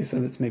PC, so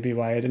that's maybe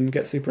why I didn't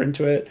get super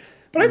into it.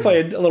 But I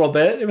played a little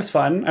bit. It was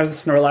fun. I was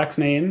a Snorlax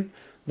main.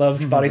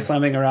 Loved body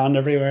slamming around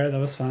everywhere. That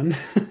was fun.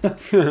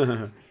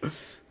 I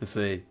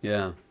see,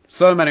 yeah.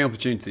 So many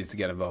opportunities to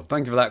get involved.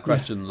 Thank you for that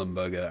question,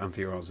 Lumberger, and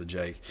for your answer,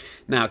 Jake.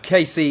 Now,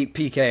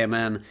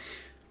 KCPKMN,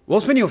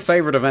 what's been your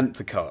favourite event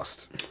to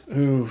cast?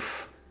 Ooh.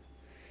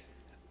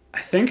 I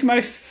think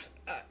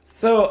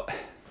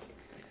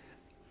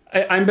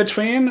I'm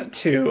between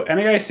two.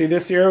 NAIC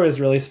this year was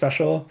really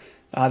special.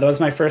 That was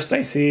my first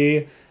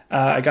IC.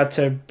 I got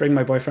to bring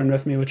my boyfriend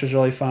with me, which was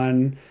really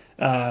fun.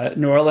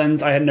 New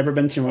Orleans, I had never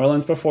been to New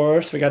Orleans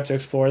before, so we got to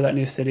explore that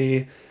new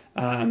city.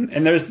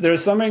 And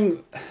there's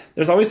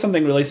always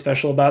something really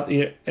special about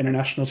the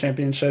international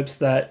championships,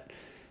 that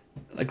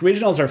like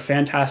regionals are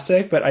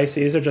fantastic, but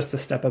ICs are just a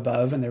step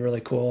above, and they're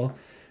really cool.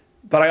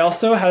 But I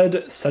also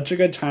had such a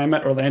good time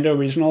at Orlando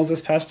regionals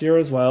this past year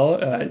as well,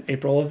 in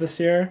April of this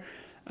year.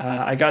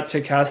 I got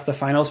to cast the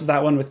finals of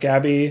that one with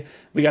Gabby.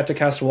 We got to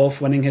cast Wolf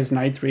winning his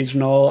 9th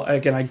regional.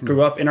 Again, I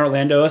grew up in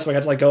Orlando, so I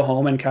got to like go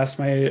home and cast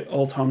my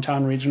old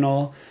hometown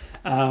regional.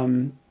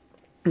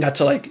 Got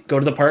to like go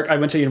to the park. I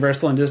went to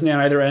Universal and Disney on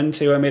either end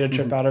too. I made a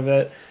trip out of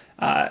it.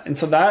 And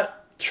so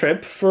that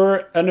trip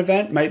for an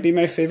event might be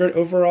my favorite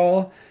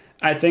overall.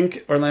 I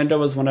think Orlando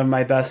was one of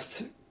my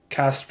best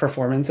cast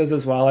performances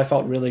as well. I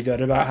felt really good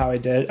about how I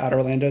did at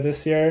Orlando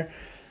this year.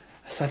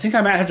 So I think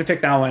I might have to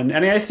pick that one.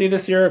 NAIC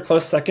this year, a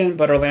close second,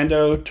 but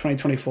Orlando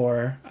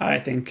 2024, I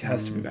think,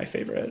 has to be my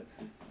favorite.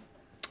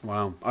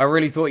 Wow. I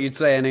really thought you'd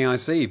say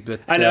NAIC,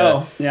 but I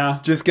know, yeah.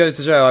 Just goes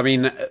to show, I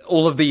mean,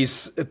 all of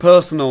these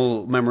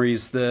personal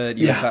memories that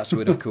you attach to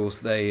it, of course,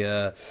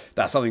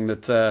 that's something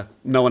that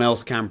no one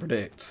else can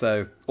predict.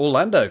 So,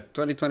 Orlando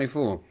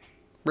 2024.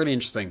 Really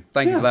interesting.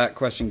 Thank you for that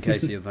question,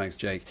 Casey, and thanks,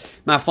 Jake.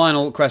 Now,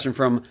 final question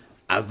from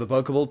As the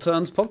Pokeball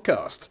Turns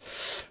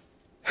podcast.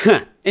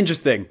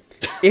 Interesting.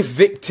 If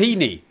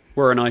Victini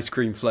were an ice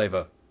cream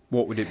flavour,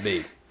 what would it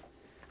be?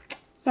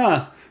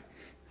 Huh.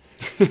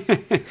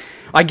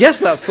 I guess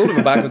that's sort of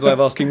a backwards way of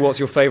asking what's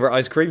your favourite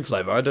ice cream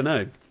flavour. I don't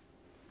know.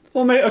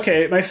 Well,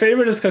 my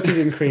favourite is cookies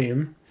and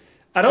cream.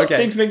 I don't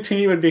think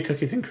Victini would be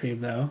cookies and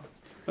cream, though.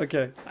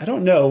 Okay. I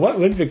don't know. What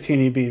would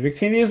Victini be?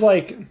 Victini is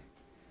like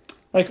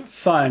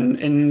fun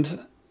and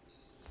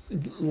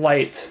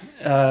light.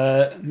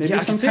 Maybe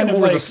some kind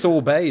of as a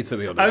sorbet, to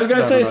be honest. I was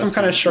gonna say some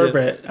kind of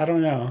sherbet. I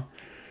don't know.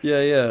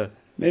 Yeah.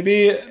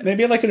 Maybe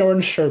like an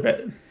orange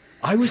sherbet.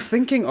 I was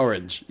thinking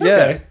orange. Okay.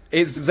 Yeah,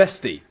 it's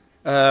zesty.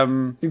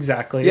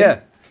 Exactly.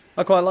 Yeah,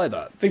 I quite like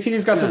that.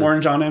 Victini's got some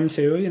orange on him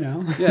too, you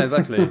know. Yeah,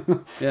 exactly.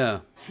 Yeah,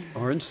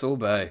 orange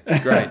sorbet.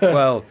 Great.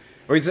 Well,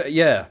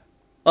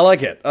 I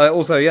like it.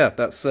 Also,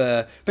 that's.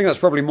 I think that's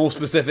probably more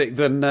specific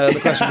than the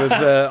question was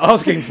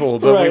asking for.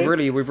 But right.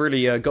 we've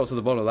really got to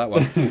the bottom of that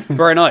one.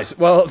 Very nice.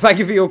 Well, thank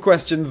you for your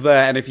questions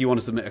there. And if you want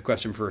to submit a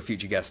question for a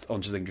future guest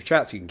on Chazingdra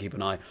Chats, you can keep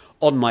an eye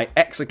on my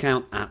X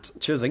account at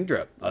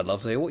Chazingdra. I'd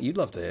love to hear what you'd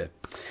love to hear.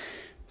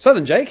 So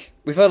then, Jake,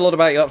 we've heard a lot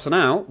about you up to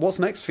now. What's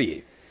next for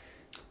you?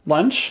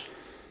 Lunch.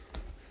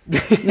 I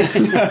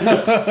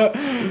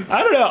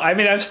don't know. I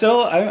mean,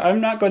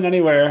 I'm not going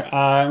anywhere.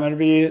 I'm going to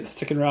be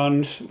sticking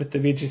around with the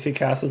VGC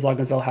cast as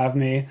long as they'll have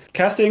me.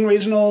 Casting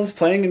regionals,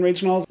 playing in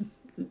regionals.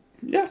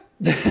 Yeah.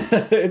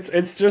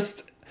 it's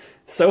just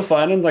so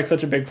fun and like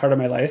such a big part of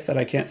my life that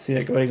I can't see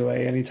it going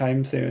away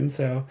anytime soon.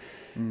 So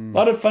a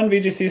lot of fun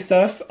VGC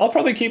stuff. I'll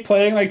probably keep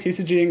playing like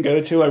TCG and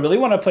Go-To. I really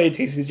want to play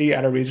TCG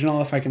at a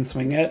regional if I can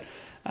swing it.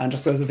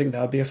 Just because I think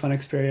that would be a fun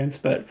experience.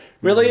 But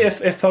really, if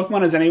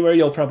Pokemon is anywhere,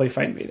 you'll probably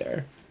find me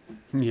there.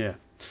 Yeah.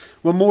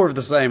 Well, more of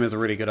the same is a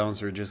really good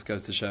answer. It just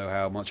goes to show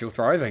how much you're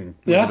thriving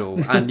with it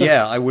all. And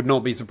I would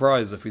not be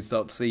surprised if we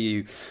start to see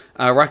you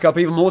rack up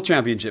even more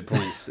championship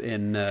points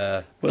in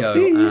Go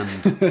and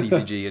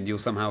TCG, and you'll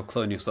somehow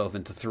clone yourself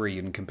into 3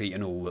 and compete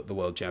in all at the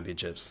World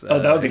Championships.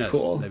 That would be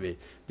cool. Maybe.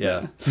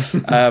 Yeah.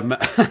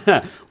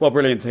 Well,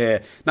 brilliant to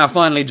hear. Now,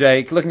 finally,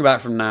 Jake, looking back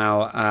from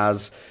now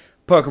as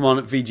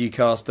Pokemon VG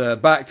caster,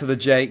 back to the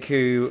Jake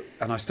who,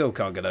 and I still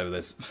can't get over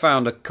this,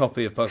 found a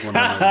copy of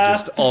Pokemon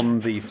just on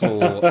the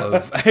floor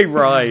of a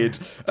ride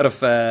at a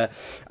fair.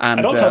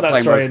 And I don't tell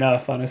that story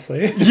enough,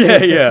 honestly.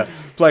 Yeah.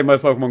 Playing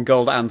both Pokemon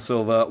Gold and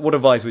Silver. What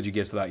advice would you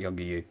give to that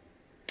younger you?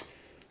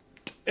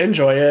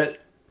 Enjoy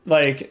it.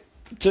 Like,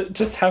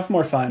 just have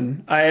more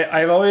fun.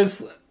 I've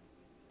always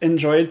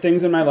enjoyed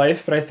things in my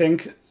life, but I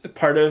think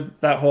part of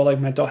that whole like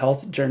mental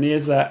health journey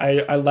is that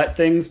I let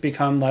things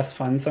become less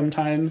fun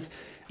sometimes.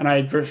 And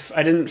I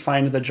didn't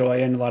find the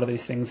joy in a lot of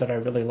these things that I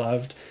really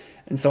loved.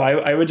 And so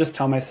I would just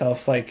tell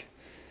myself, like,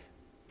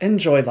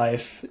 enjoy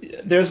life.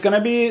 There's going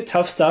to be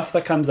tough stuff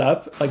that comes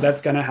up. Like, that's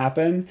going to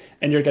happen.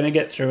 And you're going to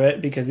get through it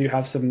because you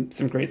have some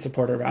great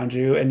support around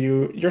you. And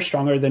you're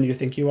stronger than you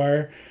think you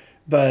are.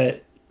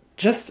 But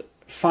just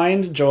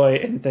find joy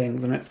in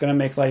things. And it's going to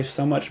make life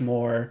so much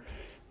more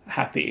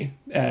happy.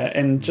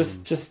 And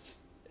just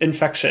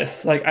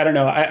infectious. Like, I don't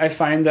know. I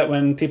find that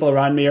when people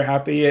around me are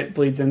happy, it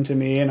bleeds into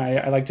me, and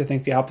I like to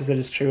think the opposite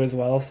is true as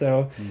well.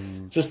 So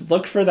just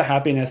look for the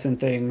happiness in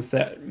things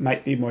that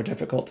might be more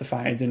difficult to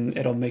find, and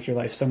it'll make your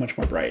life so much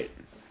more bright.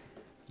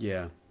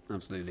 Yeah,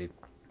 absolutely.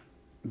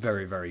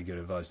 Very, very good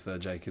advice there,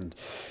 Jake. And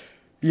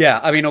yeah,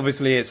 I mean,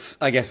 obviously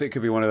I guess it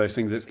could be one of those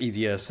things that's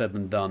easier said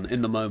than done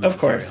in the moment. Of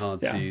course. It's very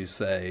hard to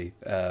say.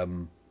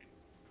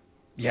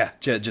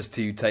 Just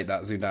to take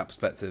that zoomed out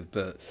perspective.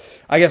 But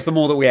I guess the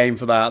more that we aim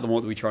for that, the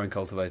more that we try and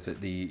cultivate it,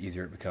 the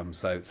easier it becomes.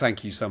 So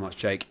thank you so much,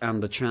 Jake.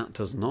 And the chat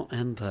does not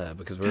end there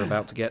because we're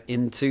about to get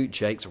into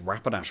Jake's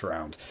Rapidash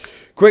round.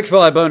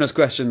 Quickfire bonus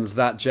questions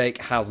that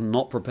Jake has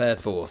not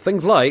prepared for.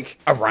 Things like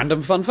a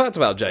random fun fact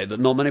about Jake that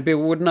not many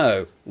people would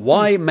know.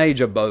 Why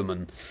Major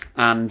Bowman?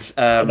 And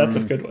that's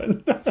a good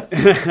one.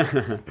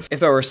 If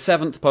there were a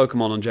 7th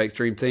Pokemon on Jake's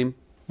dream team,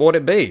 what would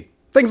it be?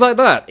 Things like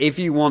that. If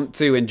you want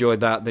to enjoy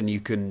that, then you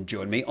can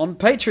join me on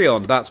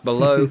Patreon. That's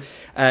below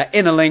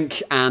in a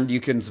link, and you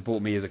can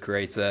support me as a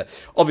creator.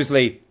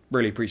 Obviously,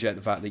 really appreciate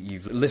the fact that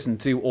you've listened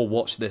to or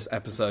watched this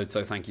episode,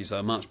 so thank you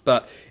so much.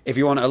 But if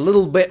you want a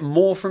little bit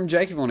more from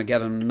Jake, if you want to get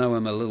to know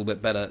him a little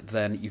bit better,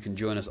 then you can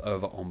join us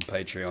over on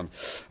Patreon.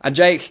 And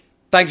Jake,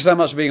 thank you so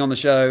much for being on the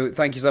show.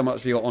 Thank you so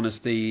much for your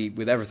honesty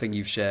with everything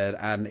you've shared,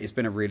 and it's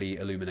been a really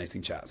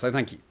illuminating chat. So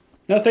thank you.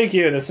 No, thank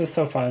you. This was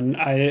so fun.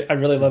 I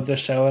really love this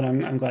show,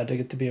 and I'm glad to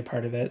get to be a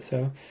part of it.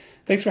 So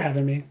thanks for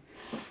having me.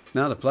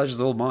 No, the pleasure's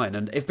all mine.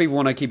 And if people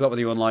want to keep up with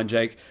you online,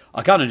 Jake,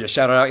 I kind of just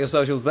shouted out your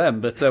socials then,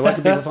 but where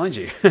can people find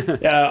you?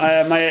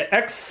 My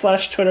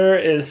X/Twitter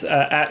is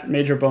at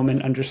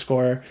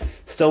MajorBowman_.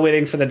 Still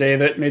waiting for the day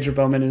that Major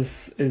Bowman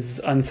is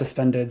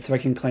unsuspended so I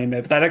can claim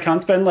it. But that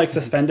account's been like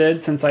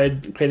suspended since I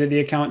created the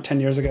account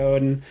 10 years ago,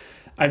 and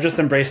I've just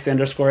embraced the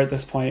underscore at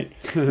this point.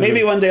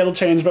 Maybe one day it'll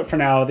change, but for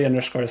now, the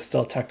underscore is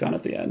still tacked on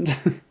at the end.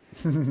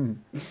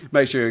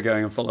 Make sure you're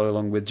going and follow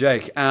along with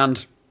Jake.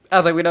 And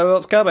I think we know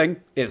what's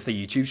coming. It's the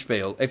YouTube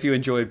spiel. If you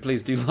enjoyed,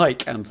 please do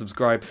like and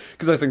subscribe,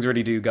 because those things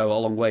really do go a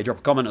long way. Drop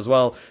a comment as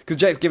well, because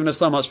Jake's given us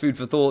so much food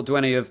for thought. Do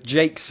any of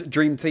Jake's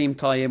dream team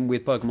tie in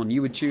with Pokemon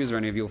you would choose, or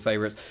any of your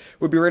favourites?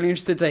 We'd be really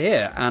interested to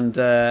hear. And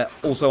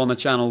also on the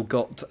channel,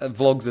 got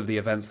vlogs of the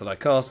events that I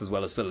cast, as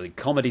well as silly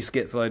comedy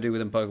skits that I do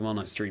within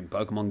Pokemon. I stream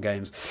Pokemon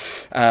games,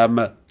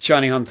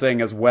 shiny hunting,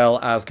 as well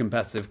as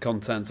competitive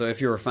content. So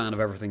if you're a fan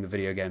of everything the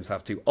video games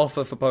have to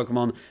offer for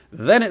Pokemon,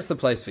 then it's the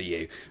place for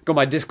you. Got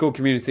my Discord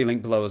community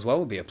link below as well.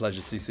 It'll be a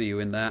pleasure to see you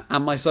in there.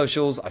 And my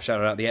socials, I've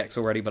shouted out the X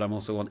already, but I'm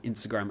also on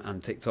Instagram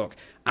and TikTok.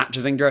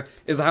 @Chazingdra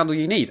is the handle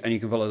you need, and you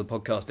can follow the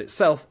podcast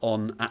itself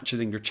on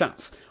 @Chazingdra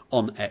Chats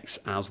on X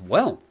as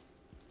well.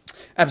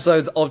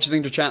 Episodes of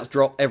Chazingdra Chats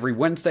drop every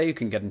Wednesday. You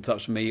can get in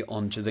touch with me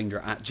on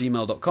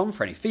chazingdra@gmail.com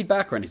for any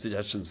feedback or any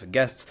suggestions for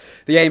guests.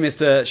 The aim is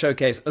to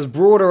showcase as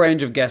broad a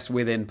range of guests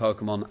within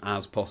Pokemon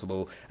as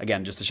possible.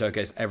 Again, just to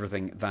showcase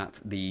everything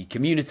that the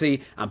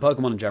community and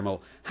Pokemon in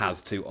general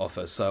has to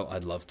offer. So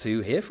I'd love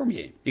to hear from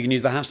you. You can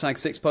use the hashtag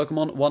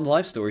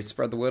 6Pokemon1Lifestory to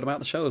spread the word about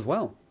the show as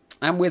well.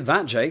 And with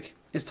that, Jake,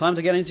 it's time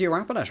to get into your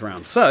Rapidash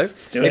round. So,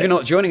 if you're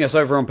not joining us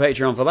over on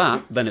Patreon for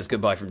that, then it's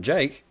goodbye from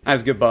Jake,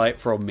 as goodbye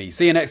from me.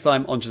 See you next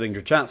time on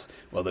Chazingdra Chats,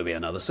 where there'll be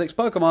another 6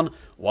 Pokemon,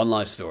 1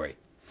 life story.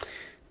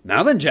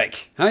 Now then,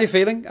 Jake, how are you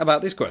feeling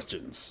about these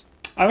questions?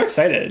 I'm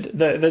excited.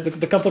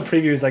 The couple of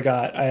previews I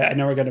got, I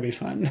know are going to be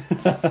fun.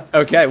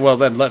 Okay, well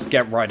then, let's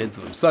get right into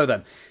them. So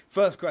then,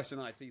 first question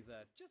I tease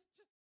there.